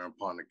incumbent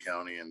upon the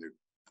county and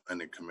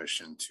the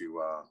commission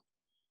to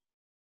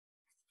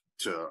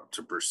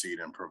proceed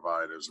and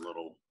provide as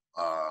little.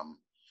 I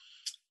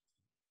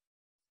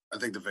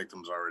think the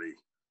victim's already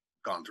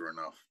gone through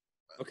enough.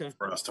 Okay.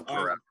 For us to put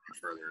out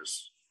further.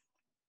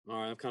 All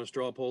right, I've kind of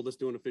straw polled. Let's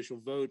do an official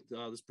vote.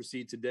 Let's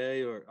proceed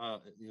today, or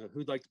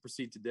who'd like to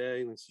proceed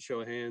today? Let's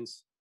show of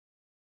hands.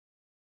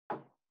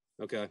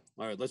 Okay.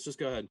 All right, let's just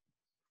go ahead.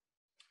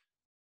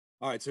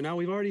 All right, so now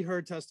we've already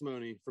heard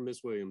testimony from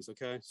Ms. Williams.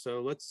 Okay,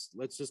 so let's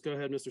just go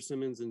ahead, Mr.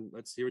 Simmons, and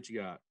let's hear what you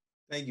got.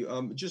 Thank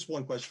you. Just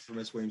one question for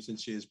Ms. Williams,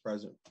 since she is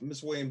present.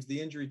 Ms. Williams, the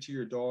injury to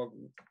your dog,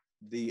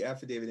 the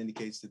affidavit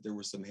indicates that there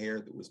was some hair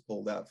that was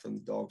pulled out from the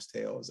dog's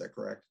tail. Is that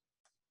correct?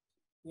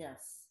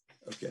 Yes.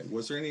 Okay.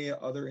 Was there any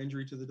other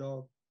injury to the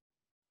dog?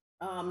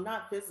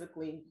 Not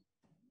physically.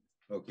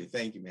 Okay.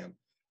 Thank you, ma'am.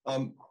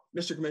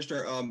 Mr.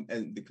 Commissioner,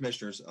 and the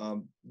commissioners,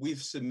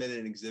 we've submitted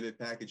an exhibit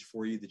package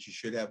for you that you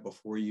should have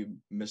before you.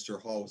 Mr.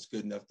 Hall was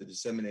good enough to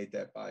disseminate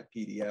that by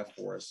PDF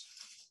for us.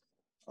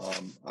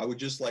 I would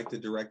just like to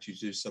direct you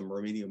to some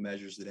remedial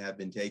measures that have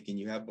been taken.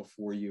 You have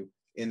before you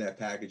in that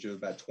package of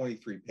about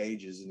 23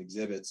 pages and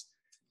exhibits.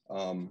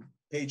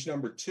 Page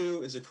number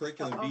 2 is a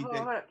curriculum. Hold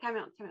on. Time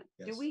out.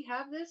 Yes. Do we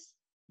have this?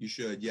 You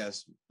should,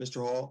 yes.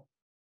 Mr. Hall?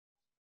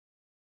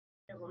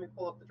 Yeah, let me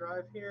pull up the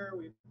drive here.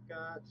 We've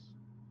got...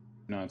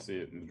 Not see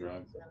it in the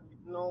drive.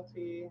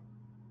 McNulty.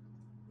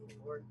 Oh,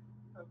 Lord,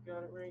 I've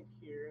got it right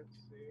here. Let's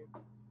see.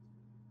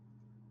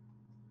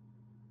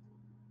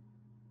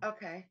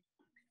 Okay.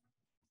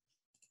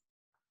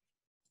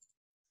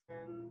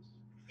 And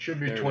should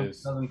be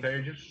 27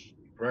 pages,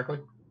 correctly?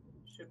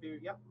 should be,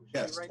 yep.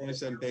 Yes, right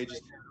 27 there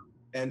pages. right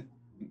now. And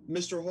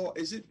Mr. Hall,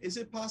 is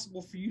it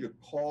possible for you to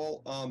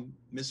call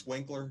Miss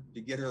Winkler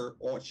to get her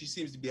on? She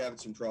seems to be having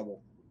some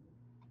trouble.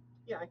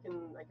 Yeah, I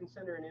can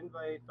send her an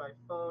invite by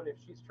phone if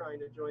she's trying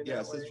to join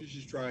Yes, that way. that's what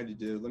she's trying to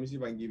do. Let me see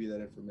if I can give you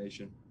that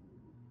information.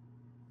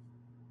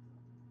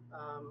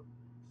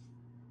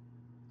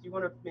 Do you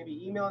want to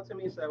maybe email it to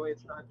me so that way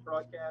it's not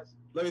broadcast?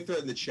 Let me throw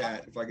it in the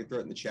chat, if I can throw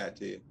it in the chat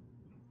to you.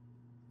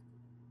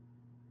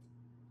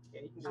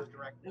 Yeah, you can do it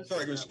directly.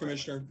 Sorry, Mr.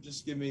 Commissioner,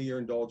 just give me your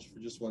indulgence for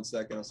just 1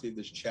 second. I'll see if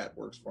this chat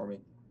works for me.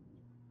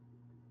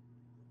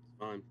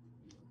 Fine.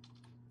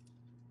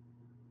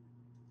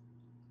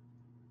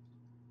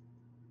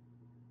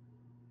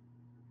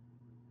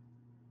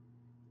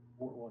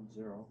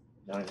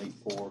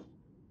 (410-984).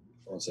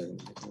 1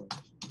 second.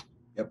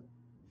 Yep.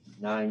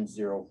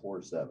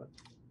 9047.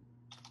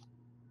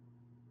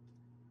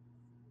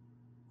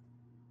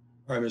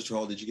 All right, Mr.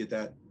 Hall, did you get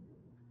that?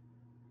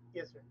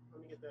 Yes, sir.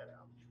 Let me get that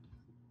out.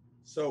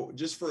 So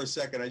just for a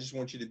second, I just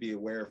want you to be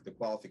aware of the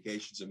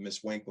qualifications of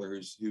Miss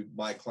Winkler, who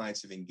my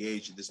clients have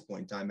engaged at this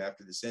point in time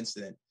after this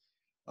incident,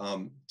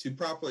 to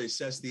properly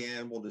assess the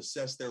animal, to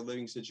assess their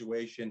living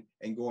situation,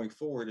 and going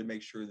forward to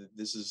make sure that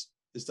this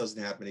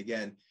doesn't happen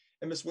again.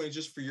 And Miss Winkler,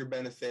 just for your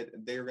benefit,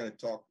 they're going to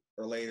talk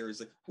or later, is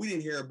like, we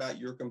didn't hear about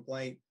your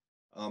complaint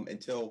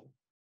until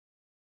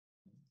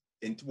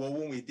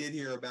when we did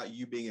hear about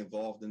you being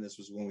involved in this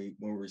was when we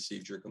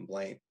received your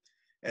complaint.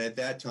 And at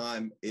that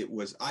time,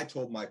 I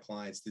told my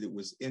clients that it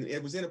was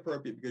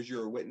inappropriate because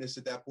you're a witness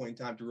at that point in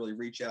time to really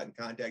reach out and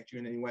contact you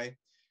in any way.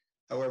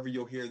 However,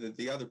 you'll hear that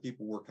the other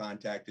people were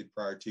contacted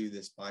prior to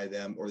this by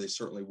them, or they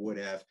certainly would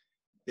have,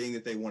 being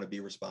that they want to be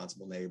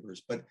responsible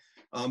neighbors. But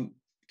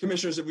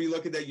commissioners, if we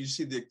look at that, you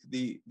see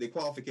the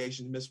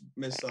qualifications.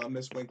 Miss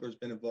Winkler has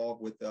been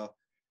involved with.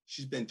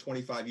 She's been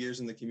 25 years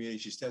in the community.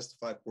 She's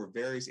testified for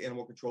various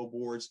animal control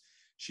boards.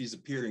 She's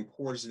appeared in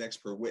court as an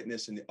expert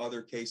witness in the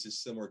other cases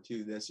similar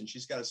to this, and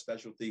she's got a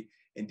specialty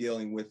in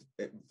dealing with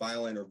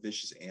violent or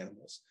vicious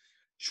animals.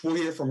 We'll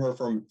hear from her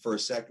for a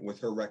second with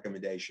her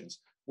recommendations.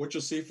 What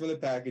you'll see from the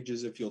package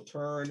is, if you'll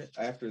turn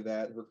after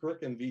that, her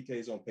curriculum vitae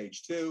is on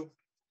page 2.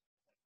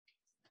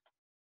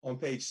 On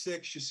page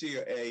 6, you see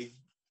a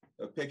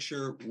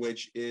picture,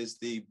 which is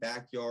the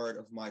backyard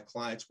of my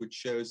clients, which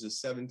shows a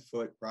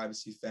 7-foot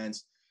privacy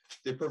fence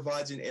that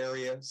provides an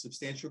area,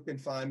 substantial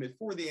confinement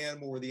for the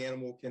animal, where the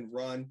animal can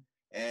run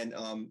and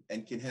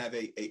can have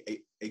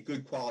a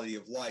good quality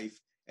of life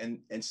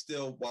and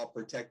still while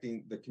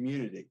protecting the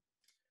community.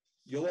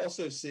 You'll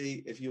also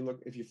see, if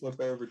you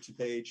flip over to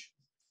page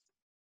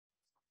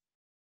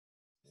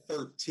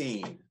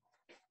 13.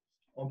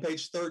 On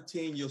page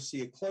 13, you'll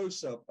see a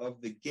close-up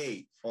of the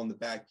gate on the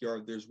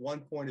backyard. There's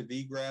one point of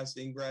ingress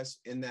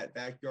in that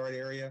backyard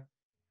area.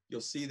 You'll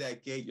see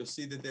that gate. You'll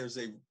see that there's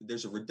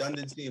a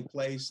redundancy in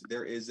place.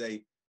 There's a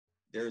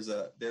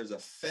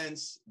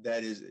fence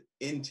that is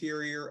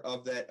interior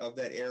of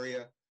that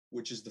area,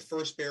 which is the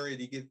first barrier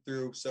to get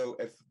through. So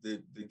if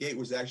the gate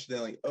was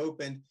accidentally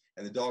opened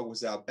and the dog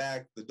was out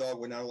back, the dog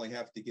would not only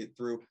have to get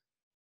through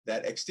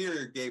that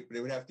exterior gate, but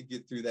it would have to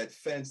get through that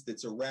fence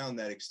that's around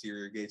that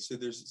exterior gate. So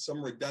there's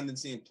some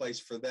redundancy in place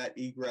for that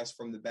egress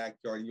from the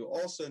backyard. And you'll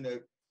also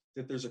note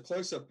that there's a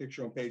close-up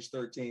picture on page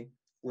 13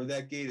 where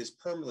that gate is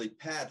permanently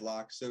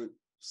padlocked, so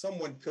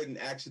someone couldn't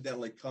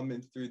accidentally come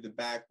in through the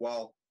back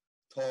while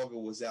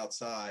Toggle was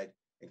outside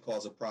and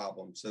cause a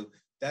problem. So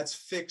that's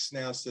fixed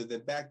now, so the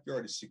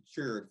backyard is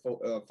secured,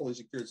 fully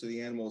secured, so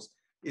the animals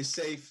is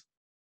safe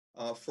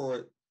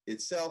for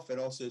itself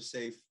and also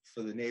safe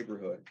for the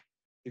neighborhood.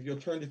 If you'll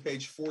turn to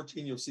page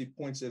 14, you'll see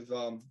points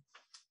of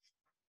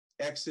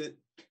exit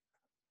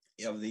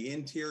of the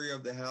interior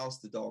of the house.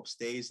 The dog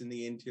stays in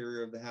the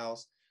interior of the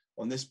house.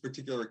 On this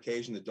particular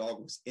occasion, the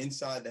dog was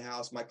inside the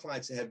house. My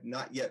clients have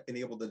not yet been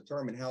able to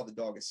determine how the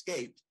dog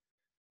escaped,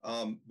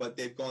 but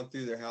they've gone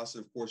through their house,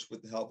 and of course,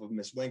 with the help of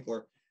Miss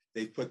Winkler,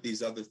 they've put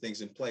these other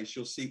things in place.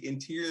 You'll see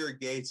interior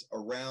gates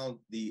around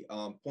the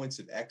points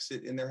of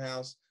exit in their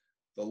house.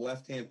 The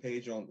left-hand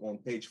page on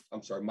page,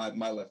 I'm sorry,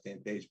 my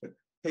left-hand page, but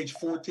page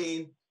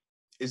 14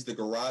 is the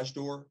garage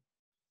door.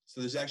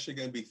 So there's actually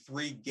going to be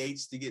 3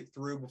 gates to get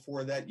through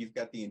before that. You've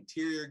got the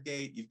interior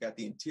gate, you've got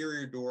the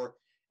interior door,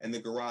 and the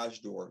garage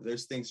door.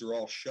 Those things are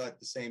all shut at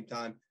the same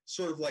time,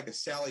 sort of like a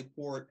sally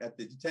port at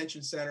the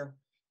detention center,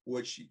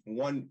 which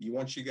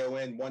once you go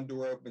in, one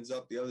door opens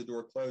up, the other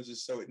door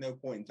closes. So at no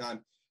point in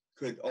time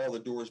could all the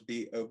doors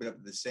be open up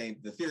at the same,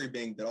 the theory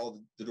being that all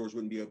the doors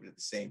wouldn't be open at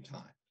the same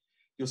time.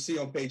 You'll see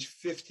on page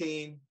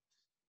 15,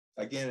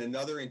 again,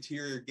 another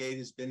interior gate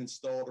has been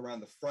installed around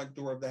the front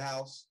door of the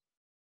house.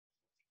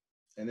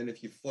 And then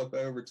if you flip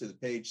over to the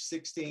page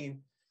 16,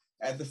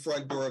 at the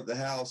front door of the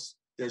house,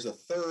 there's a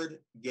 3rd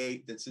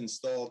gate that's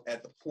installed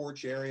at the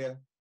porch area,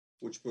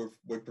 which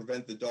would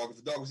prevent the dog. If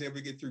the dog was able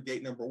to get through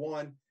gate number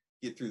 1,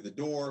 get through the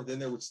door, then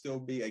there would still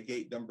be a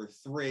gate number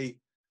 3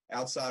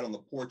 outside on the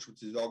porch,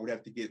 which the dog would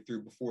have to get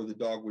through before the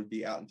dog would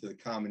be out into the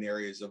common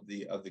areas of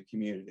the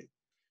community.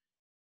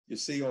 You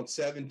see on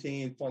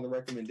 17, upon the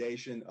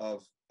recommendation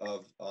of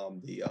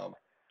the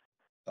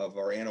of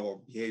our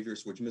animal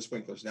behaviors, which Ms.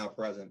 Winkler is now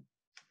present,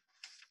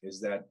 is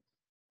that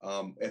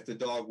if the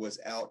dog was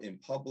out in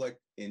public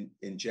in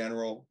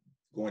general,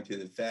 going to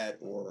the vet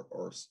or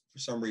for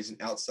some reason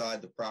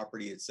outside the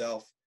property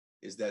itself,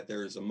 is that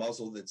there is a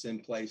muzzle that's in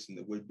place and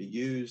that would be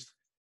used.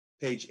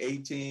 Page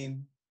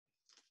 18,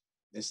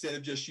 instead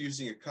of just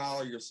using a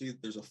collar, you'll see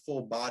that there's a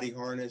full body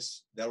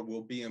harness that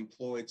will be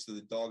employed so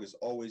the dog is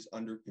always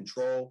under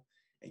control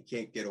and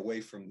can't get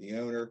away from the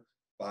owner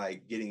by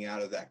getting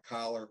out of that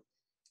collar.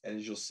 And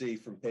as you'll see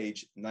from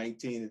page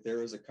 19, that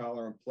there is a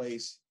collar in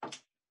place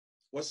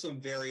with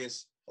some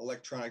various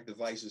electronic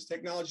devices.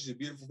 Technology is a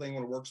beautiful thing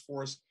when it works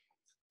for us.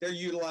 They're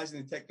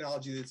utilizing the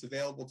technology that's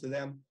available to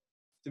them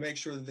to make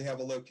sure that they have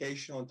a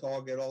location on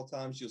Tolga at all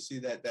times. You'll see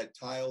that that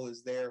tile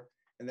is there,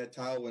 and that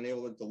tile will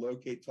enable them to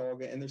locate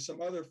Tolga. And there's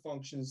some other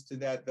functions to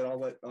that that I'll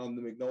let the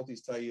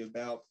McNultys tell you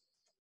about,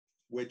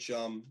 which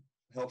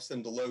helps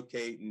them to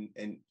locate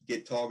and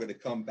get Tolga to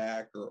come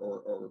back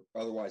or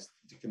otherwise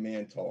to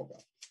command Tolga.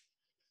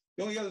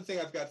 The only other thing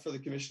I've got for the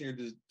commissioner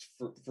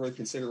for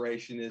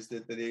consideration is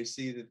that they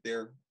see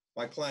that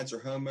my clients are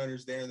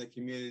homeowners there in the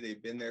community.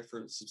 They've been there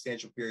for a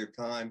substantial period of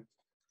time.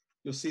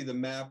 You'll see the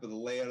map of the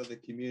layout of the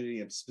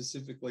community and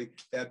specifically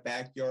that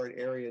backyard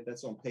area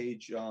that's on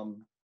page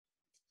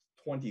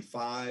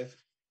 25,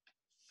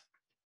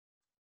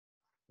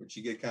 which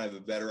you get kind of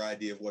a better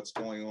idea of what's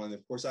going on.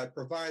 Of course, I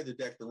provided the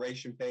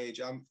declaration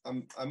page. I'm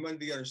under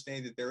the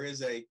understanding that there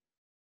is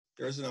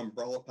an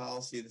umbrella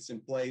policy that's in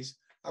place.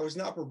 I was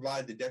not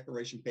provided the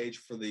declaration page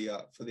for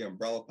the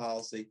umbrella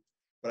policy,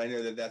 but I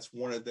know that that's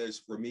one of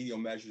those remedial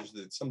measures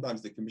that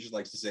sometimes the commission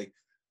likes to say,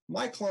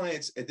 my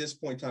clients at this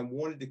point in time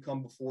wanted to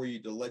come before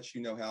you to let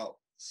you know how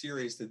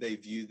serious that they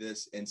view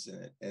this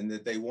incident and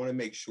that they want to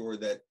make sure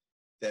that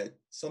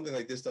something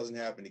like this doesn't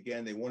happen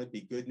again. They want to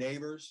be good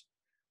neighbors,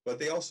 but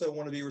they also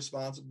want to be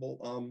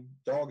responsible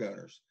dog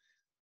owners.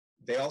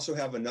 They also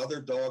have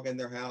another dog in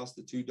their house.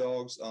 The two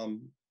dogs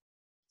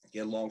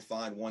get along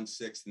fine, 1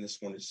 6, and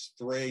this one is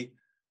 3.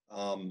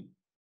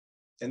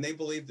 And they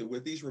believe that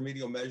with these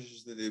remedial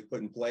measures that they've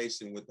put in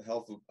place and with the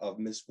help of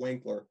Ms.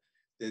 Winkler,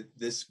 that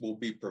this will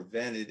be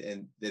prevented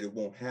and that it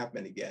won't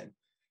happen again.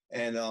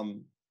 And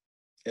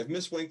if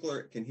Ms.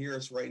 Winkler can hear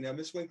us right now,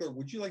 Ms. Winkler,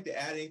 would you like to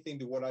add anything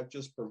to what I've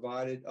just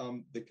provided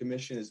the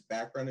commission as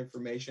background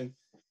information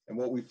and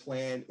what we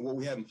plan, what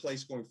we have in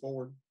place going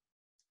forward?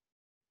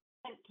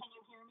 Can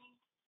you hear me?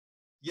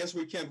 Yes,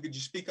 we can. Could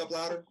you speak up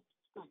louder?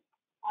 Good. Okay,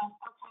 I'll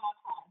try.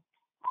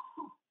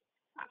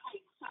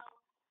 Okay, so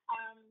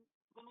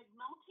the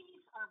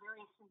McNultys are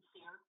very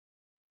sincere,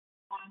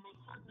 and they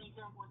certainly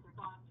don't want their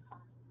dogs to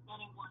hurt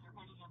anyone or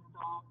any other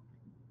dog.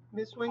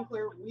 Ms.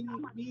 Winkler,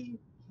 we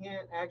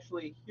can't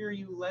actually hear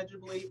you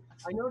legibly.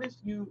 I noticed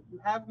you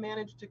have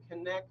managed to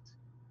connect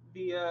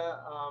via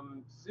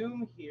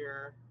Zoom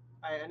here.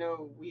 I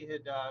know we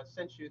had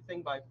sent you a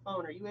thing by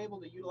phone. Are you able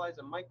to utilize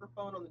a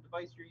microphone on the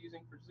device you're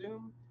using for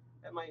Zoom?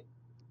 That might.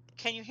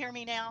 Can you hear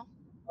me now?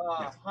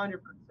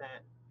 100%.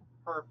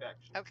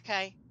 Perfect.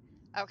 Okay.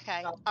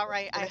 Okay. All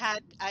right.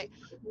 I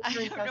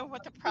don't know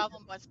what the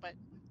problem was, but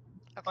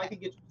okay. If I could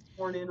get you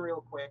sworn in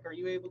real quick, are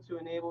you able to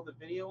enable the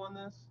video on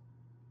this?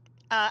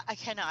 I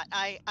cannot.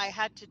 I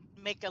had to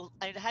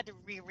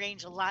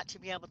rearrange a lot to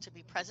be able to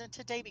be present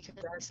today because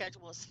my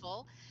schedule is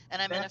full,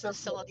 and I'm in a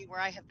facility where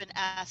I have been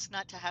asked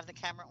not to have the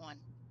camera on.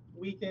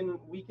 We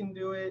can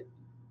do it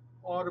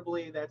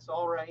audibly. That's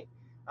all right.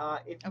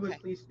 If you would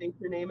please state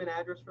your name and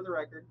address for the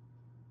record.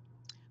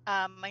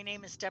 My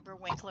name is Deborah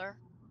Winkler,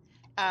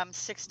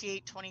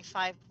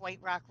 6825 White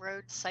Rock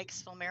Road,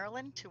 Sykesville,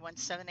 Maryland,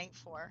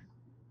 21784.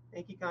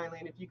 Thank you kindly.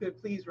 And if you could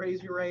please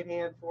raise your right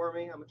hand for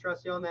me. I'm going to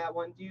trust you on that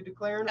one. Do you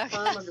declare and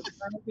affirm under the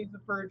penalties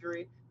of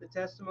perjury the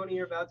testimony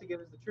you're about to give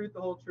is the truth, the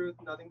whole truth,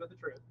 nothing but the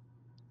truth?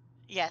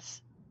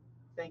 Yes.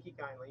 Thank you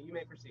kindly. You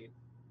may proceed.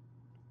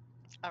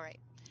 All right.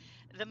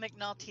 The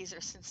McNultys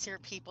are sincere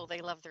people.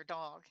 They love their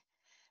dog.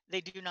 They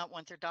do not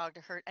want their dog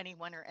to hurt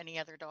anyone or any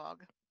other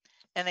dog.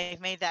 And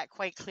they've made that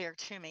quite clear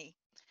to me.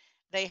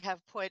 They have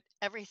put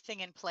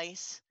everything in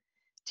place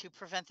to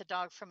prevent the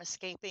dog from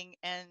escaping,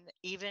 and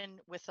even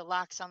with the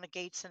locks on the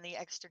gates and the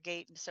extra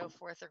gate and so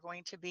forth, they're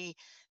going to be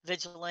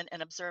vigilant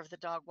and observe the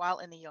dog while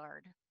in the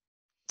yard.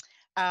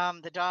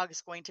 The dog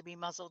is going to be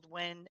muzzled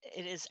when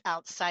it is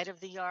outside of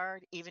the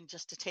yard, even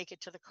just to take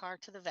it to the car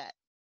to the vet.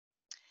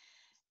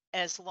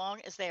 As long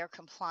as they are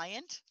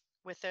compliant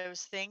with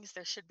those things,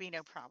 there should be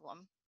no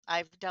problem.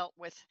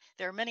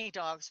 There are many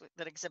dogs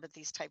that exhibit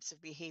these types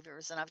of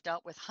behaviors, and I've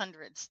dealt with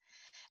hundreds.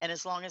 And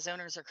as long as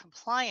owners are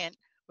compliant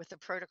with the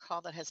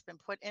protocol that has been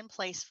put in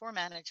place for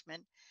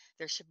management,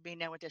 there should be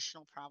no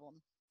additional problem.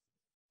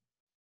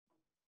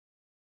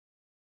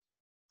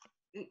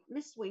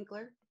 Ms.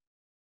 Winkler,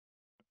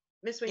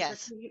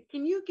 Yes.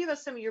 can you give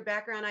us some of your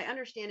background? I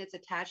understand it's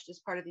attached as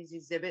part of these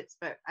exhibits,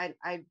 but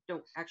I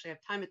don't actually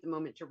have time at the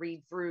moment to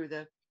read through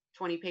the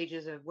 20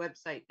 pages of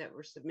website that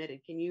were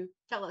submitted. Can you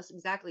tell us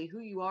exactly who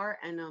you are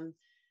and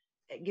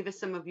give us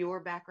some of your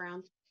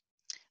background?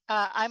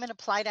 I'm an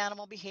applied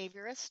animal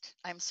behaviorist.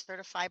 I'm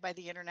certified by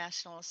the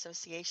International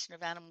Association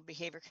of Animal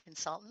Behavior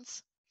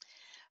Consultants.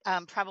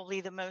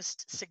 Probably the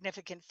most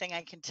significant thing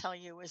I can tell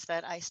you is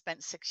that I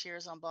spent 6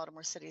 years on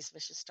Baltimore City's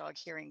Vicious Dog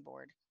Hearing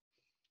Board.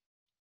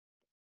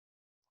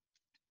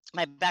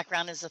 My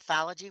background is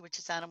ethology, which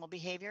is animal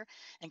behavior,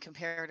 and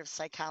comparative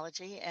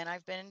psychology. And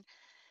I've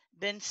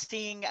been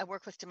seeing, I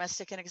work with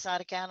domestic and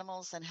exotic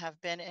animals and have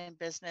been in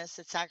business.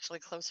 It's actually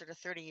closer to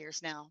 30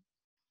 years now.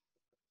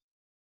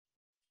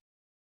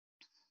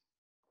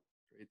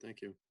 Great,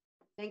 thank you.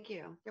 Thank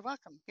you. You're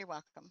welcome. You're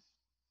welcome.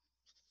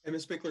 And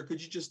Ms. Bickler,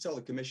 could you just tell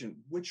the commission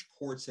which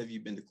courts have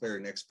you been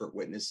declared an expert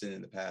witness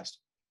in the past?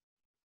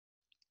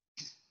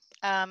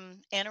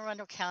 Anne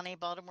Arundel County,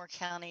 Baltimore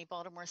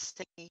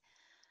City,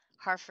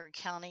 Harford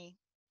County,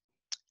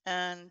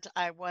 and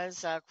I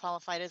was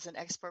qualified as an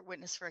expert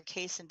witness for a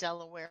case in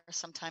Delaware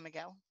some time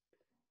ago.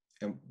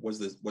 And was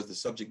the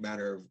subject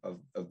matter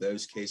of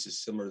those cases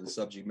similar to the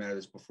subject matter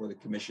that's before the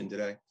commission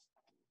today?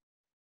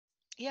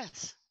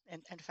 Yes,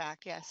 in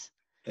fact, yes.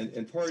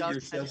 And part of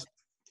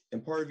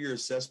your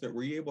assessment,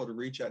 were you able to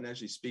reach out and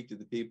actually speak to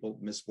the people,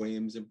 Miss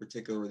Williams in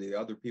particular, or the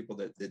other people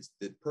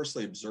that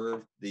personally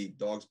observed the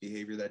dog's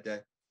behavior that day?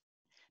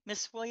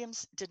 Miss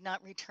Williams did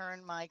not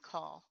return my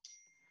call.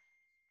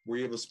 Were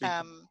you able to speak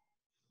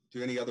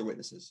to any other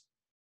witnesses?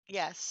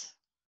 Yes.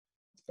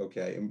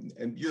 Okay,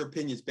 and your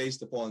opinion is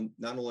based upon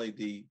not only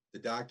the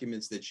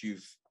documents that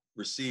you've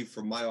received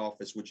from my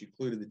office, which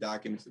included the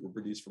documents that were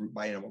produced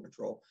by Animal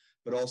Control,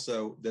 but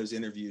also those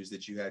interviews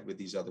that you had with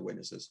these other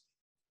witnesses.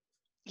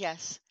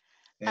 Yes.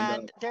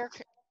 And their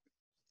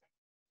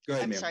go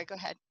ahead, I'm ma'am. sorry, go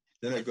ahead.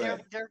 No, go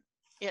ahead.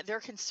 Their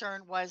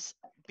concern was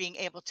being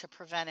able to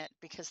prevent it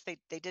because they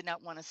did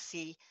not want to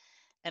see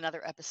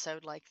another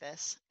episode like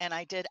this. And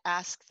I did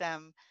ask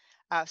them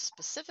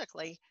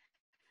specifically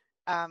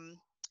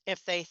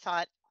if they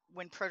thought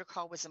when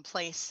protocol was in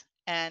place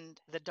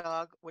and the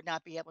dog would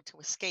not be able to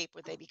escape,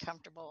 would they be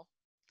comfortable?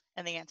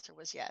 And the answer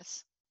was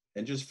yes.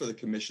 And just for the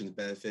commission's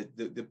benefit,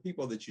 the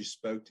people that you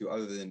spoke to,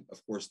 other than,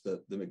 of course,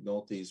 the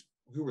McNultys,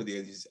 who were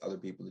these other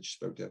people that you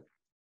spoke to?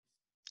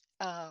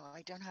 Oh,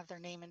 I don't have their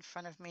name in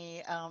front of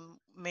me.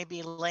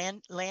 Maybe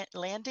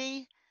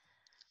Landy.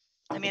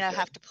 I mean, Okay. I'd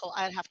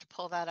have to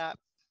pull that up.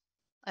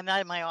 I'm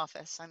not in my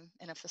office. I'm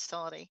in a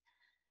facility.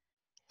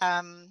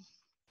 And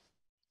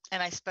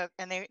I spoke,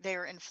 and they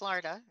were in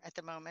Florida at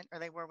the moment, or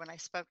they were when I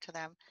spoke to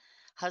them,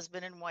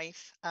 husband and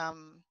wife.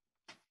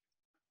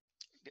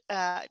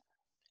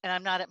 And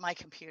I'm not at my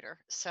computer.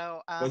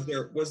 So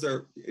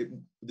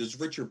does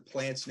Richard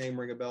Plant's name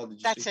ring a bell?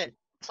 That's it.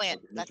 Plant.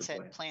 Okay, that's it.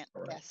 Plant. Plant.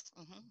 All right. Yes.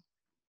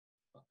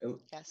 Mm-hmm.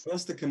 Yes.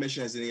 Unless the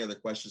commission has any other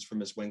questions for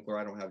Ms. Winkler,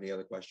 I don't have any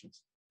other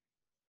questions.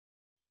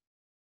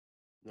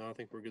 No, I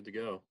think we're good to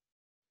go.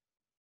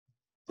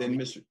 Then,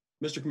 Mr.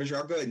 Commissioner,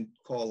 I'll go ahead and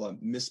call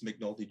Ms.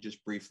 McNulty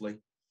just briefly.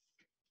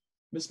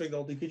 Ms.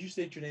 McNulty, could you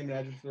state your name and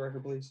address for the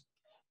record, please?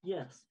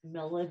 Yes,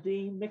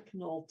 Melody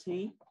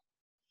McNulty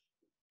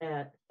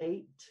at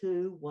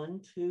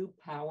 8212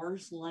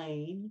 Powers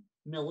Lane,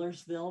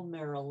 Millersville,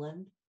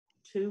 Maryland,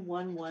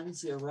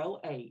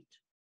 21108.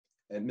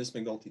 And Ms.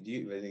 McNulty, do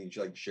you have anything you'd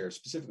like to share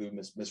specifically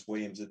with Ms.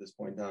 Williams at this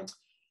point in time?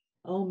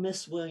 Oh,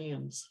 Miss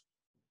Williams,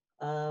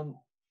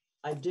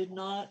 I did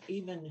not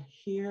even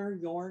hear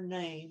your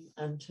name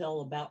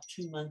until about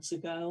 2 months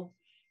ago.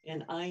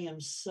 And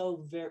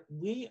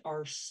we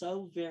are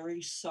so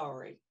very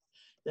sorry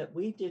that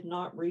we did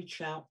not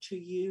reach out to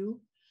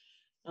you.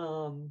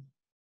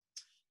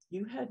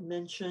 You had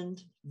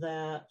mentioned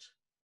that,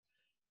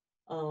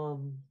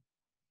 I'm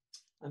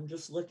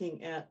just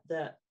looking at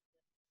that,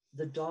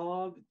 the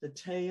dog, the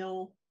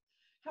tail.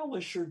 How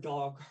was your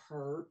dog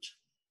hurt?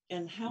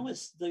 And how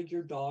is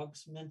your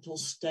dog's mental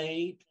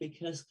state?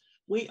 Because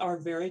we are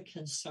very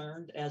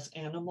concerned as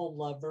animal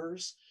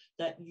lovers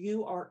that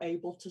you are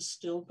able to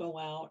still go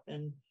out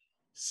and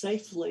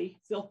safely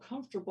feel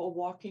comfortable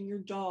walking your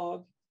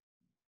dog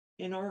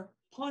in our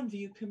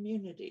Pondview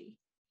community.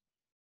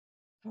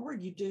 How are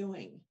you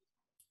doing?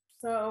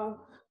 So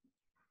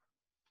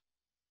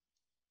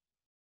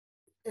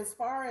as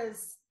far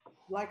as,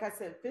 like I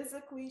said,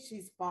 physically,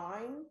 she's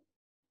fine,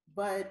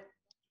 but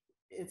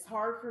it's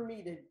hard for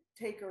me to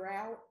take her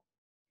out.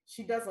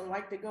 She doesn't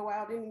like to go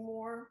out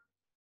anymore,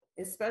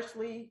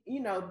 especially,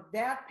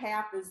 that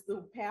path is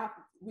the path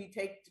we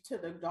take to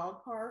the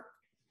dog park.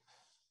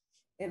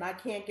 And I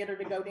can't get her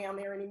to go down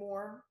there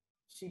anymore.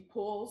 She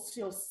pulls,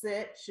 she'll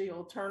sit,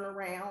 she'll turn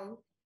around.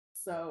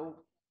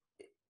 So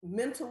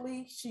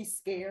mentally, she's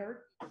scared.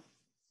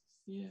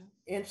 Yeah.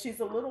 And she's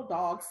a little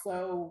dog,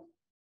 so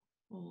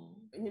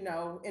and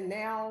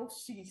now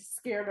she's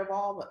scared of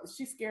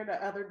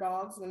other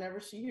dogs.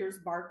 Whenever she hears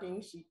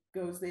barking, she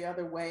goes the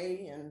other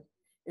way, and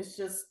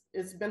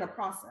it's been a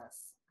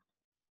process.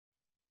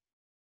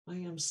 I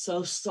am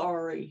so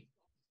sorry.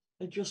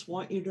 I just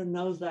want you to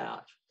know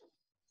that.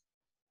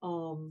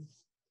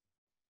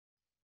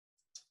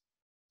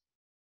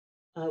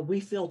 We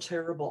feel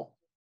terrible.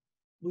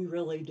 We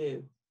really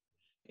do.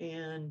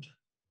 And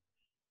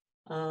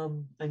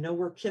I know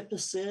where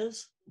Kippis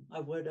is.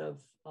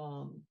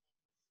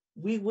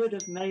 We would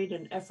have made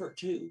an effort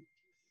to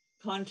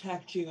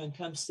contact you and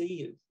come see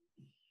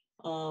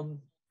you.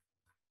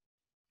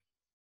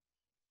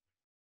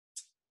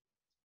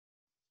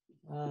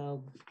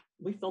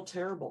 We feel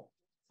terrible.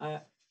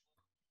 I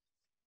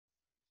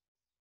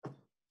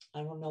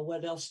don't know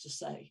what else to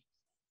say,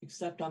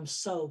 except I'm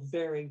so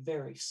very,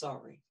 very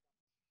sorry.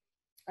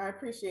 I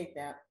appreciate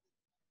that.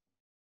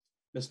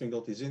 Ms.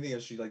 McNulty, is there anything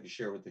else you'd like to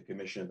share with the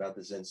commission about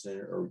this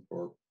incident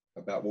or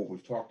about what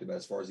we've talked about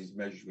as far as these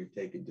measures we've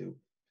taken to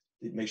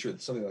make sure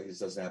that something like this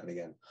doesn't happen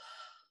again?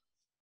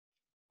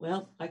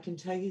 Well, I can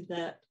tell you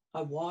that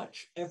I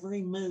watch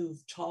every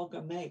move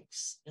Tolga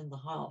makes in the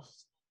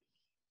house.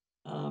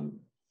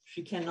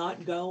 She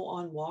cannot go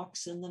on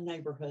walks in the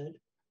neighborhood.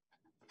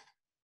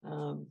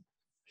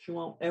 She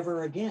won't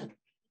ever again.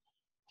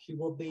 She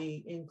will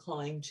be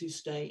inclined to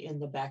stay in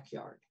the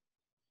backyard.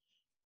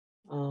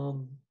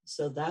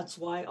 So that's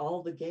why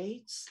all the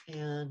gates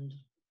and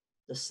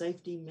the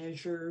safety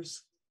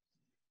measures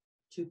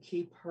to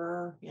keep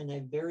her in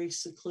a very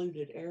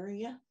secluded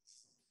area.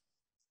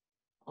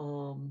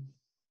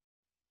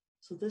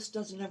 So this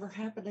doesn't ever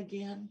happen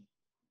again.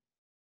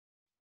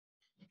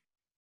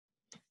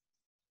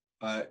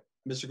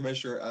 Mr.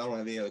 Commissioner, I don't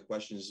have any other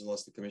questions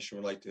unless the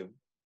commissioner would like to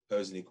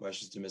pose any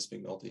questions to Ms.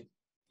 McNulty.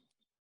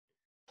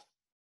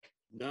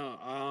 No,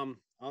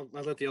 I'll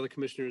let the other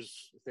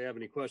commissioners, if they have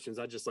any questions.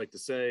 I'd just like to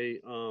say,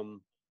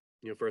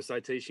 for a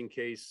citation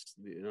case,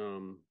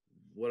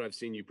 what I've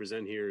seen you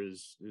present here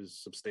is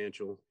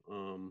substantial.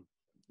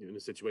 In a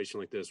situation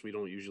like this, we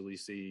don't usually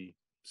see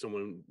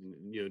someone,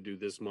 do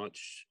this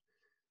much.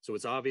 So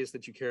it's obvious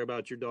that you care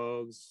about your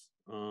dogs,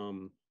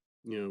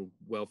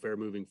 welfare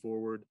moving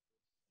forward.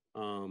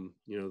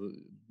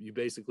 You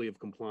basically have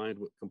complied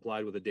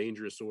with a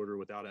dangerous order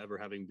without ever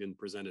having been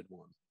presented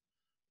one,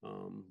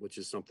 which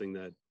is something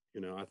that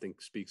I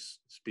think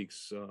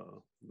speaks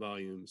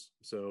volumes.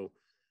 So,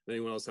 if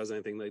anyone else has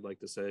anything they'd like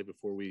to say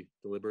before we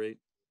deliberate?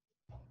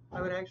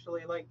 I would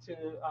actually like to.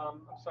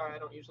 I'm sorry, I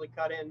don't usually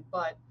cut in,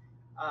 but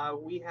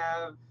we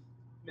have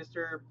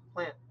Mr.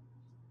 Plant.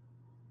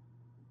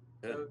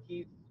 So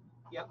he's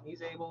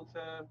able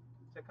to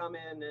come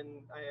in,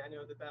 and I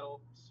know that'll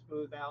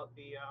smooth out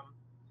the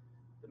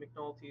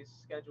McNulty's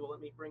schedule.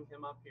 Let me bring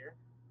him up here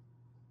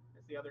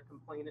as the other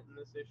complainant in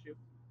this issue.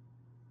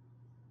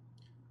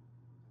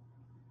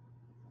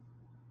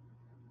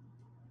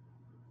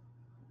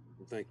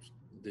 Well,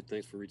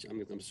 thanks for reaching.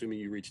 I'm assuming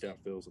you reached out,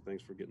 Phil. So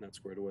thanks for getting that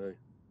squared away.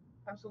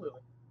 Absolutely.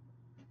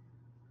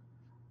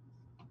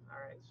 All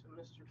right. So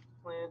Mr.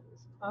 Plant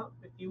is up.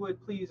 If you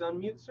would please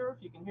unmute, sir,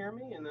 if you can hear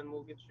me, and then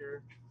we'll get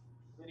your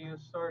video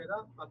started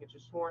up. I'll get you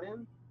sworn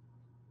in.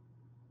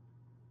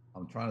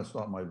 I'm trying to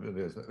start my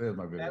video. There's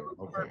my video. That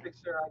looks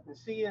perfect, sir. I can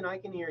see you and I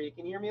can hear you.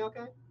 Can you hear me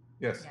okay?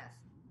 Yes.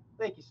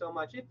 Thank you so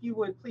much. If you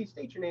would please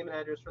state your name and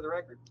address for the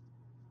record.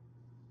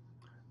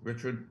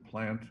 Richard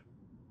Plant,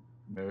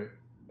 Mary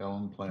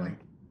Ellen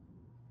Plant,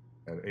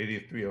 at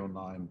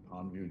 8309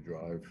 Pondview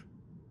Drive,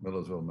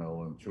 Millersville,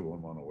 Maryland,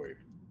 21108.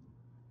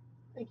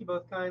 Thank you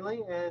both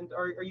kindly. And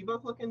are you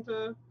both looking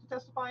to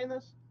testify in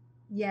this?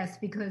 Yes,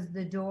 because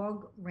the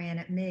dog ran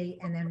at me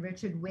and then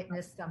Richard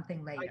witnessed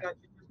something later. I got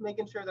you. Just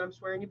making sure that I'm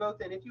swearing you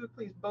both in. If you would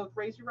please both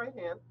raise your right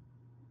hand.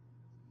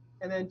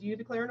 And then do you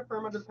declare and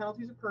affirm under the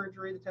penalties of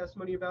perjury the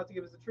testimony you're about to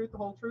give is the truth, the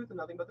whole truth, and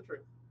nothing but the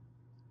truth?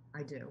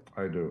 I do.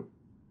 I do.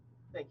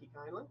 Thank you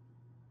kindly.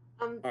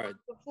 All right.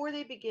 Before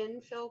they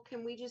begin, Phil,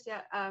 can we just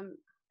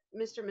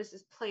Mr. and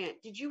Mrs.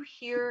 Plant, did you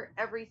hear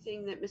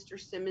everything that Mr.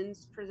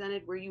 Simmons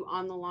presented? Were you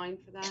on the line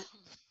for that?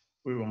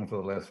 We were on for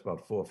the last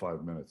about 4 or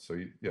 5 minutes. So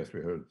yes, we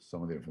heard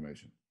some of the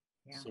information.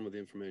 Yeah. Some of the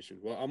information.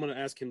 Well, I'm going to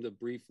ask him to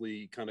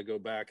briefly kind of go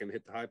back and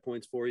hit the high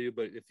points for you.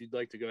 But if you'd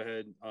like to go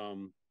ahead,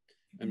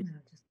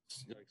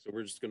 so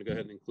we're just going to go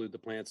ahead and include the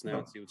plants now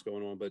and see what's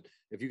going on. But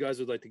if you guys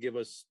would like to give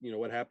us,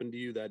 what happened to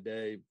you that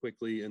day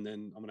quickly, and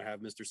then I'm going to have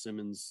Mr.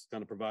 Simmons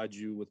kind of provide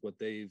you with what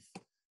they've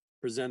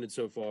presented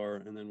so far,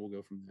 and then we'll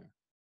go from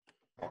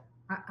there.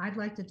 I'd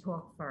like to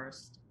talk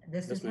first.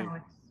 This is how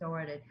it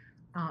started.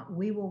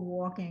 We were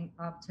walking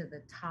up to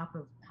the top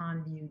of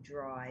Pondview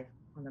Drive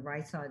on the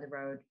right side of the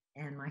road.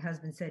 And my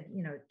husband said,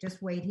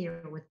 just wait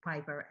here with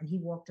Piper. And he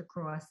walked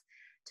across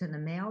to the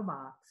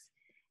mailbox.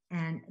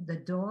 And the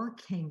dog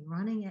came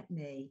running at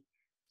me,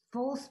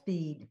 full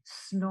speed,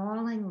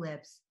 snarling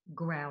lips,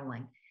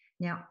 growling.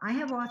 Now, I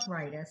have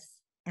arthritis,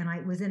 and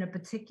I was in a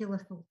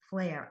particular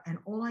flare. And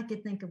all I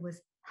could think of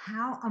was,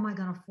 how am I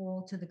going to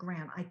fall to the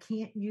ground? I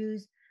can't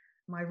use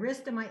my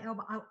wrist and my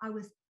elbow. I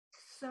was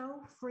so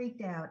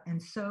freaked out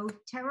and so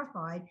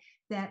terrified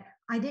that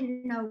I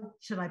didn't know,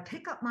 should I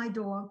pick up my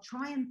dog,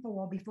 try and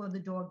fall before the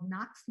dog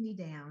knocks me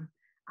down?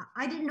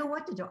 I didn't know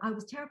what to do. I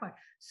was terrified.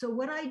 So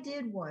what I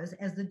did was,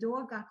 as the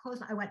dog got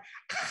close, I went,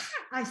 ah!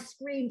 I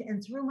screamed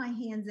and threw my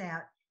hands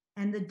out,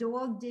 and the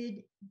dog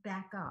did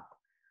back up.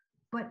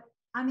 But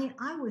I mean,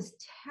 I was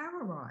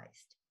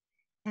terrorized.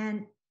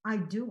 And I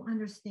do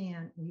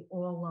understand we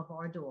all love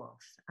our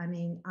dogs. I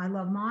mean, I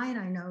love mine.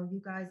 I know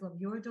you guys love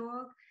your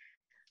dog,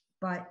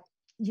 but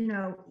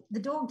the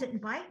dog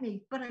didn't bite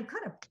me, but I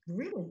could have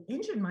really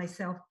injured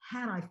myself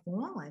had I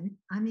fallen.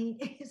 I mean,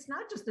 it's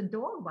not just a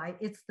dog bite,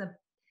 it's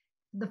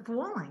the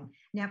falling.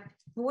 Now,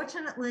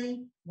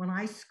 fortunately, when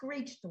I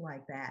screeched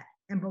like that,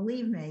 and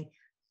believe me,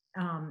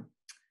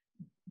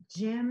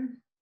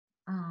 Jim,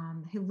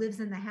 who lives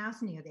in the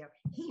house near there,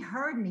 he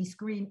heard me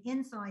scream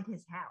inside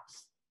his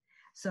house.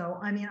 So,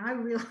 I mean, I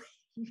really,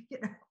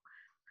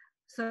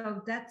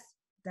 so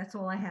that's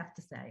all I have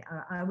to say.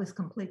 I was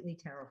completely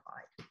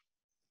terrified.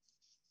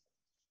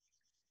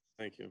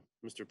 Thank you.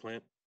 Mr.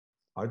 Plant?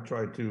 I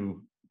tried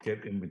to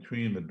get in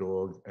between the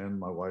dog and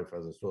my wife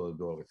as I saw the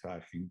dog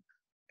attacking,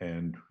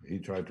 and he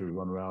tried to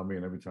run around me,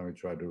 and every time he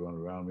tried to run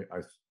around me,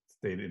 I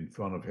stayed in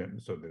front of him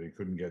so that he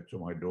couldn't get to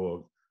my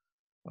dog.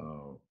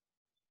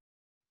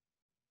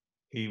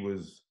 He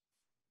was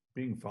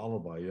being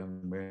followed by a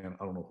young man.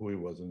 I don't know who he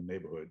was in the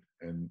neighborhood,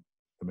 and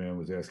the man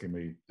was asking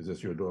me, "Is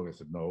this your dog?" I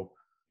said, "No."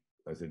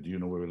 I said, "Do you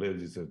know where he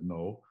lives?" He said,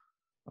 "No."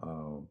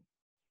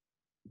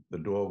 The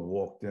dog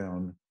walked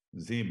down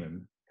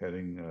Zeeman,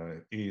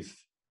 heading east.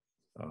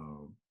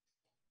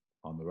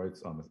 On the right,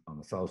 on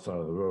the south side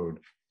of the road,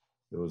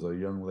 there was a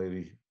young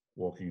lady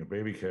walking a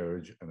baby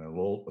carriage and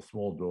a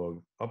small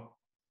dog up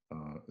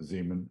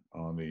Zeeman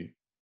on the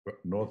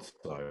north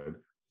side.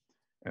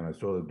 And I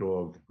saw the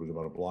dog, who was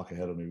about a block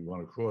ahead of me,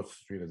 run across the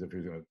street as if he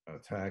was going to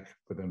attack,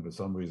 but then for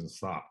some reason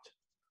stopped.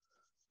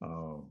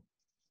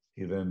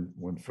 He then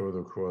went further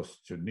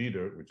across to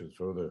Nieder, which is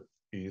further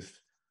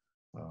east,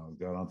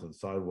 got onto the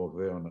sidewalk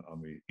there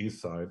on the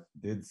east side,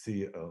 did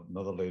see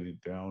another lady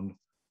down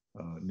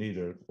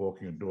Nieder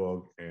walking a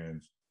dog,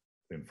 and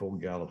in full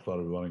gallop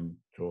started running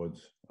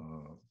towards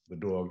the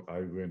dog. I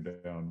ran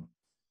down,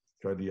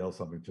 tried to yell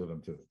something to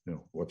them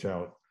to, watch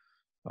out.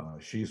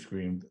 She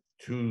screamed.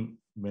 Two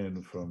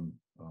men from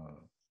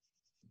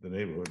the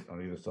neighborhood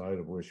on either side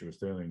of where she was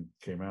standing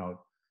came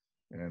out,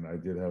 and I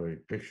did have a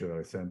picture that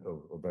I sent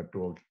of that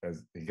dog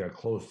as he got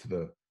close to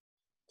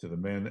the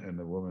men and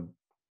the woman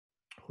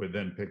who had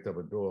then picked up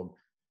a dog.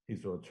 He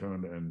sort of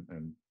turned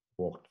and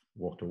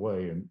walked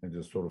away and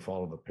just sort of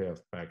followed the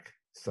path back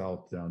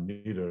south down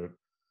Nieder.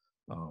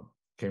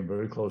 Came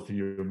very close to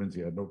humans.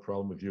 He had no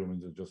problem with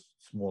humans. They're just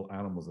small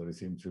animals that he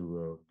seemed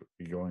to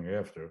be going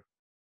after.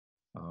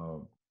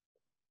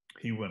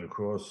 He went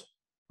across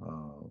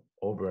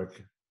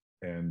Obrecht,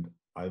 and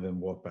I then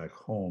walked back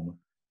home.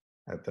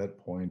 At that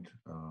point,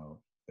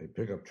 a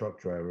pickup truck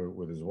driver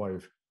with his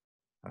wife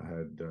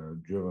had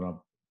driven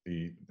up.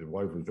 The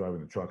wife was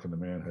driving the truck, and the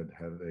man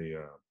had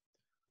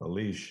a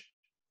leash.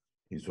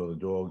 He saw the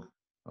dog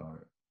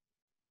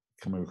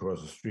coming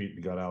across the street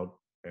and got out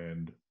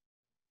and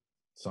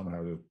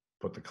somehow just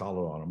put the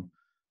collar on him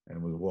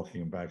and was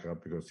walking him back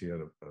up because he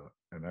had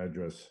an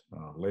address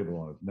label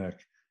on his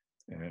neck,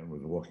 and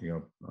was walking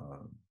up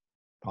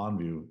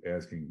Pondview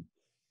asking,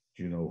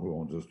 "Do you know who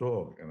owns this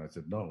dog?" And I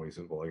said, "No." He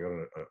said, "Well, I got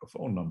a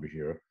phone number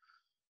here,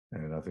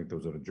 and I think there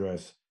was an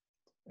address."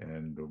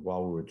 And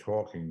while we were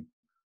talking,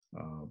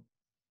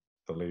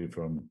 the lady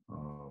from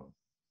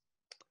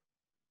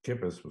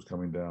Kippis was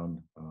coming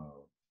down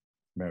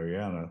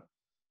Mariana,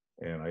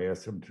 and I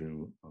asked him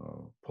to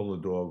pull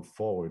the dog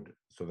forward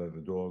so that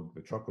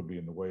the truck would be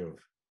in the way of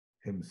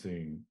him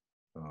seeing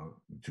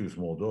two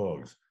small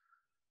dogs.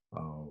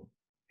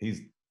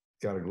 He's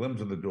got a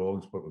glimpse of the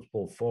dogs, but was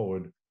pulled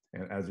forward,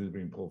 and as he was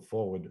being pulled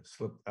forward,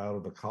 slipped out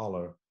of the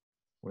collar,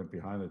 went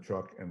behind the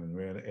truck, and then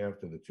ran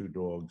after the two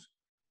dogs.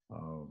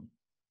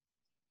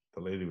 The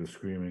lady was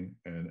screaming,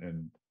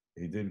 and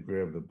he did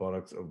grab the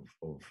buttocks of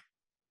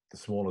the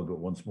smaller dog,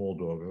 one small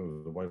dog,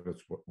 the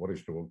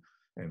whitish dog,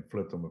 and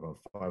flipped him about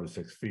 5 or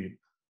 6 feet.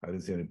 I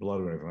didn't see any blood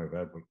or anything like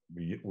that, but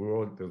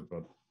there's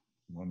about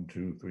 1,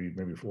 2, 3,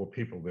 maybe 4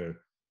 people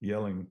there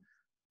yelling,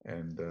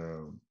 and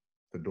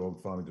the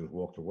dog finally just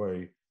walked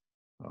away,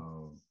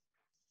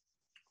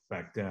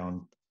 back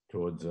down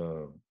towards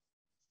the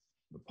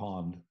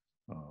pond,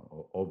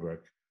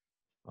 Obrecht.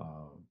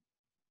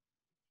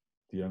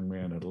 The young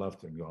man had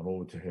left and gone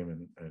over to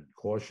him and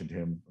cautioned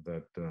him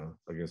that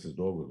I guess his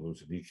dog was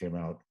loose, and he came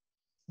out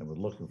and was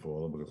looking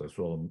for them because I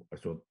saw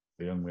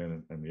the young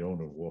man and the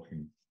owner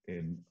walking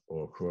in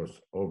or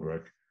across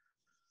Obrecht.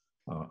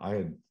 I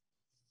had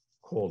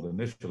called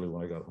initially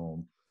when I got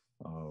home,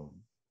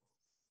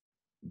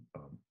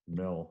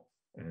 Mel,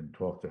 and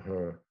talked to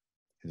her.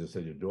 He just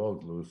said, "Your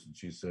dog's loose," and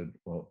she said,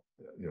 "Well,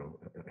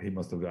 he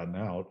must have gotten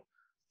out."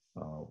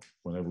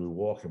 Whenever we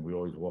walk him, we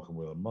always walk him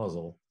with a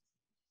muzzle,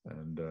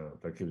 and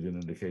that gives you an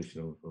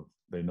indication of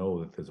they know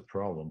that there's a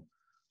problem.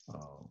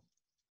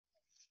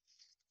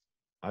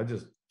 I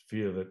just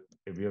fear that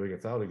if he ever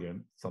gets out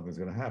again, something's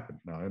going to happen.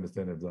 Now, I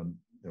understand they've done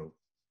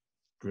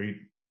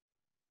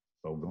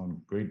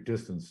gone great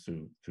distance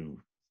to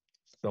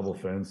double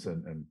fence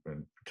and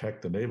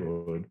protect the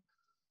neighborhood.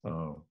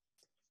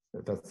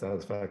 If that's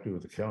satisfactory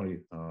with the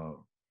county, I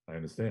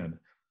understand.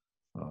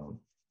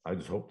 I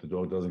just hope the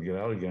dog doesn't get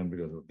out again,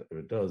 because if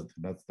it does,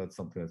 then that's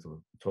something that's a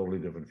totally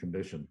different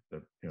condition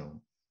that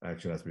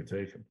action has to be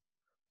taken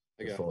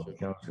as far as the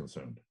county is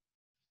concerned.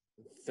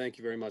 Thank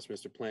you very much,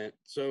 Mr. Plant.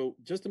 So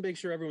just to make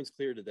sure everyone's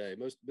clear today,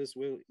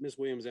 Ms.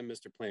 Williams and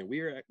Mr. Plant, we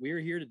are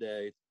here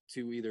today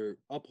to either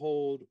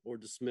uphold or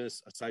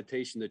dismiss a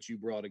citation that you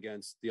brought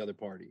against the other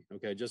party.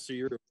 Okay, just so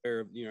you're aware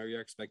of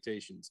your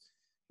expectations.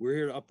 We're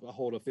here to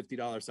uphold a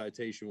 $50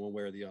 citation one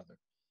way or the other.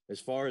 As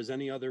far as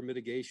any other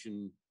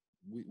mitigation,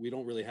 we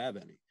don't really have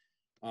any.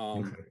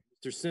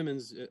 Mr.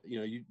 Simmons,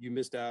 you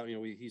missed out.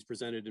 He's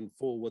presented in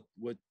full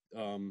what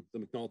the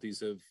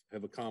McNulty's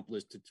have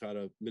accomplished to try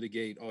to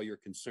mitigate all your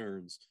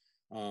concerns.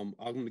 I'm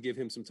going to give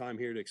him some time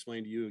here to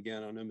explain to you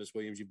again. I know, Ms.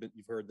 Williams, you've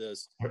heard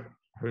this.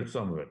 Heard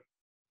some of it.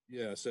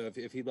 Yeah. So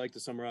if he'd like to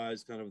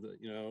summarize kind of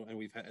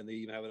and they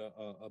even have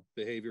a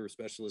behavior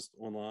specialist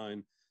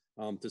online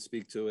to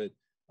speak to it.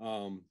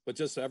 But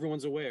just so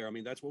everyone's aware, I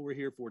mean, that's what we're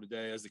here for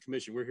today as the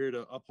commission. We're here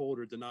to uphold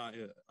or deny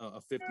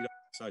a $50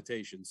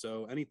 citation.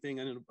 So anything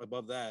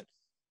above that,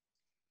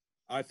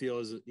 I feel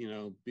is,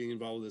 being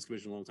involved with this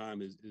commission a long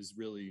time is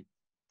really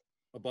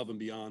above and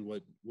beyond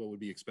what would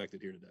be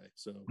expected here today.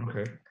 So,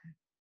 okay.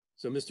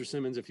 So Mr.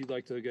 Simmons, if you'd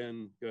like to,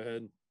 again, go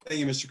ahead. Thank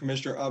you, Mr.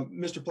 Commissioner.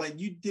 Mr. Plant,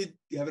 you did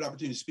have an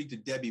opportunity to speak to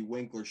Debbie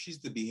Winkler. She's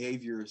the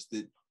behaviorist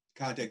that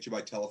contacted you by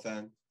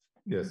telephone.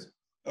 Yes.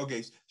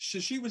 Okay, so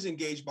she was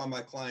engaged by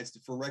my clients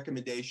for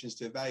recommendations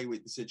to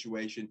evaluate the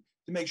situation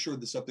to make sure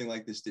that something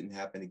like this didn't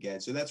happen again.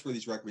 So that's where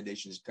these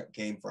recommendations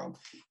came from.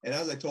 And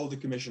as I told the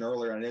commission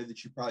earlier, I know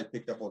that you probably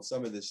picked up on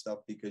some of this stuff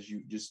because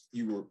you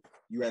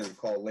entered the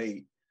call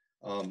late.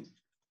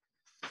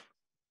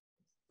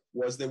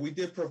 Was that we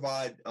did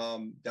provide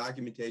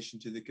documentation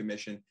to the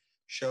commission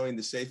showing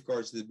the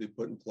safeguards that have been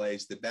put in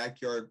place, the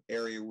backyard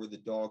area where the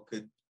dog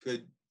could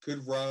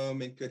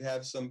roam and could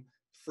have some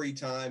free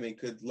time and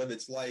could live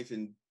its life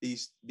and be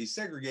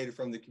segregated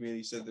from the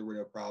community so there were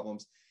no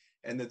problems,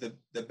 and that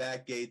the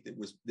back gate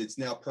that's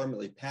now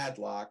permanently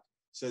padlocked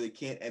so they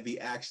can't be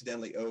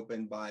accidentally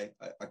opened by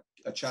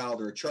a child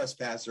or a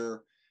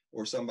trespasser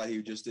or somebody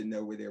who just didn't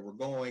know where they were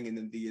going. And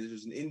then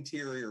there's an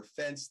interior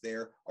fence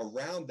there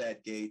around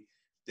that gate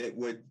that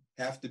would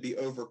have to be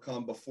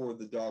overcome before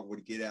the dog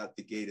would get out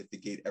the gate if the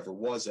gate ever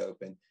was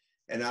open.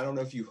 And I don't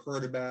know if you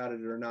heard about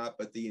it or not,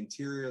 but the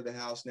interior of the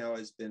house now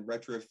has been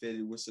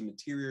retrofitted with some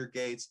interior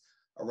gates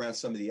around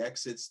some of the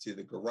exits to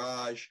the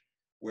garage,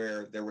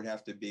 where there would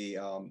have to be,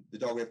 the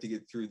dog would have to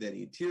get through the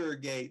interior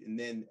gate, and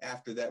then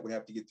after that would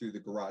have to get through the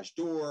garage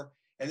door,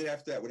 and then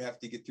after that would have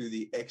to get through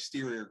the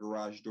exterior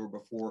garage door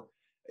before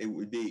it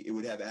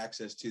would have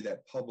access to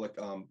that public,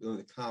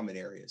 the common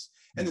areas.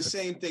 And the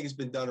same thing has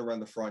been done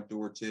around the front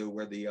door too,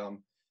 where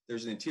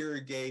there's an interior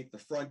gate, the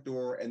front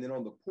door, and then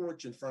on the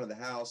porch in front of the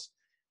house,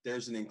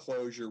 there's an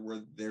enclosure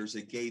where there's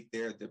a gate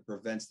there that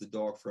prevents the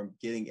dog from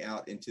getting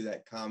out into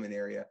that common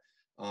area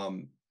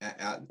through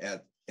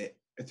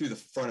the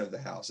front of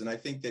the house. And I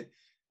think that,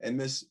 and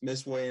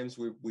Miss Williams,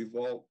 we've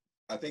all,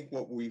 I think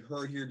what we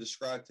heard here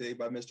described today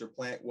by Mr.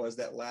 Plant was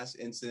that last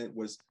incident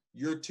was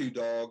your two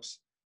dogs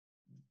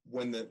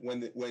when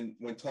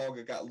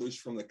Tolga got loose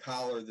from the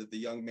collar, that the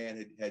young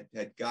man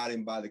had got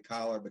him by the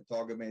collar, but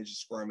Tolga managed to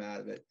squirm out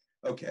of it.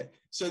 Okay,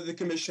 so the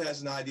commission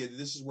has an idea that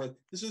this was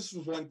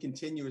one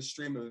continuous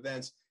stream of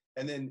events.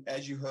 And then,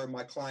 as you heard,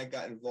 my client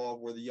got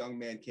involved where the young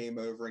man came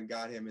over and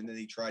got him, and then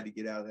he tried to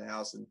get out of the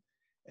house and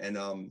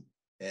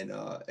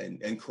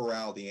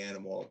corral the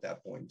animal at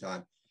that point in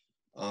time.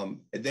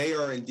 They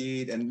are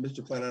indeed, and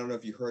Mr. Plant, I don't know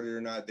if you heard it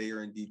or not, they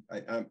are indeed,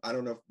 I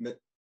don't know if,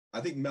 I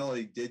think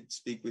Melody did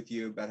speak with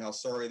you about how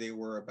sorry they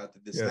were about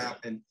that this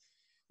happened,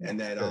 and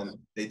that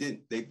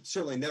they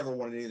certainly never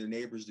wanted any of their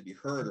neighbors to be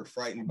hurt or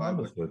frightened by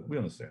what. We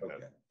understand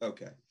that.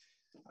 Okay.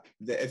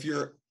 If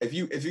you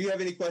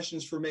have any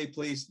questions for me,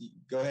 please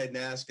go ahead and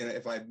ask. And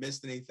if I've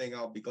missed anything,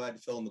 I'll be glad to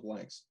fill in the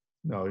blanks.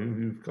 No,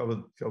 you've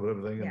covered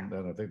everything,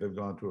 and I think they've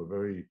gone through a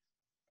very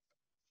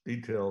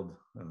detailed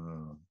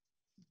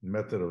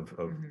method of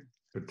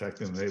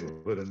protecting the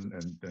neighborhood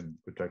and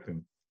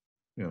protecting,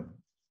 the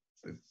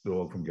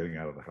dog from getting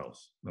out of the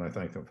house. And I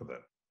thank them for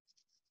that.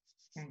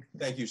 Thanks.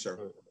 Thank you,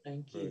 sir.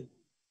 Thank you.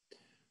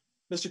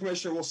 Mr.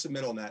 Commissioner, we'll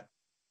submit on that.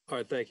 All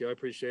right, thank you. I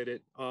appreciate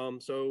it.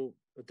 So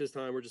at this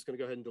time, we're just going to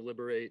go ahead and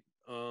deliberate.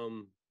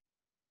 I'm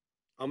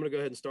going to go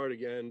ahead and start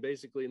again.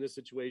 Basically, in this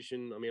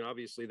situation, I mean,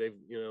 obviously, they've,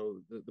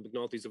 the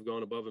McNulty's have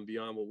gone above and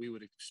beyond what we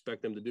would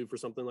expect them to do for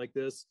something like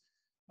this.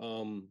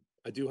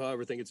 I do,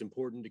 however, think it's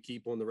important to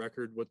keep on the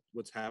record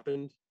what's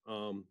happened.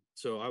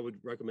 So I would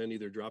recommend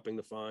either dropping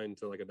the fine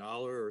to like $1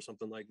 or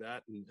something like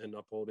that, and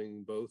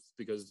upholding both,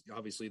 because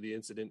obviously the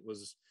incident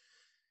was,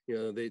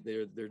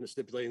 they're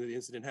stipulating that the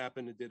incident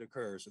happened, it did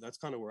occur. So that's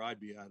kind of where I'd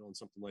be at on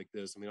something like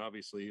this. I mean,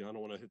 obviously, I don't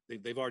want to.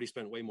 They've already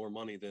spent way more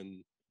money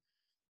than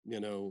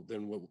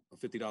what a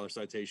 $50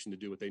 citation to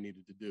do what they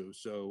needed to do.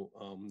 So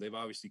they've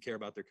obviously care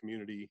about their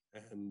community,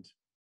 and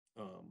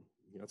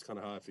that's kind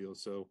of how I feel.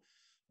 So.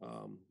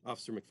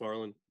 Officer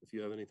McFarland, if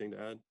you have anything to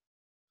add.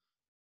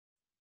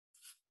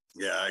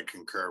 Yeah, I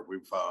concur.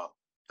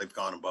 They've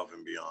gone above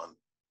and beyond.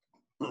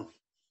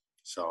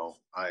 So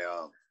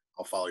I'll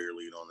follow your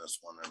lead on this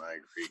one, and I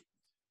agree.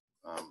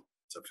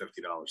 It's a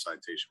 $50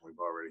 citation. We've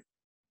already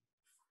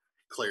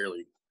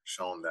clearly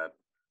shown that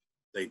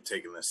they've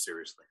taken this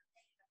seriously.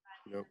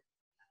 Yep.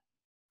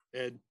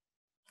 Ed.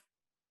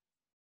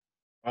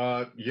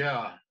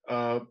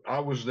 I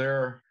was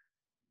there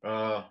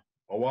a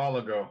while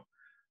ago.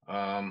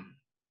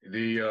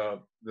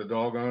 The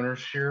dog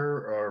owners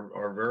here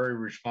are very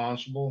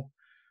responsible.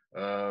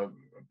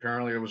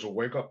 Apparently, it was a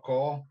wake up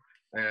call,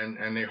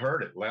 and they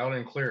heard it loud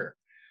and clear.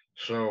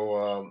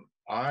 So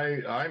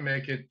I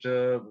make it,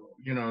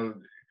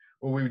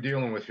 what are we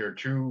dealing with here?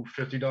 Two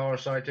 $50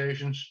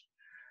 citations,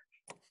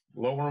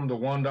 lower them to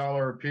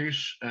 $1 a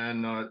piece,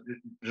 and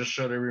just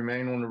so they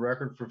remain on the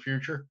record for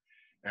future.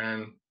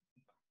 And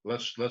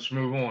let's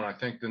move on. I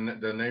think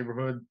the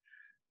neighborhood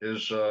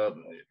is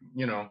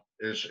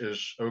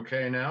is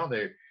okay now.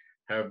 They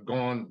have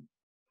gone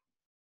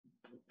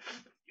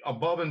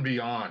above and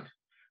beyond,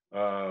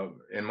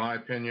 in my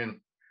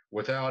opinion,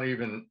 without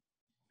even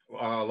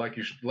like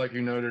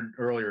you noted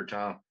earlier,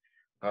 Tom.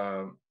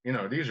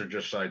 These are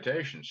just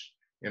citations.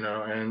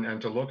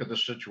 And to look at the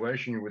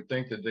situation, you would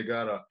think that they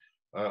got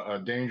a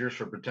dangerous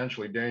or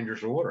potentially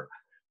dangerous order,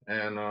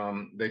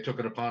 and they took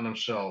it upon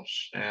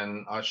themselves,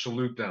 and I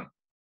salute them.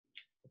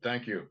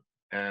 Thank you.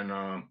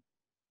 And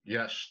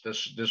yes,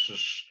 this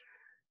is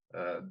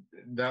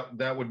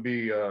that would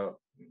be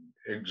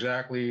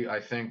exactly,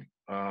 I think,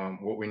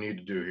 what we need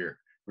to do here.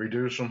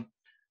 Reduce them,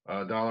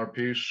 $1 a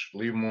piece,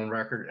 leave them on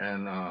record,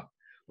 and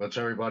let's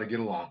everybody get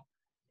along.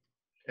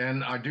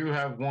 And I do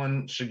have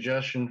one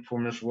suggestion for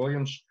Ms.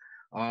 Williams.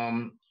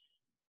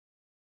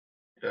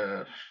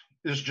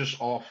 It's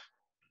just off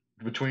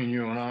between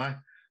you and I.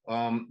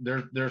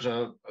 There's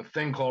a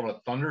thing called a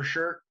thunder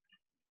shirt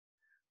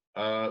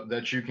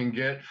that you can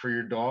get for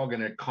your dog,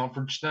 and it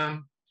comforts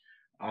them.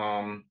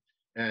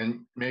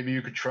 And maybe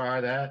you could try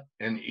that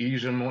and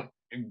ease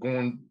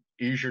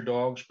your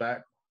dogs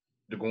back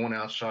to going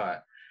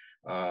outside.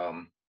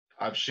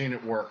 I've seen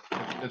it work.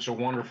 It's a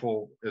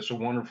wonderful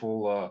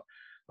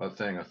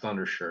thing, a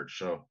thunder shirt.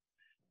 So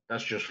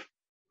that's just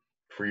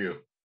for you.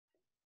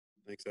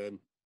 Thanks, Ed.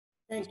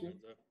 Thank you.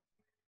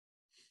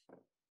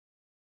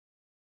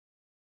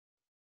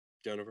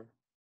 Jennifer,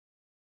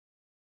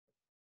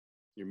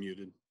 you're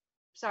muted.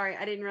 Sorry,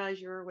 I didn't realize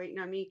you were waiting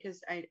on me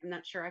because I'm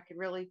not sure I could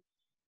really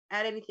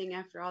add anything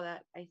after all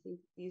that. I think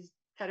these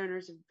pet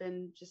owners have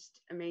been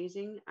just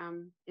amazing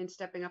in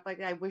stepping up like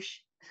that. I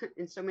wish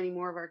in so many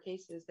more of our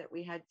cases that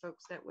we had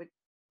folks that would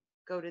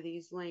go to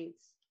these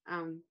lengths.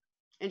 And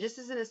just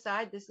as an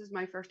aside, this is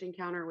my first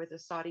encounter with a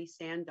Saudi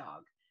sand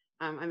dog.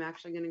 I'm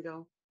actually going to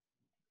go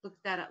look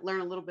that up,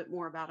 learn a little bit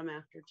more about them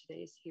after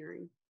today's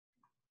hearing.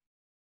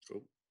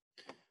 Cool.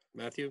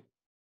 Matthew?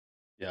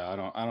 Yeah, I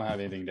don't have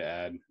anything to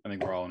add. I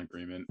think we're all in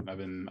agreement. I've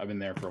been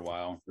there for a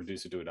while.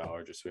 Reduce it to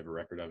 $1 just so we have a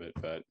record of it,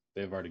 but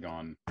they've already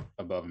gone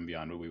above and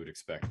beyond what we would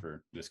expect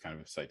for this kind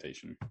of a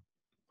citation.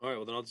 All right,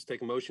 well then I'll just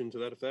take a motion to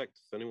that effect.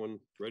 If anyone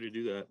ready to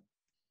do that.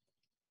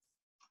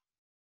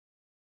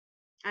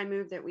 I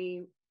move that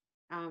we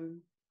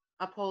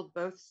uphold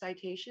both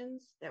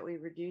citations, that we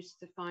reduce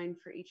the fine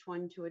for each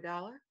one to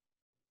 $1.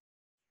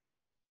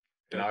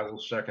 And I will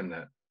second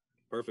that.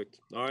 Perfect.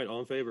 All right, all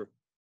in favor?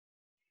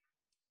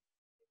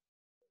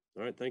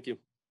 All right, thank you.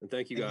 And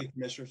thank you, guys.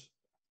 Commissioners.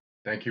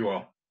 Thank you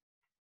all.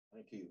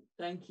 Thank you.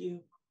 Thank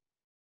you.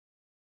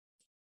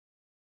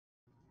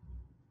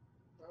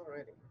 All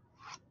righty.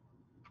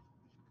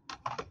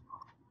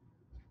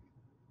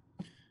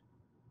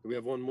 Do we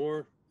have one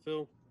more,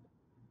 Phil?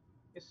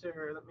 Yes,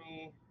 sir. Let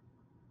me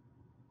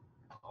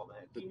all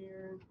that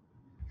here.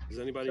 Does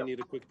anybody need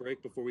a quick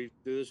break before we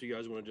do this? You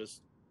guys want to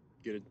just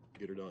get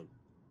her done?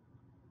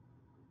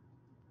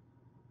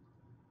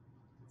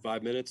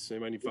 5 minutes?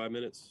 Anybody need 5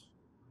 minutes?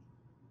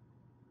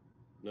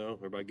 No?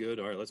 Everybody good?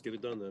 All right, let's get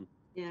it done then.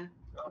 Yeah.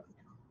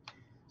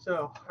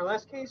 So our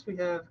last case, we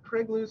have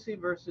Craig Lucy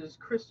versus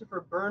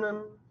Christopher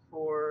Burnham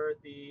for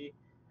the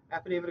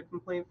affidavit of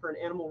complaint for an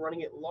animal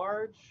running at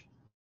large,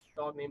 a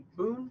dog named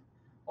Boone.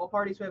 All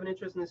parties who have an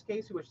interest in this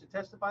case who wish to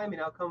testify may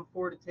now come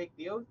forward to take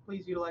the oath.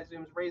 Please utilize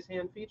Zoom's raise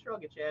hand feature. I'll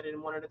get you added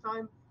in one at a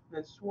time, and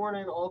then sworn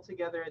in all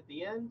together at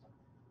the end.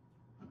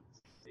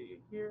 Let's see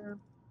here.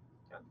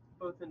 Got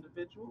both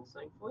individuals,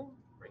 thankfully.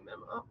 Bring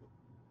them up.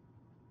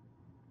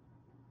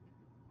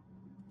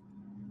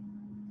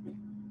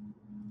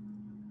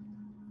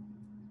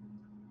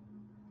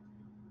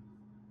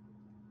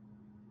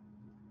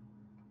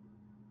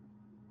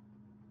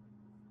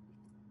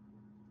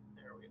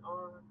 There we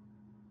are.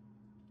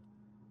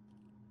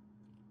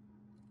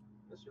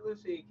 Mr.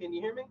 Lucy, can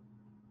you hear me?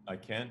 I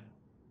can.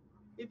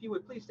 If you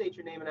would please state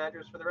your name and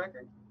address for the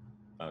record.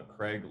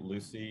 Craig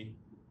Lucy,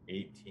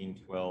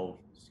 1812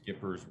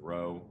 Skippers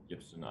Row,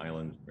 Gibson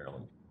Island,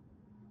 Maryland.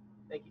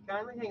 Thank you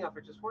kindly. Hang on for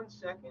just 1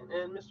 second.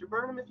 And Mr.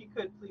 Burnham, if you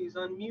could please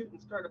unmute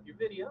and start up your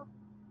video.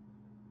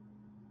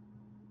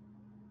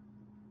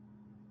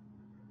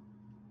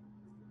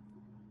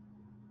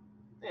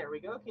 There we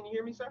go. Can you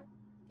hear me, sir?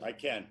 I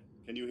can.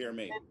 Can you hear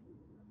me? And,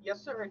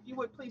 yes, sir. If you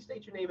would please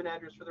state your name and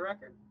address for the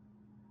record.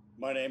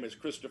 My name is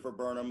Christopher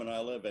Burnham, and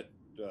I live at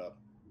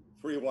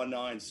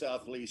 319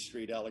 South Lee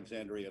Street,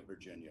 Alexandria,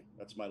 Virginia.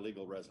 That's my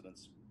legal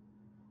residence.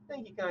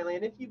 Thank you kindly.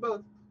 And if you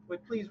both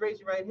would please raise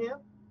your right hand.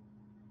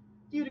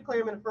 Do you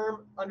declare and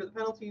affirm under the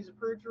penalties of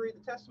perjury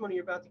the testimony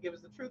you're about to give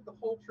is the truth, the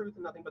whole truth,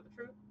 and nothing but the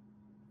truth?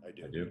 I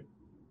do. I do.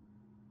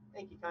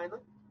 Thank you kindly.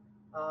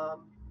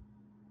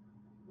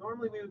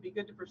 Normally we would be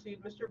good to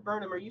proceed. Mr.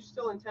 Burnham, are you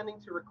still intending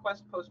to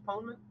request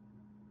postponement?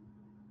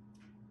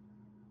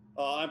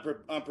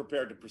 I'm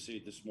prepared to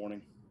proceed this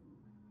morning.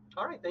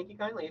 All right, thank you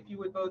kindly. If you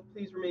would both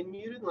please remain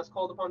muted unless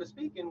called upon to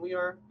speak, and we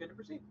are good to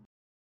proceed.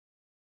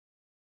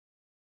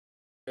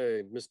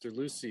 Hey, Mr.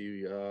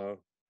 Lucy,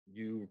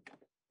 you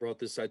brought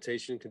this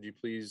citation. Could you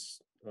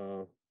please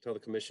tell the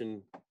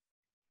commission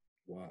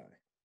why?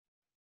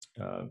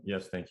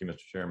 Yes, thank you,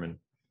 Mr. Chairman.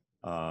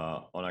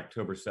 On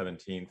October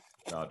 17th,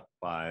 about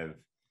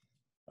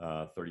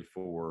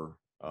 5:34,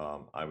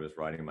 I was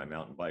riding my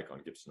mountain bike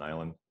on Gibson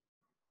Island.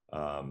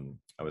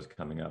 I was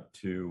coming up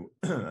to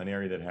an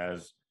area that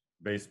has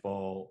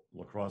baseball,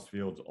 lacrosse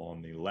fields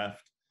on the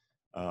left,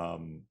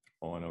 on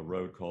a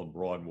road called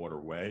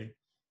Broadwater Way.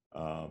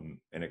 And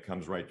it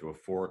comes right to a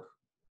fork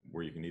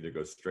where you can either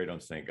go straight on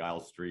St.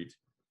 Giles Street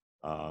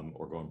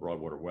or go on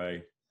Broadwater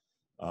Way.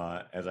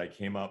 As I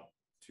came up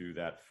to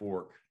that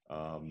fork,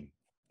 and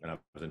I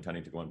was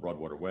intending to go on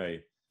Broadwater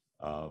Way,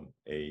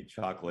 a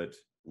chocolate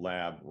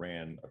lab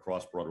ran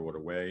across Broadwater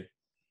Way,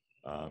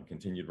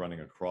 continued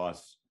running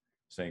across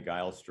St.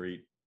 Giles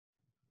Street.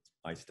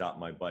 I stopped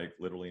my bike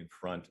literally in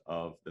front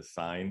of the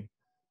sign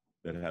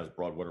that has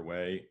Broadwater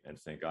Way and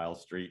St.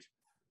 Giles Street.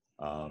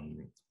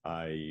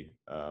 My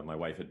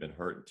wife had been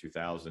hurt in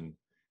 2000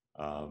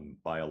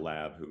 by a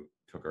lab who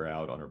took her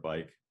out on her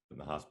bike in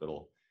the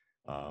hospital.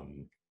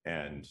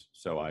 And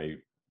so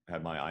I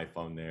had my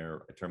iPhone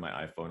there. I turned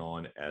my iPhone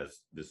on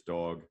as this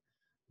dog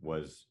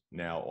was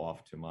now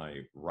off to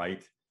my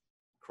right,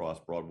 across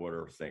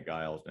Broadwater, St.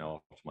 Giles,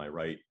 now off to my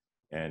right.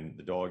 And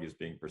the dog is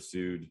being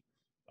pursued.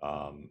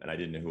 And I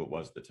didn't know who it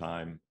was at the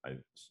time. I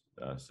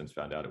since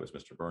found out it was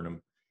Mr.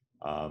 Burnham,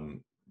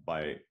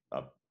 by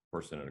a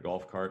person in a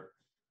golf cart.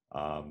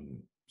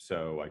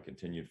 So I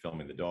continued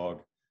filming the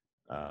dog.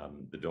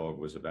 The dog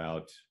was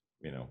about,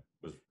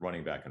 was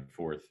running back and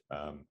forth.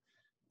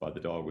 But the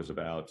dog was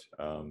about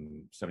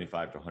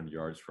 75 to 100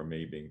 yards from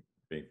me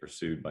being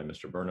pursued by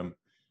Mr. Burnham.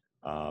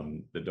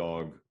 The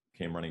dog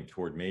came running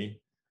toward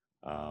me,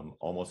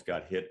 almost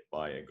got hit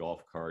by a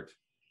golf cart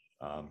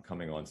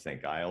coming on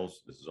St.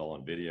 Giles. This is all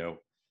on video,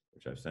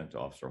 which I've sent to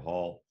Officer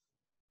Hall.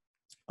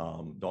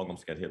 Dog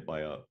almost got hit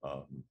by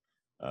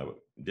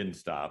didn't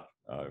stop.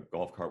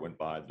 Golf cart went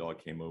by, the dog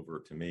came over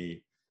to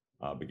me,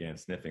 began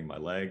sniffing my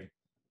leg.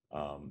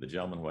 The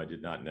gentleman who I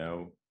did not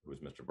know, who was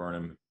Mr.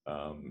 Burnham,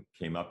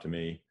 came up to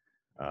me,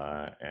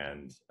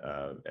 and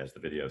as the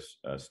video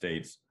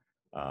states,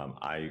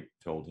 I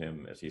told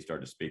him as he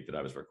started to speak that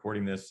I was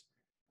recording this,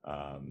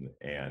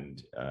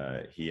 and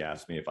he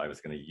asked me if I was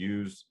going to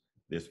use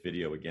this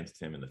video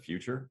against him in the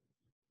future.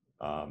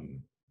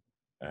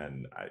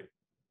 And I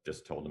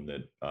just told him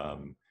that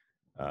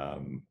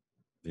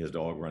his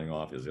dog running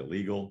off is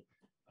illegal.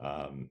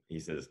 He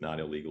said it's not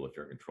illegal if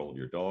you're in control of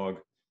your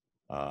dog.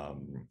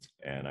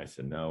 And I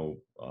said, no,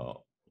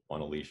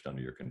 on a leash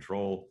under your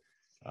control.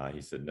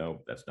 He said,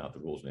 no, that's not the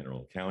rules in Anne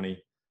Arundel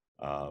County.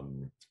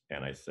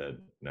 And I said,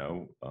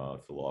 no,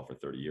 it's the law for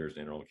 30 years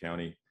in Anne Arundel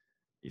County.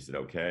 He said,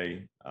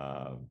 okay.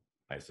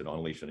 I said, on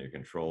a leash under your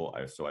control.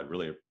 So I'd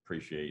really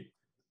appreciate,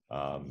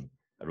 I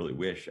really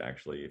wish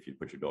actually, if you'd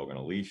put your dog on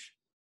a leash.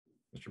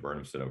 Mr.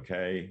 Burnham said,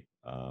 okay.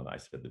 I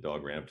said, the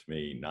dog ran up to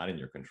me, not in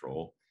your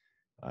control.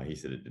 He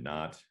said it did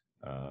not.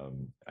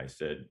 I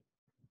said,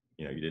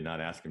 you did not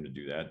ask him to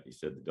do that. He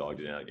said, the dog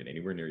did not get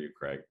anywhere near you,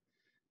 Craig.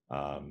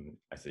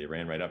 I said, he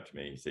ran right up to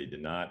me. He said he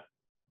did not.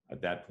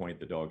 At that point,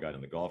 the dog got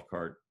in the golf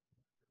cart,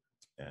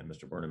 and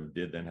Mr. Burnham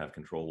did then have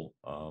control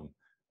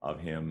of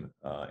him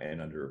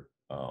and under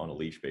on a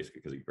leash,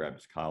 basically, because he grabbed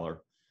his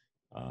collar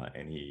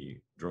and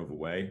he drove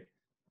away.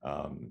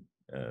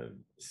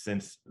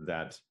 Since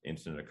that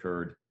incident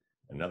occurred,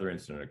 another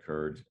incident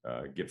occurred.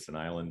 Gibson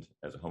Island,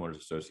 as a homeowners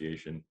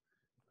association,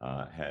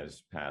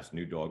 has passed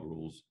new dog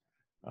rules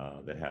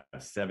that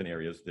have 7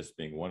 areas, this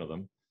being one of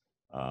them,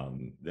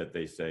 that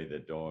they say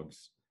that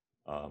dogs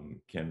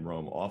can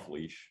roam off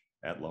leash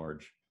at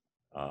large,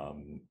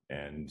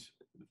 and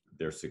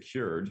they're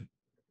secured,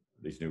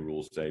 these new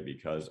rules say,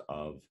 because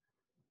of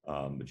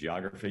the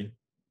geography,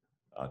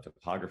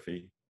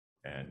 topography,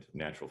 and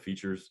natural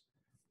features.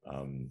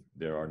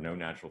 There are no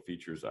natural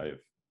features. I have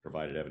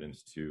provided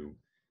evidence to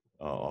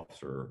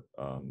Officer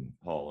Hall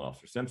and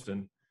Officer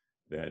Simpson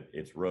that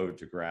it's road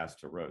to grass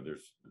to road.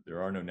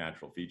 There are no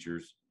natural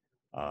features.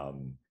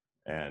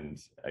 And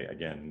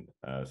again,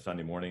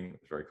 Sunday morning, it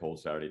was very cold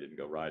Saturday, didn't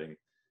go riding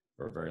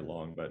for very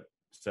long, but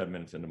 7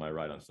 minutes into my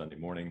ride on Sunday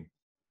morning,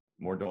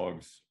 more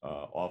dogs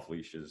off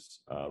leashes,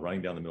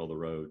 running down the middle of the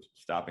road,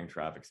 stopping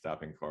traffic,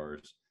 stopping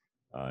cars.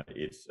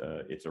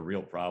 It's a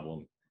real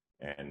problem,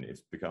 and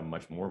it's become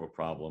much more of a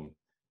problem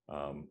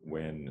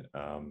when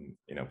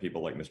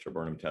people like Mr.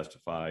 Burnham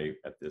testify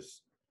at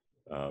this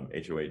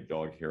HOA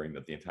dog hearing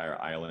that the entire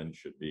island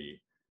should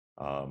be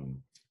a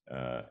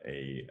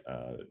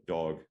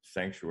dog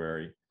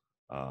sanctuary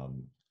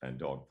and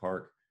dog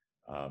park.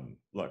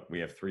 Look, we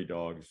have 3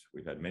 dogs.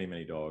 We've had many,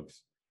 many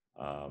dogs.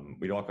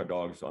 We walk our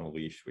dogs on a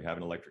leash. We have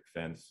an electric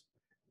fence.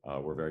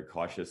 We're very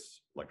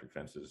cautious. Electric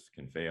fences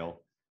can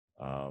fail.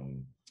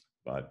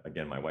 But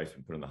again, my wife's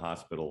been put in the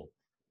hospital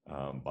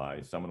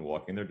by someone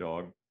walking their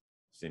dog,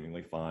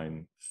 seemingly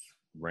fine,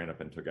 ran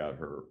up and took out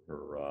her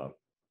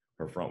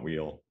front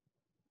wheel,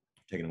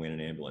 taken away in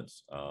an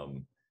ambulance.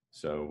 You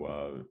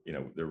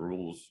know, the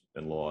rules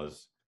and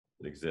laws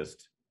that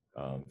exist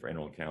for Anne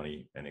Arundel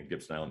County and in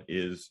Gibson Island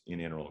is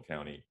in Anne Arundel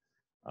County.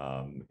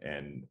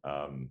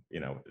 You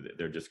know,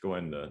 they're just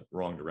going the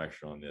wrong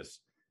direction on this,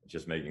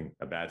 just making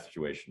a bad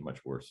situation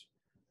much worse.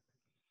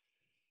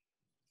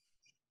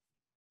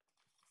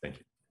 Thank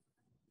you.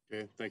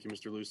 Okay, thank you,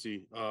 Mr.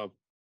 Lucy.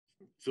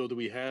 Phil, do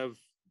we have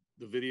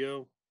the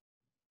video?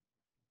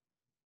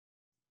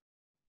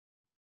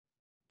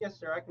 Yes,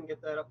 sir. I can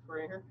get that up for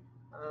you here.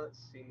 Let's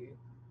see.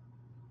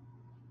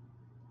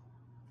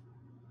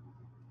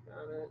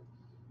 Got it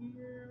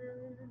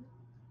here.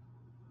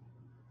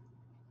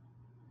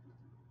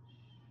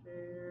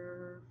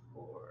 Share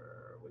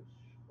for which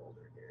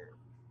folder here?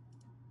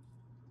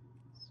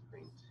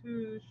 Screen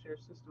 2, share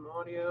system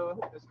audio. I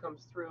hope this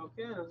comes through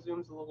okay. I know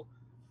Zoom's a little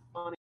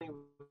funny.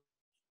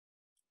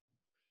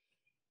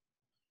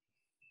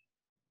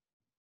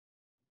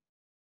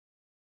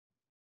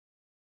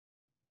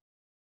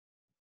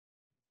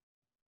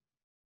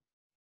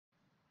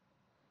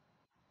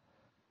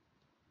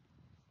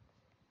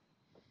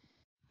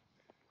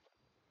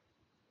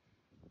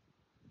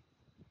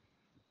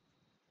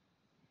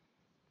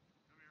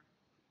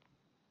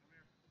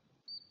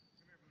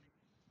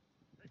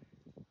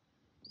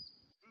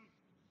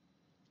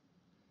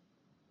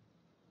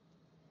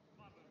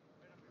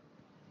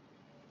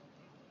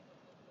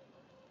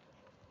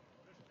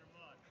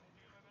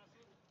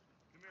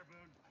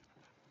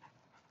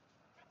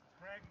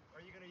 Craig, are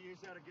you going to use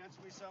that against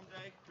me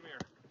someday? Come here.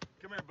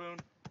 Come here, Boone.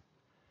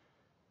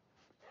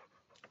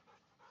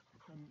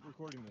 I'm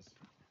recording this.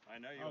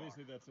 I know you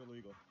Obviously, that's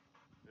illegal.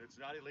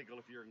 It's not illegal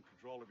if you're in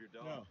control of your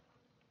dog. No.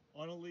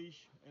 On a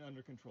leash and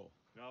under control.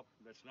 Nope,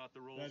 that's not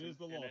the rules. That is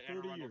the law.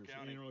 30 years in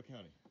Anne Arundel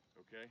County.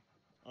 Okay.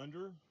 On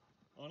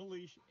a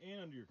leash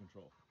and under your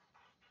control.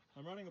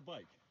 I'm riding a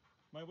bike.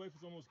 My wife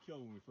was almost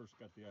killed when we first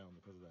got to the island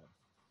because of that.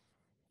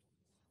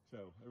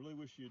 So I really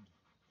wish you'd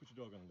put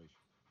your dog on a leash.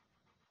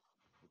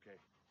 Okay.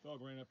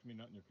 Dog ran up to me,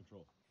 not in your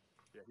control.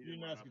 Yeah, he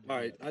didn't ask it. All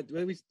right,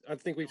 I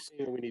think we've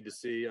seen what we need to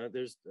see.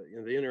 There's, you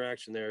know, the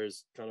interaction there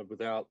is kind of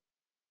without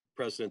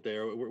precedent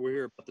there. We're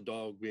here about the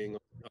dog being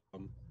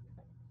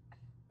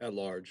at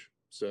large,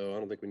 so I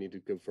don't think we need to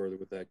go further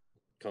with that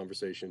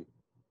conversation.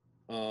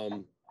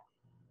 Mr.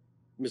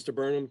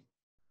 Burnham,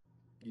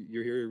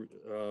 you're here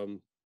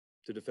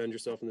to defend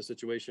yourself in this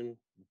situation.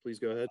 Please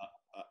go ahead.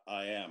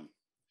 I am.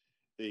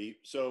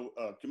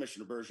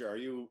 Commissioner Berger,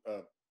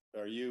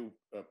 are you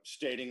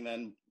stating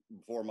then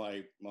for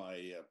my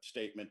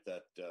statement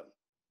that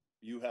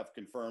you have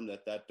confirmed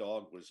that that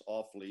dog was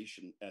off leash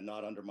and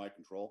not under my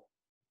control?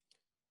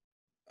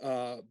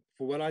 For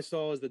what I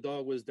saw, is the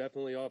dog was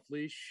definitely off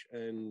leash,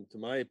 and to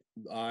my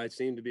eye,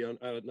 seemed to be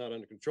not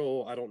under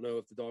control. I don't know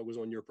if the dog was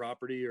on your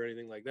property or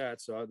anything like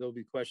that, so there'll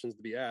be questions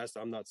to be asked.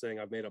 I'm not saying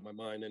I've made up my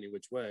mind any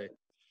which way.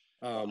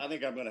 I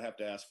think I'm going to have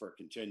to ask for a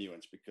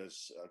continuance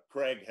because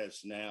Craig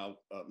has now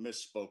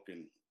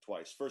misspoken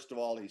twice. First of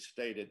all, he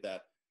stated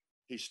that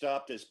he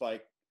stopped his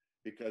bike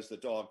because the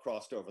dog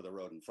crossed over the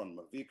road in front of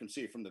him. You can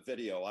see from the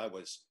video, I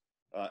was,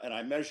 and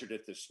I measured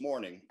it this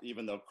morning,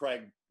 even though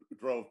Craig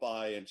drove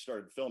by and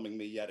started filming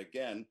me yet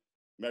again,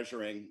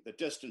 measuring the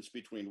distance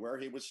between where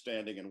he was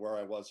standing and where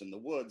I was in the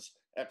woods,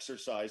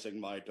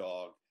 exercising my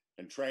dog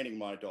and training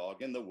my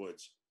dog in the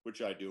woods,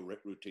 which I do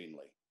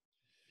routinely.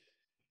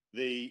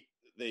 The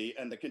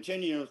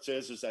continuance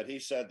is that he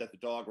said that the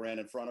dog ran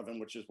in front of him,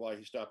 which is why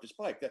he stopped his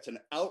bike. That's an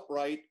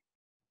outright,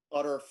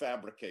 utter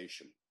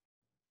fabrication.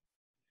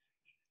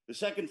 The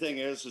second thing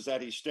is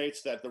that he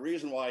states that the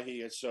reason why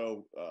he is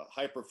so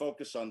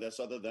hyper-focused on this,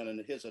 other than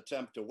in his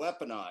attempt to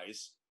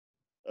weaponize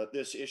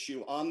this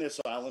issue on this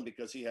island,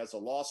 because he has a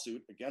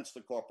lawsuit against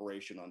the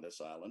corporation on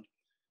this island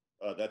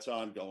that's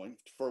ongoing,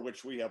 for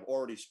which we have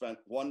already spent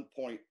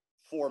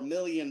 $1.4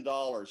 million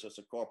as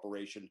a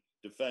corporation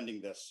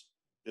defending this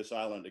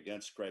island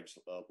against Craig's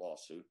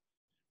lawsuit.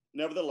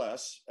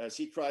 Nevertheless, as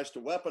he tries to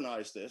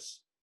weaponize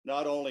this,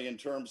 not only in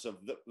terms of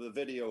the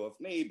video of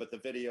me, but the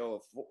video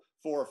of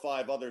 4 or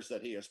 5 others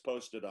that he has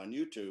posted on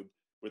YouTube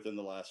within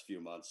the last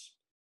few months,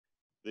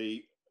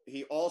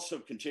 he also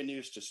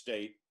continues to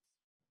state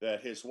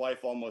that his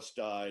wife almost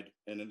died.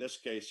 And in this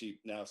case, he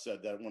now said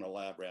that when a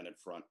lab ran in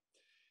front.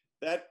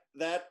 That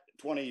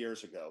 20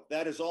 years ago,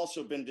 that has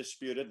also been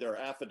disputed. There are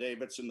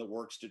affidavits in the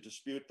works to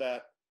dispute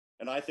that.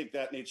 And I think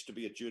that needs to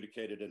be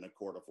adjudicated in a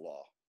court of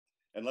law.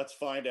 And let's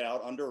find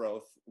out under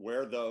oath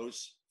where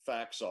those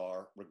facts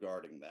are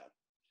regarding that.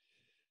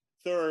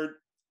 Third,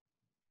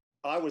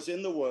 I was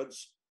in the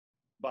woods,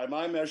 by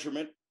my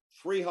measurement,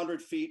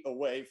 300 feet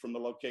away from the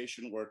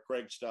location where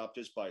Craig stopped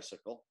his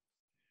bicycle,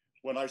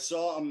 when I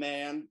saw a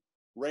man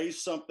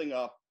raise something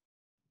up,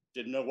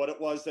 didn't know what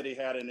it was that he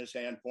had in his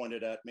hand,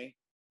 pointed at me.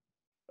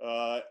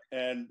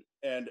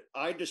 And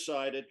I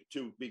decided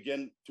to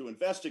begin to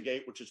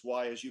investigate, which is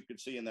why, as you could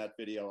see in that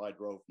video, I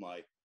drove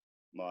my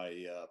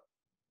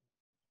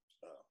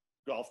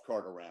golf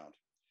cart around.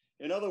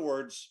 In other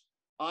words,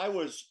 I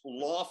was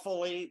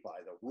lawfully, by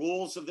the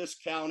rules of this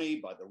county,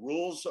 by the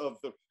rules of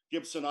the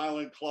Gibson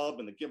Island Club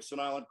and the Gibson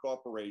Island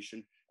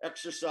Corporation,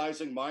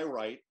 exercising my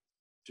right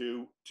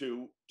to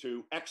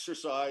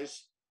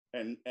exercise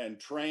and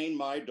train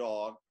my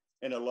dog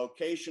in a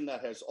location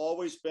that has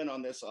always been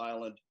on this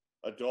island,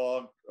 a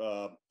dog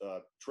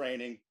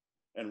training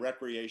and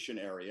recreation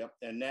area,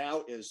 and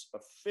now is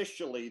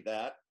officially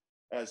that,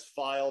 as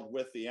filed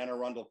with the Anne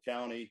Arundel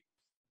County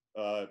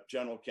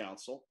General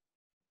Counsel.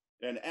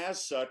 And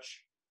as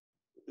such,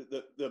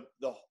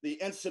 the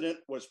incident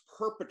was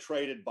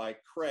perpetrated by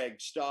Craig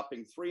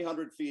stopping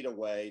 300 feet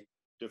away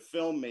to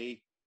film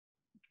me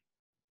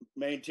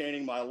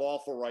maintaining my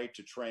lawful right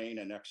to train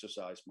and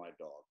exercise my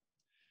dog.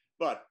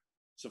 But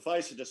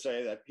suffice it to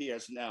say that he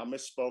has now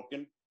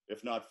misspoken,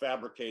 if not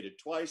fabricated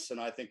twice, and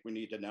I think we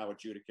need to now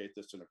adjudicate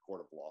this in a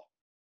court of law.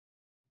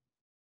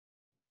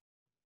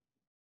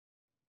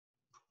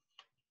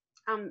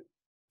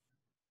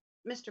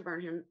 Mr.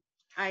 Burnham,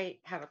 I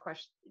have a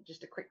question,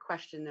 just a quick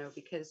question though,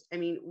 because I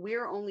mean,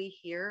 we're only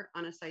here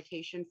on a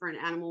citation for an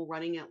animal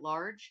running at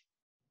large.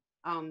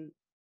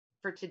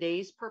 For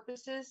today's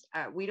purposes,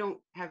 we don't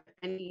have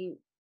any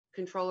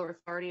control or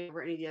authority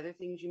over any of the other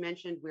things you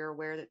mentioned. We're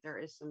aware that there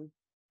is some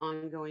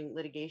ongoing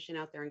litigation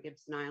out there in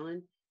Gibson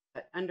Island,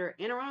 but under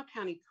Anne Arundel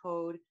County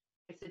Code,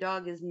 if the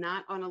dog is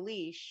not on a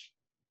leash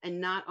and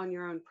not on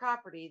your own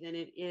property, then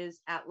it is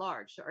at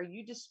large. So are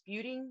you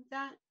disputing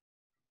that?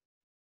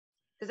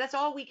 Because that's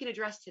all we can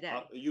address today.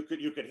 You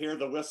could hear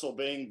the whistle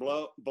being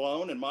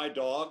blown, and my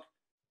dog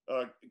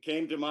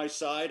came to my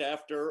side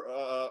after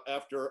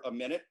a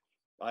minute.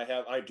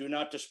 I do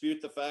not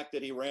dispute the fact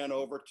that he ran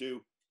over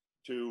to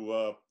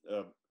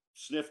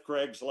sniff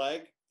Craig's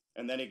leg,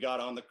 and then he got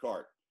on the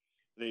cart.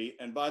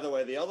 And by the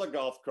way, the other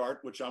golf cart,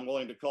 which I'm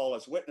willing to call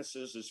as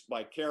witnesses, is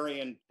by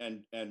Carrie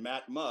and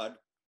Matt Mudd,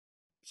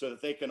 so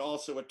that they can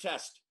also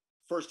attest,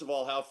 first of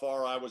all, how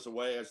far I was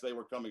away as they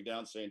were coming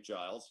down St.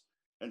 Giles,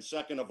 and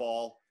second of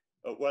all,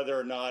 whether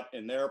or not,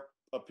 in their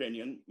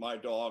opinion, my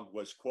dog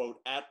was, quote,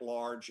 at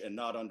large and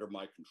not under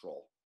my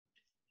control.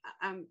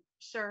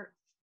 Sir,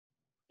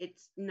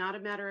 it's not a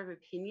matter of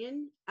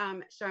opinion.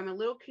 So I'm a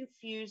little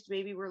confused.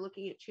 Maybe we're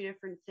looking at two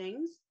different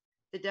things.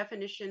 The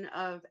definition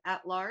of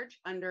at large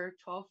under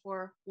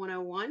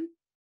 124101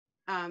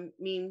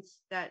 means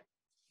that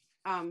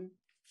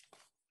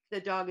the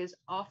dog is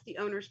off the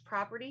owner's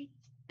property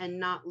and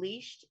not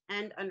leashed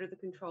and under the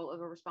control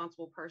of a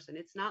responsible person.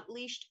 It's not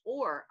leashed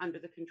or under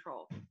the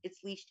control.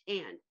 It's leashed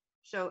and.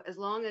 So as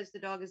long as the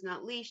dog is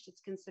not leashed,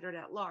 it's considered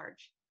at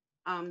large.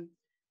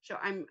 So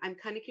I'm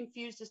kind of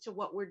confused as to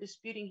what we're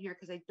disputing here,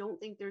 because I don't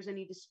think there's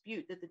any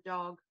dispute that the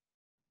dog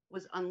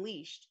was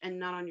unleashed and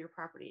not on your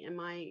property.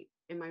 Am I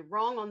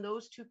wrong on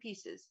those two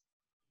pieces?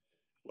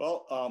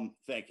 Well,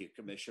 thank you,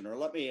 Commissioner.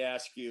 Let me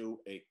ask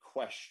you a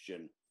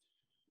question.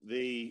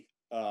 Do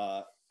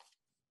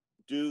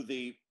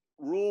the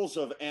rules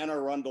of Anne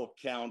Arundel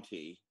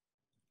County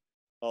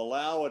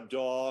allow a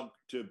dog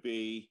to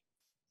be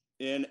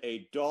in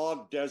a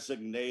dog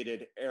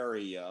designated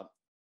area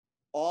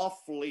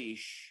off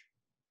leash,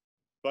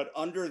 but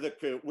under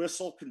the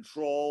whistle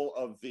control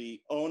of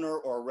the owner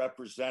or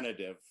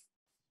representative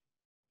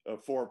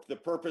for the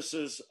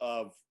purposes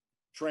of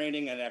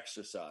training and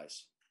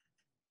exercise?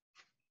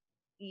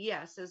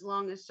 Yes, as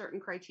long as certain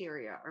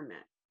criteria are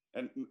met.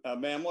 And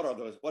ma'am, what are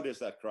those? What is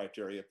that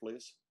criteria,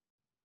 please?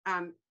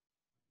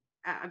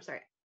 I'm sorry.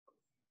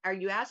 Are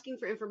you asking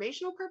for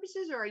informational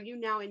purposes, or are you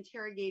now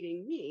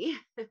interrogating me?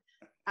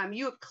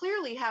 You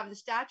clearly have the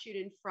statute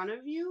in front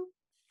of you.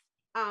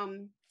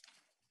 And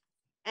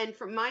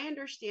from my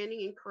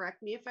understanding, and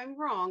correct me if I'm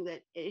wrong,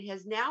 that it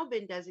has now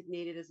been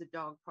designated as a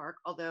dog park,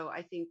 although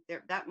I think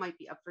that might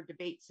be up for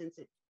debate since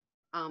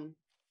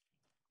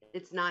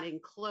it's not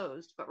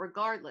enclosed. But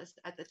regardless,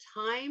 at the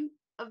time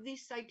of the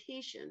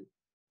citation,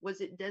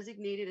 was it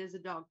designated as a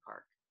dog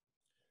park?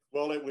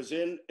 Well, it was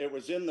in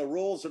the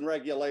rules and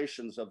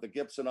regulations of the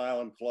Gibson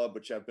Island Club,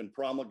 which have been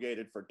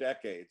promulgated for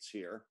decades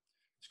here.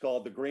 It's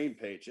called the Green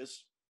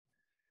Pages.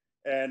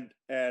 And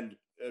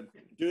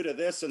due to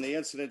this and the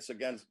incidents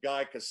against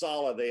Guy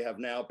Casala, they have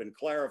now been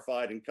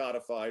clarified and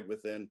codified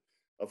within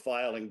a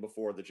filing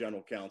before the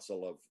General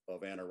Counsel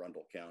of Anne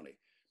Arundel County.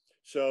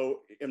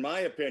 So in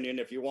my opinion,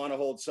 if you want to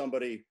hold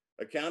somebody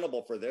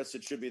accountable for this,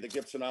 it should be the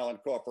Gibson Island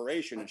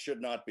Corporation. It should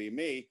not be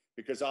me,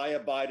 because I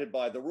abided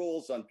by the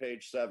rules on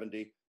page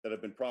 70 that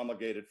have been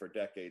promulgated for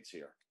decades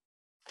here.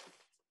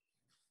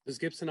 Does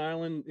Gibson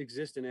Island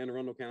exist in Anne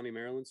Arundel County,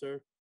 Maryland, sir?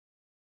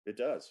 It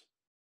does.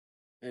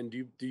 And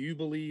do you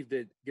believe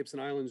that Gibson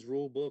Island's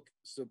rule book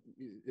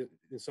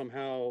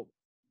somehow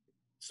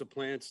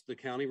supplants the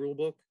county rule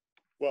book?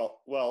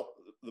 Well,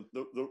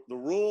 the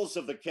rules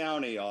of the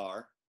county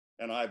are,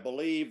 and I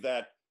believe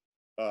that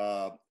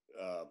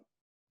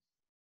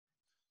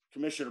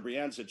Commissioner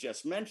Brienza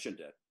just mentioned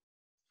it,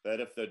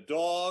 that if the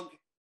dog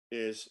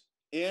is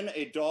in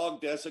a dog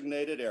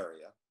designated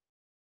area,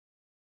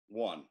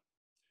 1,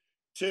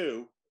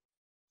 2,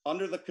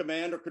 under the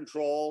command or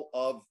control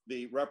of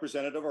the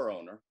representative or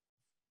owner,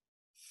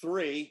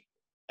 3,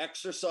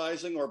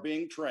 exercising or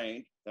being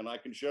trained, and I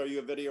can show you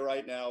a video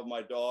right now of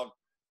my dog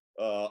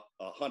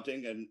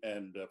hunting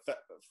and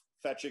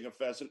fetching a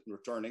pheasant and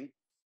returning.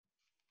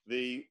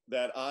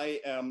 That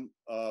I am,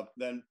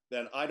 then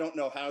I don't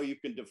know how you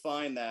can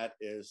define that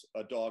as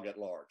a dog at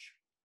large.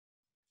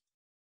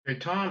 Hey,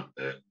 Tom,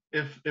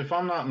 if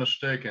I'm not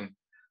mistaken,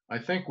 I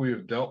think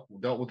we've dealt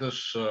with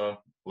this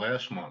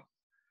last month.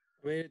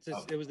 I mean,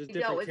 it was a We dealt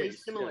different with a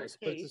case. similar yes,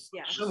 but it's case,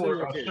 yeah.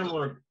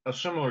 A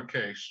similar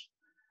case.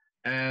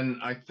 And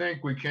I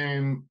think we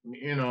came,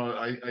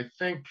 I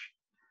think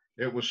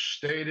it was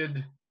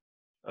stated,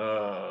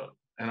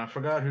 and I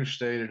forgot who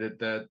stated it,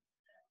 that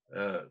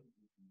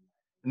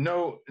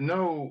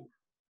no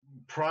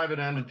private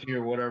entity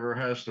or whatever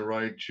has the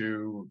right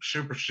to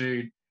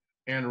supersede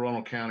Anne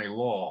Arundel County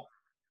law.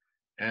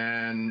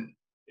 And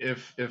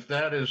if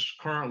that is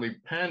currently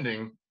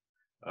pending,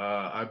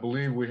 I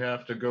believe we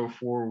have to go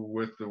forward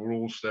with the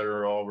rules that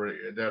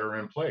are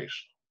in place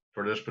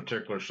for this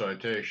particular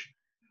citation.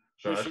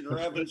 So Commissioner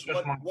Evans,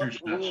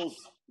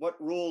 what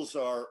rules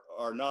are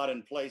not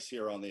in place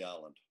here on the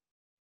island?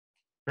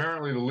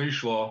 Apparently the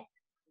leash law.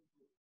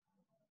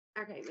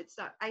 Okay, but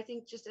stop. I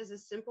think just as a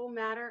simple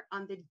matter,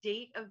 on the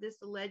date of this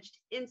alleged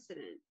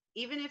incident,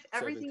 even if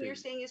everything 17. you're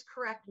saying is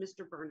correct,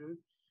 Mr. Burnham,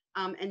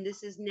 and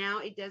this is now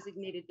a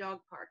designated dog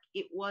park,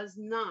 it was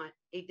not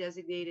a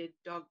designated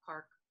dog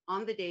park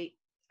on the date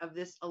of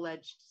this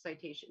alleged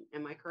citation.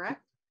 Am I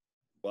correct?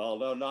 Well,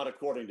 no, not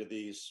according to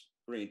these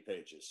green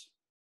pages.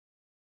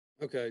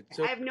 Okay,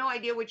 so I have no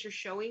idea what you're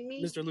showing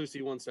me. Mr.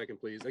 Lucy, 1 second,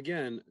 please.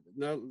 Again,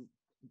 now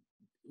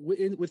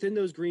within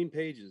those green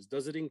pages,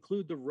 does it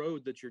include the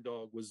road that your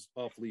dog was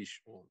off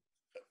leash on?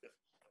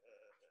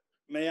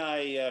 May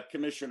I,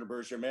 Commissioner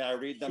Berger, may I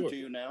read them Sure. to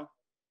you now?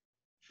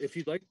 If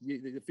you'd like,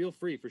 feel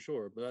free for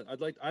sure. But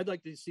I'd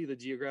like to see the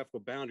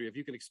geographical boundary. If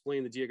you can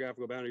explain the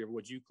geographical boundary of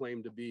what you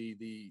claim to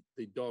be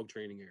the dog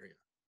training area.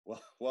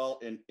 Well,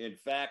 in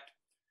fact,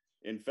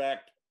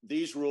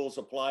 these rules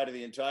apply to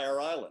the entire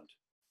island.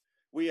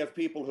 We have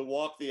people who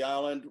walk the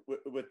island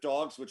with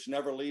dogs which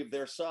never leave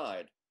their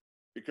side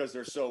because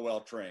they're so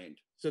well trained.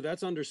 So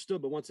that's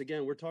understood. But once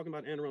again, we're talking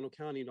about Anne Arundel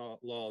County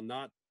law,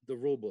 not the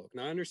rule book.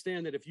 Now, I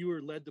understand that if you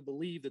were led to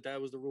believe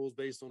that was the rules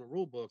based on a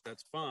rule book,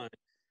 that's fine.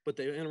 But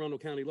the Anne Arundel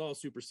County law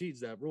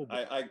supersedes that rule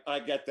book. I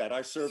get that.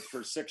 I served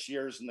for 6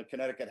 years in the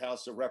Connecticut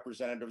House of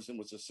Representatives and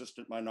was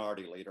assistant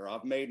minority leader.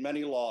 I've made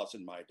many laws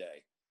in my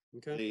day.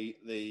 Okay.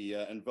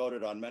 And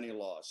voted on many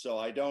laws. So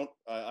I don't.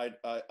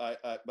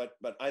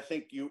 But I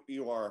think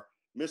you are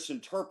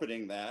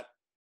misinterpreting that,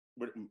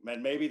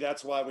 and maybe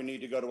that's why we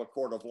need to go to a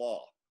court of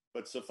law.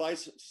 But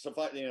suffice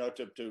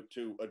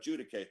to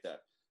adjudicate that.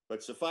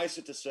 But suffice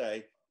it to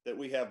say that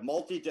we have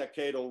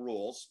multi-decadal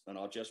rules, and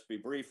I'll just be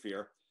brief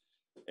here.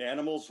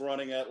 Animals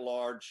running at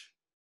large,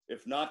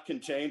 if not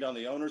contained on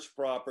the owner's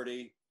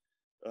property,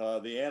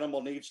 the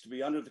animal needs to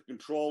be under the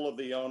control of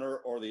the owner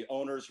or the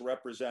owner's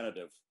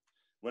representative.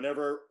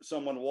 Whenever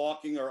someone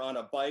walking or on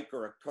a bike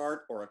or a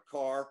cart or a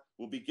car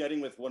will be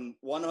getting within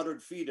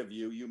 100 feet of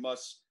you, you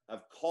must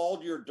have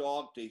called your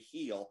dog to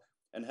heel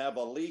and have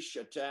a leash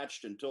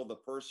attached until the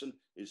person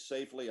is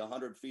safely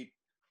 100 feet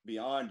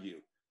beyond you.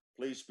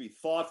 Please be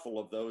thoughtful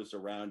of those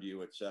around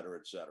you, et cetera,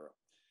 et cetera.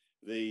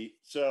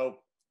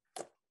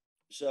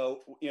 So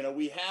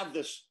we have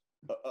this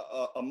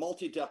a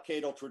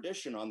multi-decadal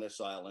tradition on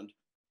this island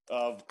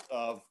of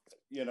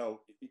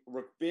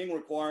being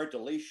required to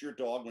leash your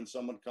dog when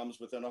someone comes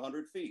within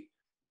 100 feet.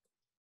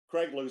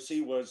 Craig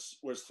Lucy was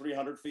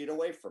 300 feet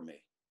away from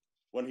me.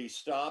 When he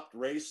stopped,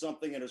 raised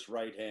something in his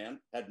right hand,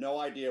 had no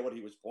idea what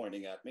he was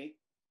pointing at me.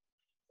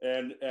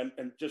 And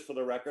just for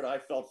the record, I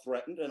felt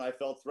threatened, and I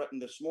felt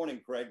threatened this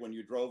morning, Craig, when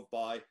you drove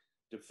by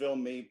to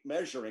film me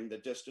measuring the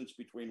distance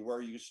between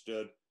where you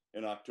stood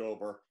in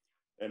October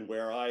and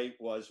where I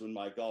was in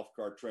my golf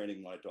cart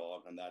training my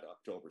dog on that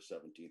October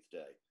 17th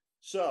day.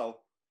 So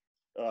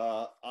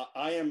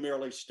I am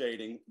merely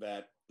stating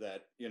that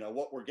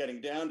what we're getting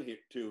down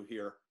to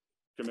here,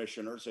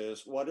 commissioners,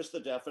 is what is the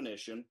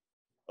definition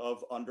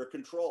of under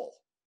control?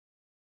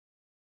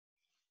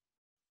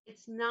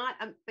 It's not,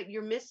 but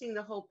you're missing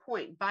the whole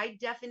point. By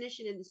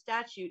definition in the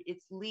statute,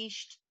 it's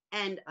leashed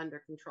and under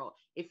control.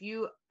 If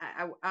you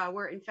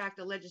were in fact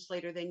a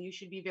legislator, then you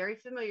should be very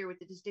familiar with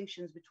the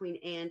distinctions between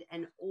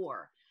and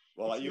or.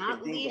 Well, It's you not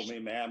can Google leashed. me,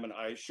 ma'am, and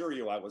I assure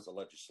you I was a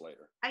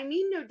legislator. I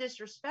mean no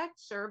disrespect,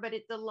 sir, but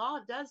the law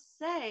does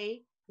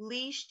say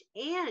leashed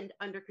and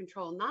under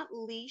control, not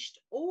leashed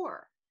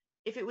or.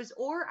 If it was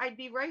or, I'd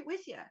be right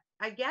with you.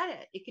 I get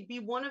it. It could be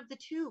one of the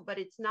two, but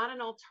it's not an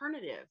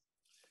alternative.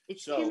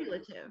 It's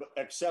cumulative.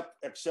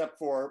 Except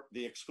for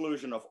the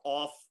exclusion of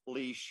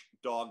off-leash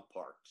dog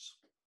parks.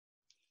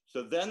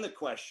 So then the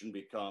question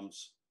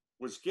becomes,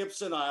 was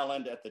Gibson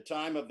Island at the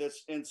time of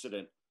this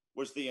incident,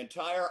 was the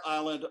entire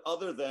island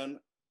other than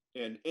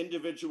an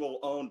individual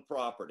owned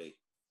property?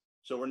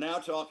 So we're now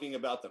talking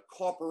about the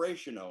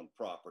corporation owned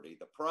property,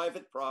 the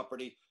private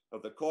property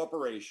of the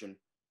corporation,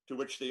 to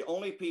which the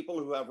only people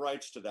who have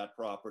rights to that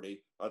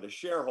property are the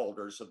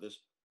shareholders of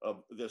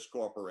this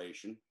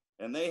corporation.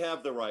 And they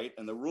have the right,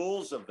 and the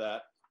rules of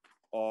that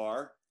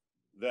are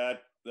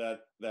that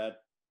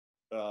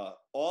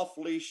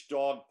off-leash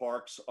dog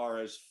parks are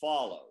as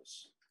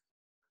follows.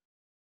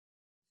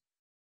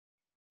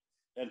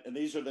 And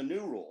these are the new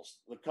rules.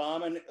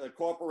 The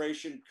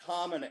corporation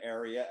common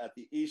area at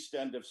the east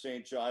end of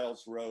St.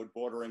 Giles Road,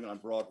 bordering on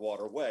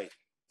Broadwater Way.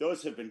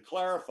 Those have been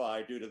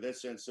clarified due to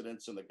this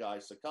incident and the Guy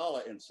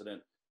Sakala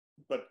incident.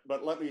 But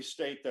let me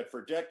state that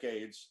for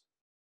decades,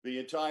 the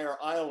entire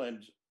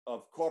island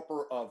of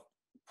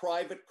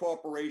private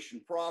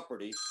corporation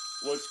property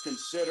was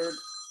considered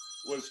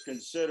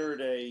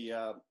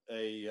a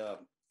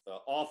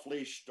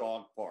off-leash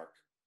dog park.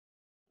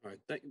 All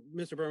right,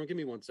 Mr. Berman, give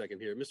me 1 second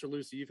here. Mr.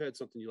 Lucy, you've had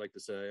something you'd like to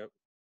say.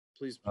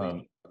 Please.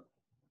 Thank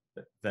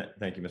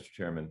you, Mr.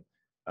 Chairman.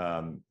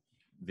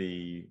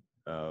 The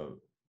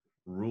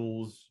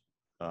rules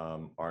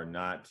are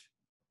not,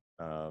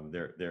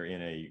 they're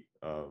in a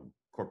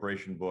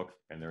corporation book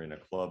and they're in a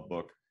club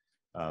book.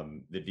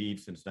 The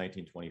deeds since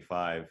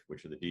 1925,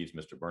 which are the deeds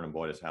Mr. Burnham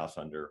bought his house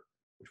under,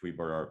 which we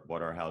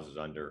bought our houses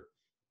under,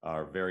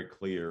 are very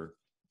clear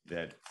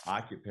that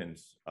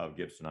occupants of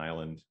Gibson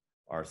Island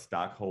are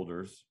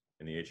stockholders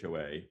in the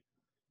HOA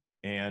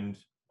and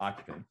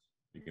occupants.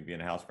 You can be in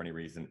a house for any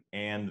reason,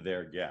 and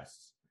their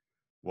guests.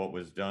 What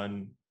was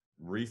done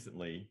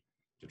recently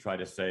to try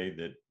to say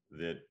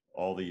that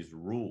all these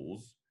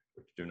rules,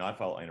 which do not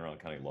follow Anne Arundel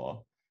County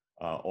law,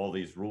 all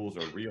these rules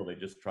are real. They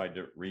just tried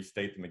to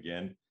restate them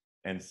again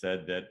and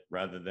said that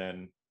rather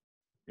than,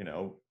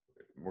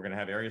 we're going to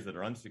have areas that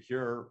are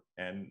unsecure,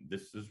 and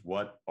this is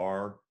what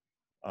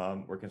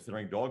we're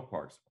considering dog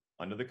parks.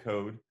 Under the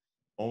code,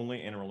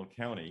 only Anne Arundel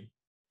County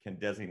can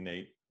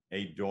designate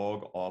a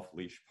dog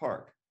off-leash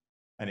park.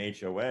 An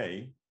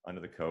HOA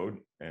under the code,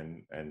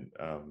 and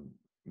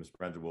Ms.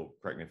 Brenza will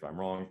correct me if I'm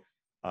wrong,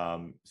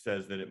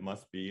 says that it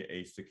must be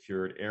a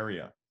secured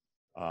area.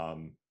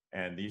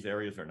 And these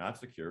areas are not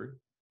secured.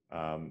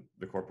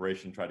 The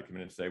corporation tried to come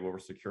in and say, well, we're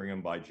securing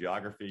them by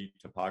geography,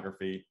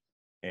 topography,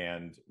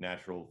 and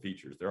natural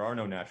features. There are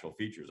no natural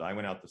features. I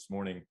went out this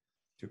morning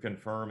to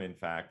confirm, in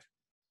fact,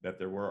 that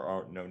there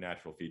were no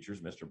natural features.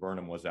 Mr.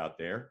 Burnham was out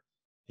there.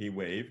 He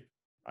waved.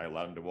 I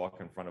allowed him to walk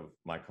in front of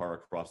my car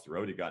across the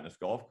road. He got in his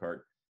golf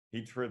cart.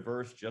 He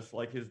traversed just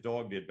like his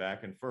dog did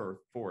back and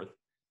forth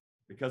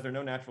because there are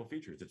no natural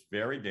features. It's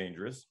very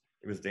dangerous.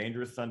 It was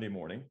dangerous Sunday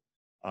morning.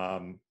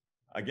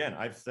 Again,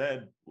 I've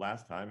said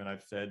last time, and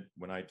I've said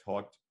when I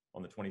talked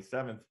on the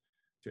 27th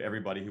to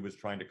everybody who was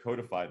trying to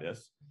codify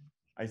this,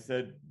 I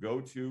said,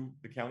 go to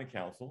the county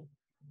council.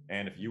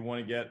 And if you want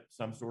to get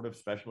some sort of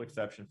special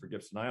exception for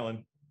Gibson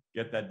Island,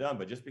 get that done.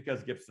 But just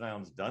because Gibson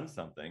Island's done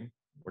something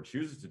or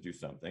chooses to do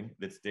something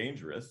that's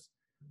dangerous,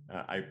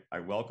 I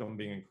welcome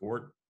being in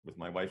court with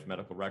my wife's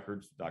medical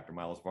records. Dr.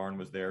 Miles Varn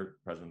was there,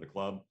 president of the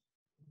club.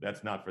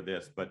 That's not for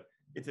this, but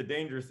it's a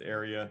dangerous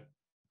area.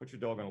 Put your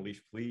dog on a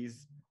leash,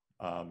 please.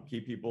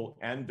 Keep people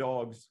and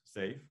dogs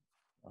safe.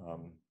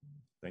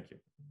 Thank you.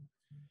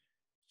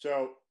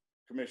 So,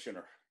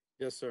 Commissioner.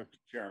 Yes, sir.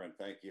 Chairman,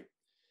 thank you.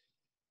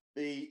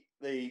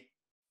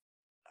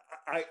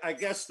 I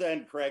guess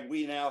then, Craig,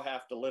 we now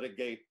have to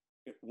litigate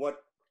what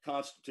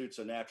constitutes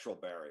a natural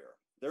barrier.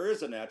 There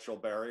is a natural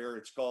barrier.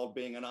 It's called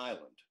being an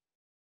island,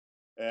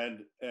 and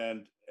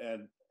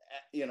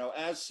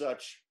as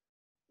such,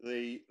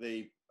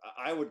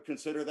 I would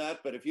consider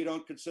that. But if you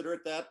don't consider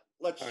it that,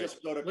 let's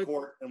just go to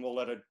court and we'll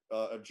let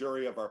a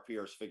jury of our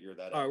peers figure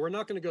that out. All right, we're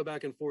not going to go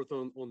back and forth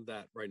on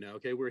that right now.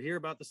 Okay, we're here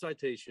about the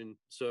citation.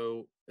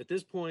 So at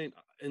this point,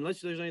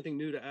 unless there's anything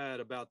new to add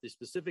about the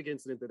specific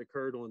incident that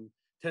occurred on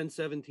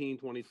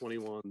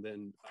 10/17/2021,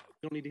 then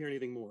we don't need to hear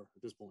anything more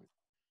at this point.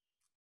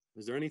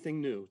 Is there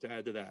anything new to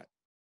add to that?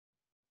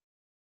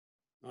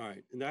 All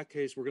right, in that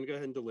case, we're going to go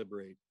ahead and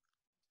deliberate.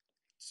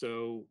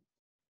 So,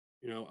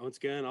 once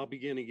again, I'll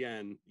begin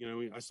again.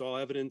 I saw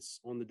evidence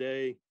on the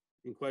day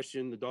in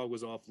question. The dog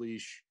was off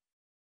leash,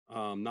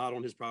 not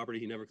on his property.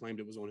 He never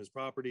claimed it was on his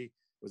property.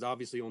 It was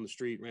obviously on the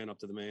street, ran up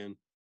to the man.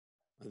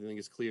 I think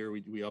it's clear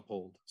we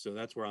uphold. So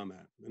that's where I'm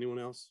at. Anyone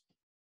else?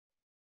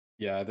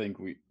 Yeah, I think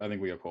we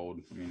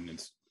uphold. I mean,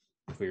 it's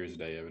clear as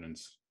day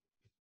evidence.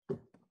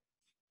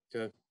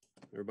 Okay,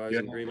 everybody's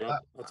in agreement.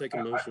 I'll take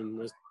a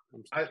motion.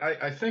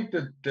 I think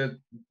that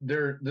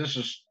this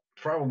is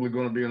probably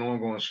going to be an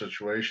ongoing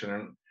situation,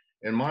 and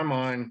in my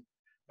mind,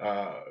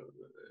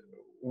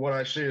 what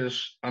I see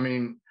is,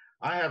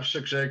 I have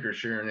 6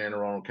 acres here in Anne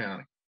Arundel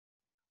County.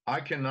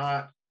 I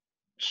cannot,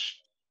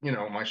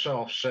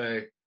 myself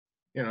say,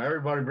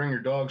 everybody bring your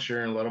dogs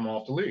here and let them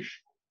off the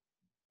leash.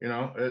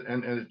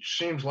 And it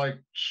seems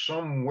like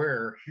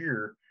somewhere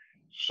here,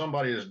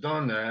 somebody has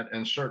done that,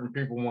 and certain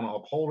people want to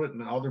uphold it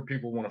and other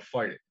people want to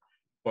fight it.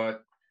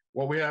 But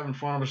what we have in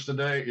front of us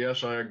today,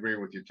 yes, I agree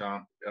with you,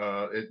 Tom.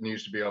 It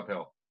needs to be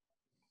upheld.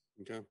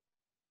 Okay.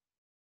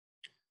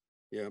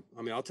 Yeah,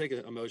 I'll take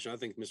a motion. I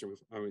think,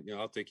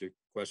 I'll take your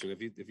question. If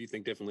you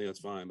think differently, that's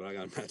fine. But I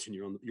got to imagine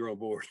you're on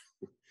board.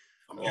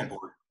 I'm on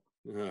board.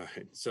 All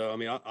right. So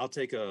I'll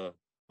take a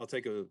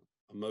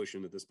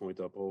motion at this point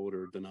to uphold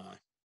or deny.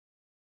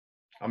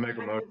 I'll make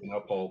a motion to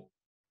uphold.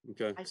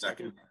 Okay.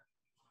 Second.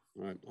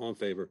 All right. All in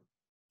favor?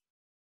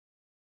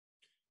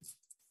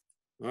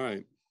 All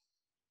right.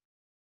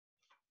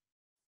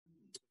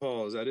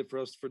 Paul, is that it for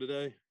us for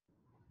today?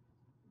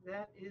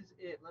 That is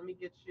it. Let me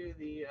get you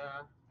the.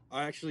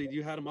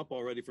 You had them up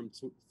already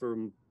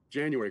from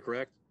January,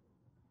 correct?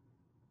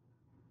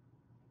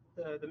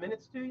 The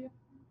minutes to you.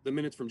 The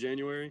minutes from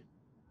January.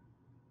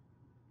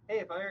 Hey,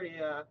 if I already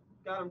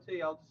got them to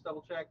you, I'll just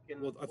double check.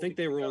 And Well, I think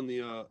they were on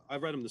the. I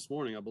read them this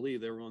morning. I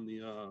believe they were on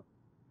the.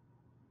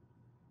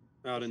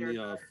 Out in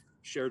the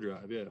share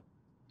drive. Yeah.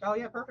 Oh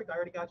yeah, perfect. I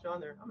already got you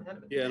on there. I'm ahead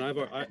of it. Yeah, and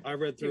I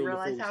read through. You them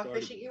realize before how we started.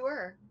 efficient you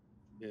were.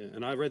 Yeah,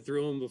 and I read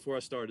through them before I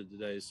started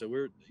today. So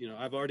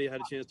I've already had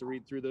a chance to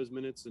read through those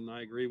minutes, and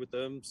I agree with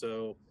them.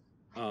 So,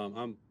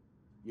 I'll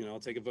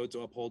take a vote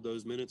to uphold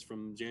those minutes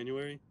from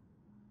January.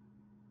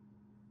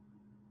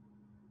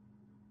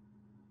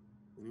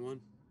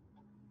 Anyone?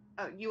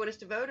 Oh, you want us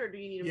to vote, or do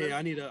you need a motion? Yeah,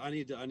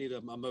 I need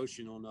a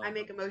motion on. I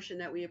make a motion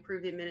that we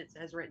approve the minutes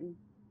as written.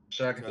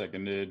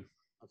 Seconded.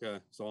 Okay,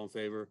 so all in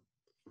favor?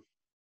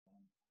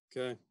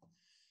 Okay.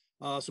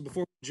 So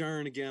before we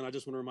adjourn again, I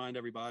just want to remind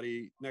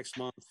everybody next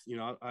month,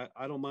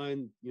 I don't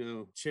mind,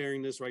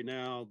 sharing this right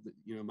now.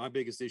 My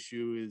biggest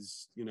issue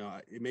is,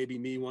 it may be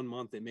me one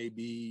month, it may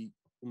be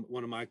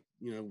one of my,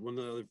 one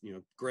of the other,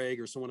 Greg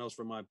or someone else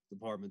from my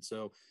department.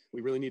 So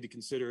we really need to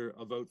consider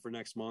a vote for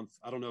next month.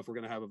 I don't know if we're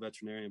going to have a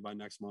veterinarian by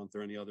next month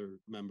or any other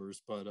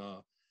members, but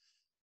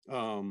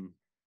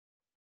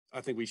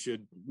I think we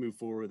should move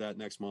forward with that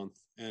next month.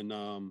 And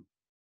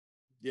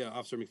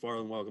Officer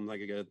McFarland, welcome.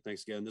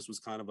 Thanks again. This was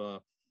kind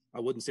of I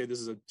wouldn't say this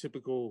is a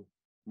typical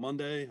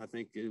Monday. I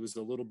think it was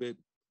a little bit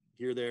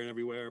here, there, and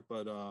everywhere,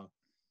 but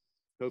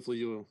hopefully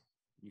you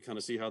kind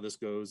of see how this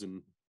goes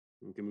and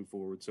we can move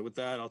forward. So with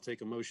that, I'll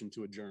take a motion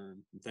to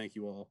adjourn. And thank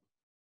you all.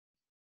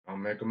 I'll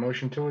make a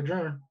motion to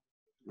adjourn.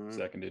 All right.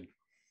 Seconded.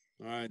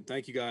 All right.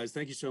 Thank you guys.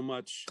 Thank you so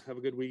much. Have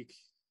a good week.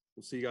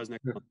 We'll see you guys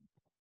next month.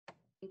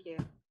 Thank you.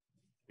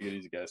 Take it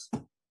easy, guys.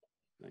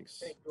 Thanks.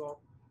 Thank you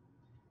all.